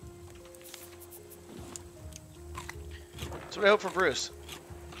 That's what I hope for Bruce.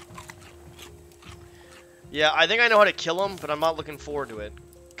 Yeah, I think I know how to kill him, but I'm not looking forward to it.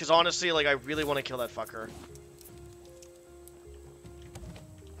 Because honestly, like, I really want to kill that fucker.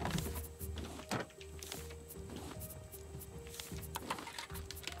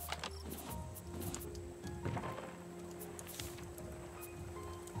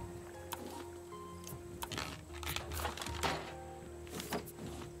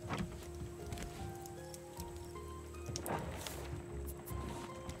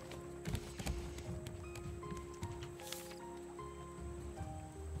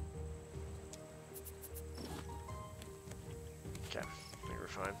 Okay, I think we're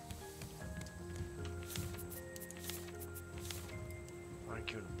fine.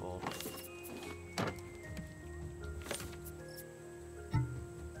 Thank you, bulb.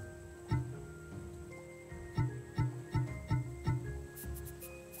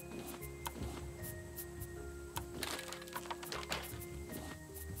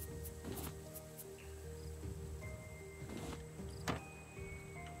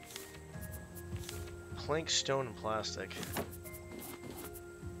 Plank, stone, and plastic.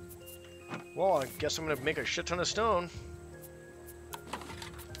 Well, I guess I'm gonna make a shit ton of stone.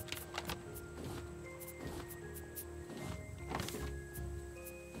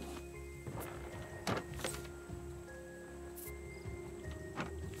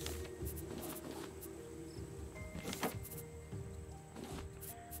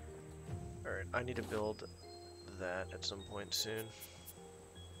 Alright, I need to build that at some point soon.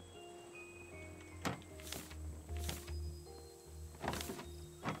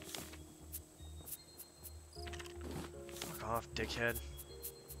 Fuck off, dickhead.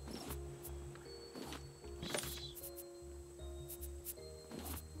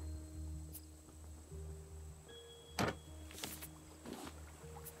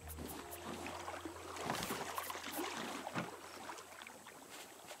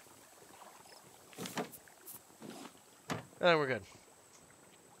 And we're good.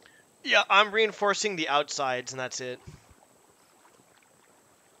 Yeah, I'm reinforcing the outsides, and that's it.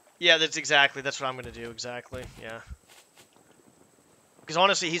 Yeah, that's what I'm gonna do, exactly, yeah. Because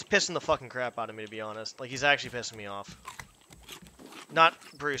honestly, he's pissing the fucking crap out of me, to be honest. Like, he's actually pissing me off. Not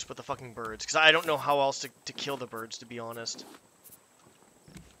Bruce, but the fucking birds. Because I don't know how else to kill the birds, to be honest.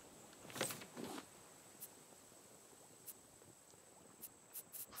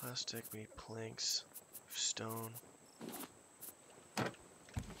 Plastic, we need planks, stone.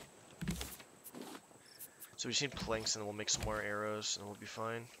 So we just need planks, and then we'll make some more arrows, and we'll be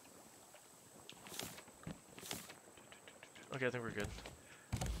fine. Okay, I think we're good.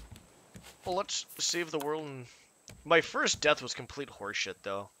 Well, let's save the world. And my first death was complete horseshit,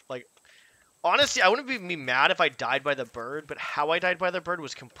 though. Like, honestly, I wouldn't be mad if I died by the bird, but how I died by the bird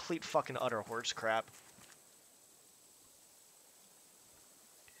was complete fucking utter horse crap.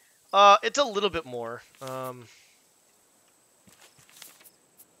 It's a little bit more.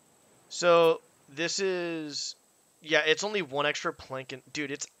 So this is, yeah, it's only one extra plank, and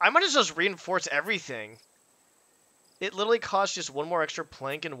dude, I might as well just reinforce everything. It literally costs just one more extra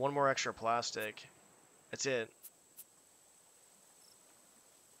plank and one more extra plastic. That's it.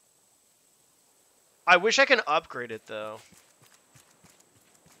 I wish I can upgrade it, though.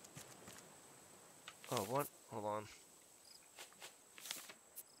 Oh, what? Hold on.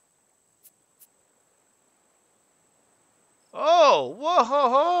 Oh, whoa, ho,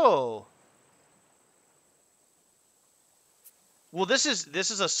 ho. Well, this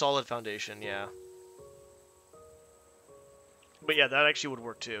is a solid foundation, yeah. But yeah, that actually would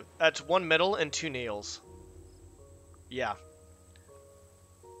work too. That's 1 metal and 2 nails. Yeah.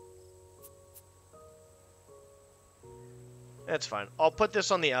 That's fine. I'll put this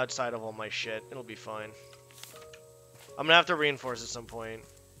on the outside of all my shit. It'll be fine. I'm gonna have to reinforce at some point.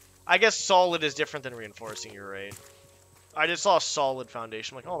 I guess solid is different than reinforcing, you're right. I just saw a solid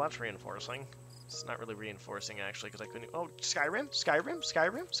foundation. I'm like, oh, that's reinforcing. It's not really reinforcing, actually, because I couldn't... Oh, Skyrim? Skyrim?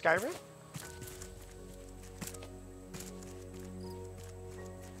 Skyrim? Skyrim?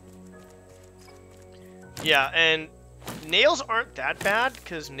 Yeah, and nails aren't that bad,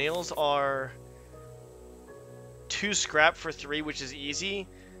 because nails are 2 scrap for 3, which is easy.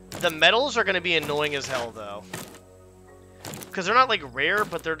 The metals are going to be annoying as hell, though. Because they're not, like, rare,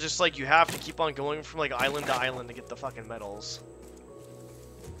 but they're just, like, you have to keep on going from, like, island to island to get the fucking metals.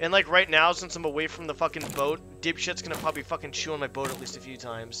 And, like, right now, since I'm away from the fucking boat, dipshit's gonna probably fucking chew on my boat at least a few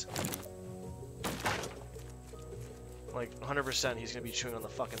times. Like, 100% he's gonna be chewing on the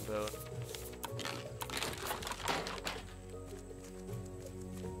fucking boat.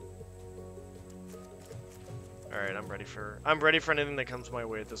 Alright, I'm ready for anything that comes my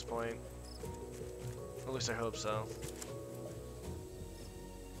way at this point. At least I hope so.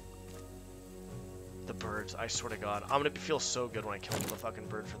 The birds, I swear to God. I'm gonna feel so good when I kill the fucking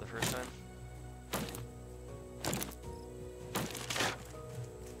bird for the first time.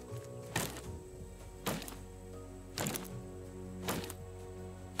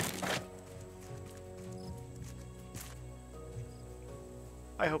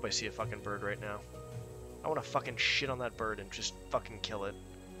 I hope I see a fucking bird right now. I want to fucking shit on that bird and just fucking kill it.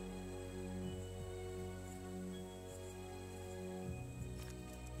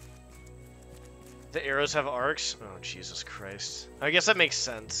 The arrows have arcs? Oh, Jesus Christ. I guess that makes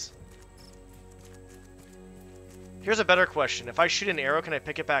sense. Here's a better question. If I shoot an arrow, can I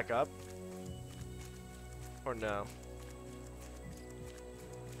pick it back up? Or no?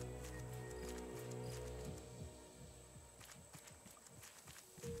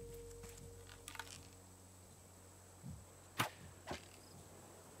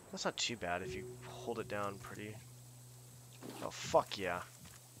 That's not too bad if you hold it down pretty... Oh, fuck yeah.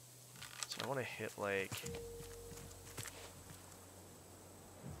 So I want to hit, like...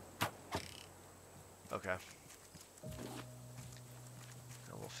 Okay.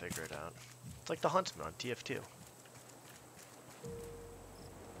 And we'll figure it out. It's like the Huntsman on TF2.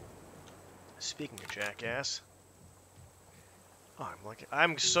 Speaking of jackass... Oh,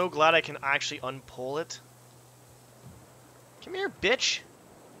 I'm so glad I can actually unpull it. Come here, bitch!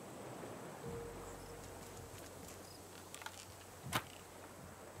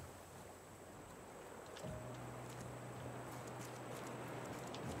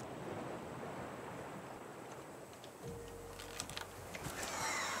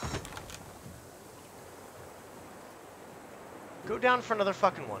 Go down for another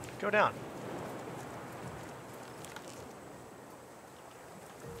fucking one. Go down.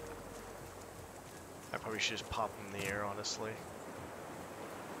 I probably should just pop him in the air, honestly.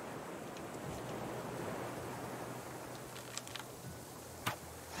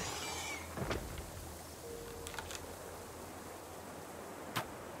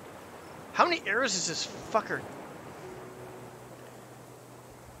 How many arrows is this fucker?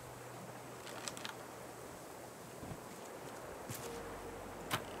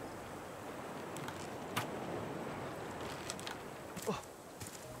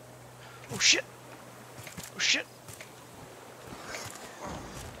 Oh shit! Oh shit!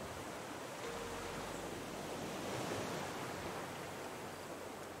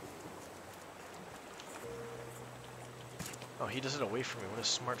 Oh, he does it away from me. What a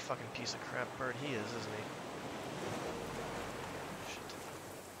smart fucking piece of crap bird he is, isn't he? Shit.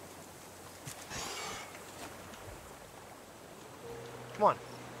 Come on.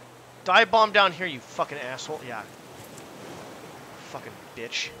 Dive bomb down here, you fucking asshole. Yeah. Fucking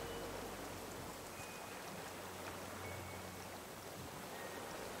bitch.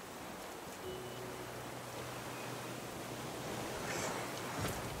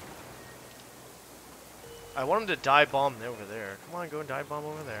 I want him to dive bomb over there. Come on, go and dive bomb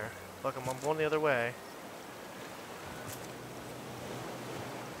over there. Look, I'm going the other way.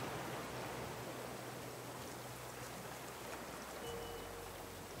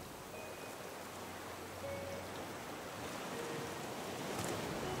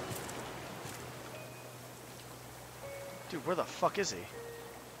 Dude, where the fuck is he?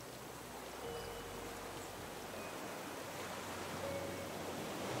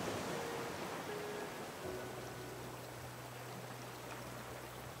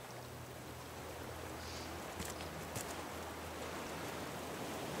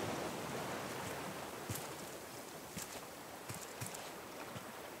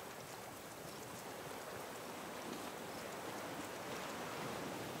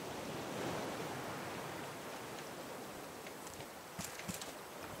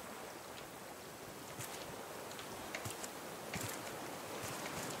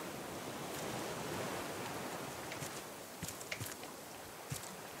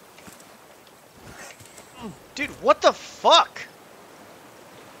 Dude, what the fuck?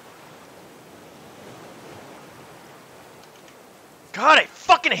 God, I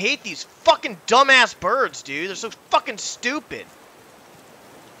fucking hate these fucking dumbass birds, dude. They're so fucking stupid.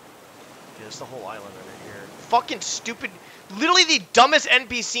 Yeah, that's the whole island over here. Fucking stupid. Literally the dumbest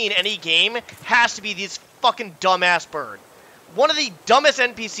NPC in any game has to be this fucking dumbass bird. One of the dumbest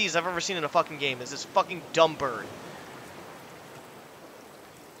NPCs I've ever seen in a fucking game is this fucking dumb bird.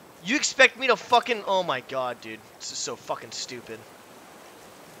 You expect me to fucking... Oh my god, dude. This is so fucking stupid.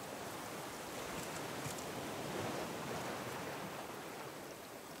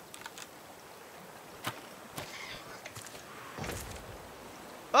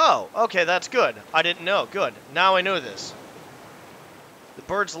 Oh, okay, that's good. I didn't know. Good. Now I know this. The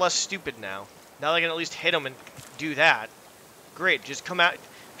bird's less stupid now. Now I can at least hit him and do that. Great, just come out.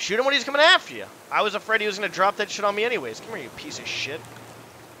 Shoot him when he's coming after you. I was afraid he was going to drop that shit on me anyways. Come here, you piece of shit.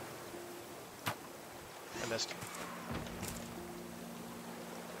 I missed.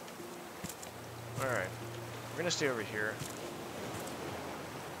 Alright. We're going to stay over here.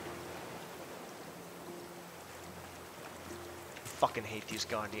 Fucking hate these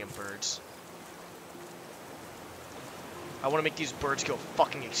goddamn birds. I want to make these birds go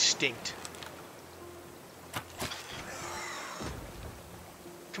fucking extinct.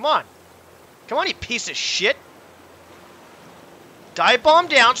 Come on. Come on, you piece of shit. Dive bomb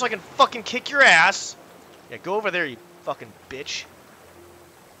down so I can fucking kick your ass. Yeah, go over there, you fucking bitch.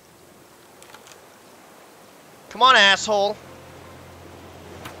 Come on, asshole.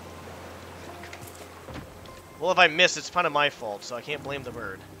 Well, if I miss, it's kind of my fault, so I can't blame the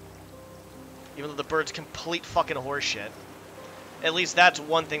bird. Even though the bird's complete fucking horseshit. At least that's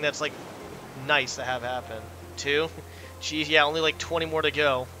one thing that's, like, nice to have happen. 2? Jeez, yeah, only like 20 more to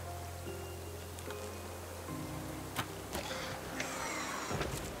go.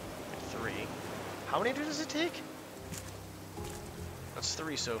 3. How many does it take? That's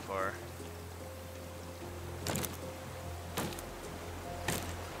 3 so far.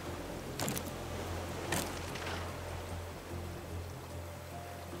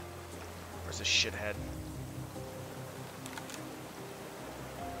 Where's this shithead?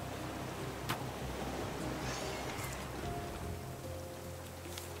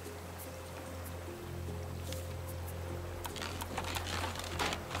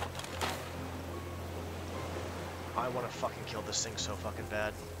 I want to fucking kill this thing so fucking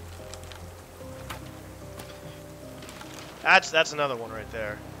bad. That's another one right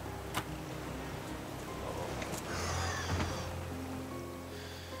there.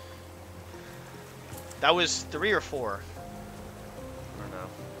 That was 3 or 4. I don't know.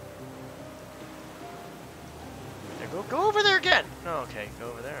 Yeah, go over there again. Oh, okay, go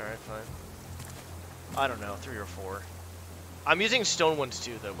over there. All right, fine. I don't know, 3 or 4. I'm using stone ones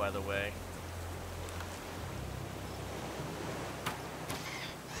too, though. By the way.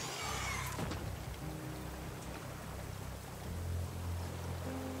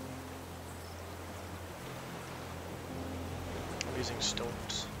 Using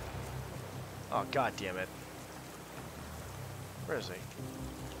stones. Oh, god damn it. Where is he?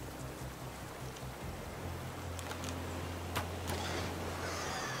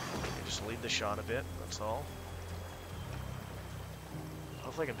 Okay, just lead the shot a bit, that's all.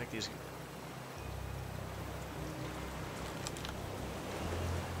 Hopefully I can pick these.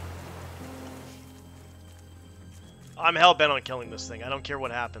 I'm hell-bent on killing this thing. I don't care what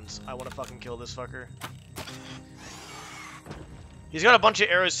happens. I want to fucking kill this fucker. He's got a bunch of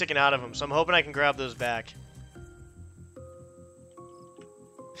arrows sticking out of him, so I'm hoping I can grab those back.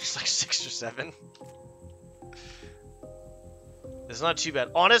 It's like 6 or 7. It's not too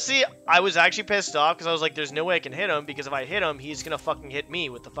bad. Honestly, I was actually pissed off because I was like, there's no way I can hit him, because if I hit him, he's gonna fucking hit me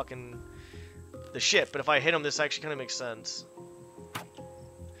with the shit. But if I hit him, this actually kind of makes sense.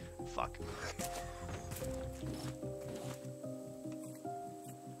 Fuck.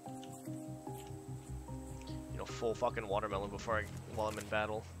 Full fucking watermelon while I'm in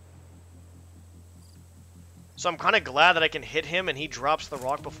battle. So I'm kind of glad that I can hit him and he drops the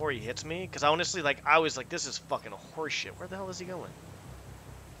rock before he hits me, because honestly, like, I was like, this is fucking horseshit. Where the hell is he going?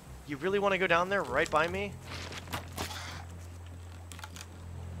 You really want to go down there right by me?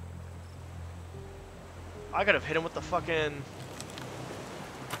 I could have hit him with the fucking...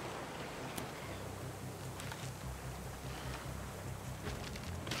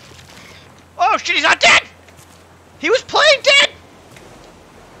 Oh shit, he's not dead! He was playing dead!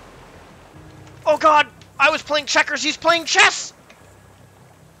 Oh god, I was playing checkers, he's playing chess!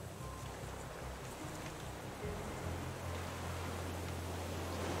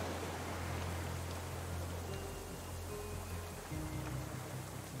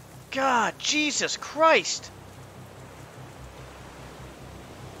 God, Jesus Christ!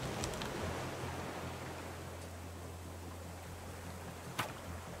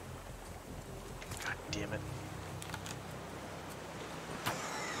 God damn it.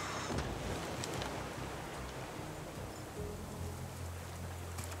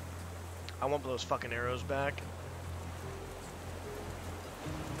 I want those fucking arrows back.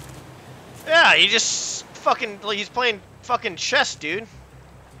 Yeah, he just fucking, like, he's playing fucking chess, dude.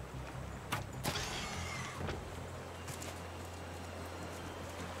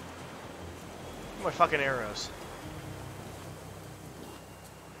 My fucking arrows.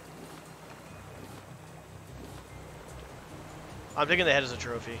 I'm taking the head as a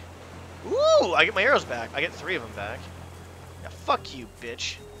trophy. Ooh, I get my arrows back. I get 3 of them back. Yeah, fuck you,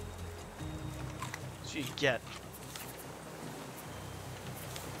 bitch. That's what you get.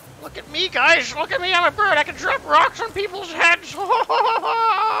 Look at me, guys! Look at me, I'm a bird! I can drop rocks on people's heads! So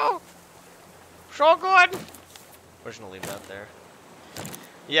good! We're just gonna leave that there.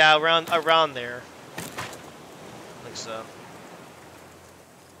 Yeah, around there. I think so.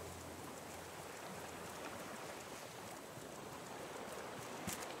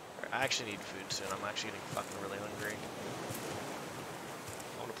 I actually need food soon. I'm actually getting fucking really hungry.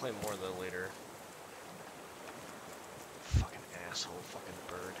 I want to play more though later. Fucking asshole, fucking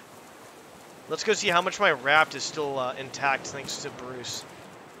bird. Let's go see how much my raft is still intact thanks to Bruce.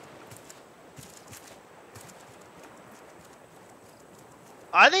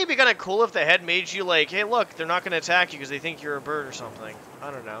 I think it'd be kind of cool if the head made you like, hey look, they're not going to attack you because they think you're a bird or something. I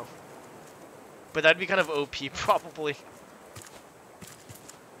don't know. But that'd be kind of OP probably.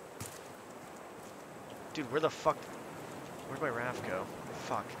 Dude, where the fuck? Where'd my raft go?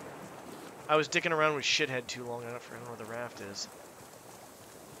 Fuck. I was dicking around with shithead too long. I don't know where the raft is.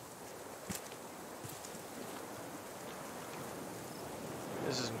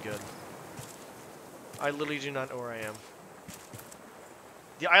 This isn't good. I literally do not know where I am.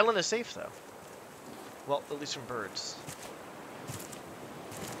 The island is safe though. Well, at least from birds.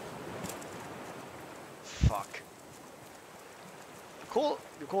 Fuck.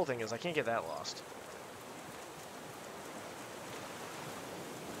 The cool thing is I can't get that lost.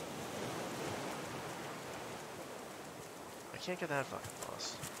 I can't get that fucking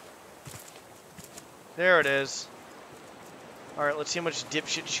lost. There it is. Alright, let's see how much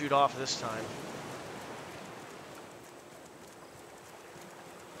dipshit shoot off this time.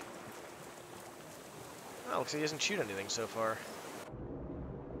 Oh, looks like he doesn't shoot anything so far.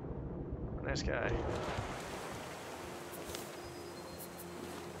 Nice guy.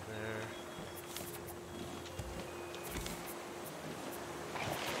 There.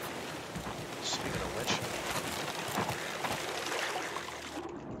 Speaking of which.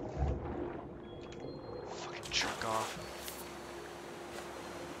 Fucking jerk off.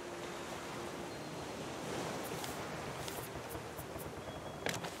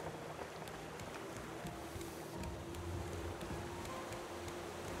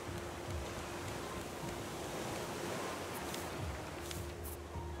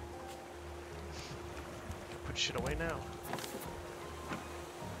 Put shit away now.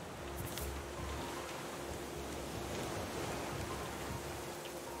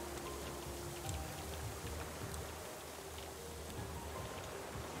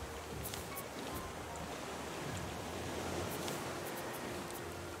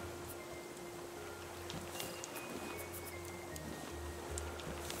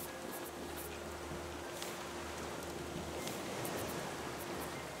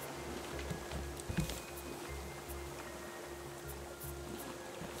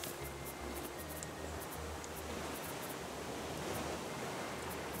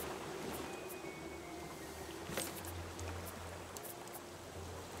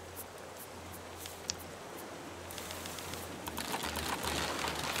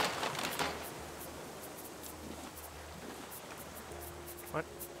 What?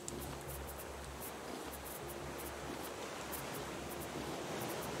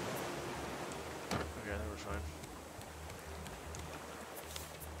 Okay, that was fine.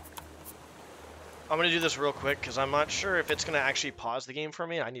 I'm gonna do this real quick because I'm not sure if it's gonna actually pause the game for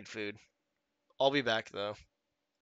me. I need food. I'll be back though.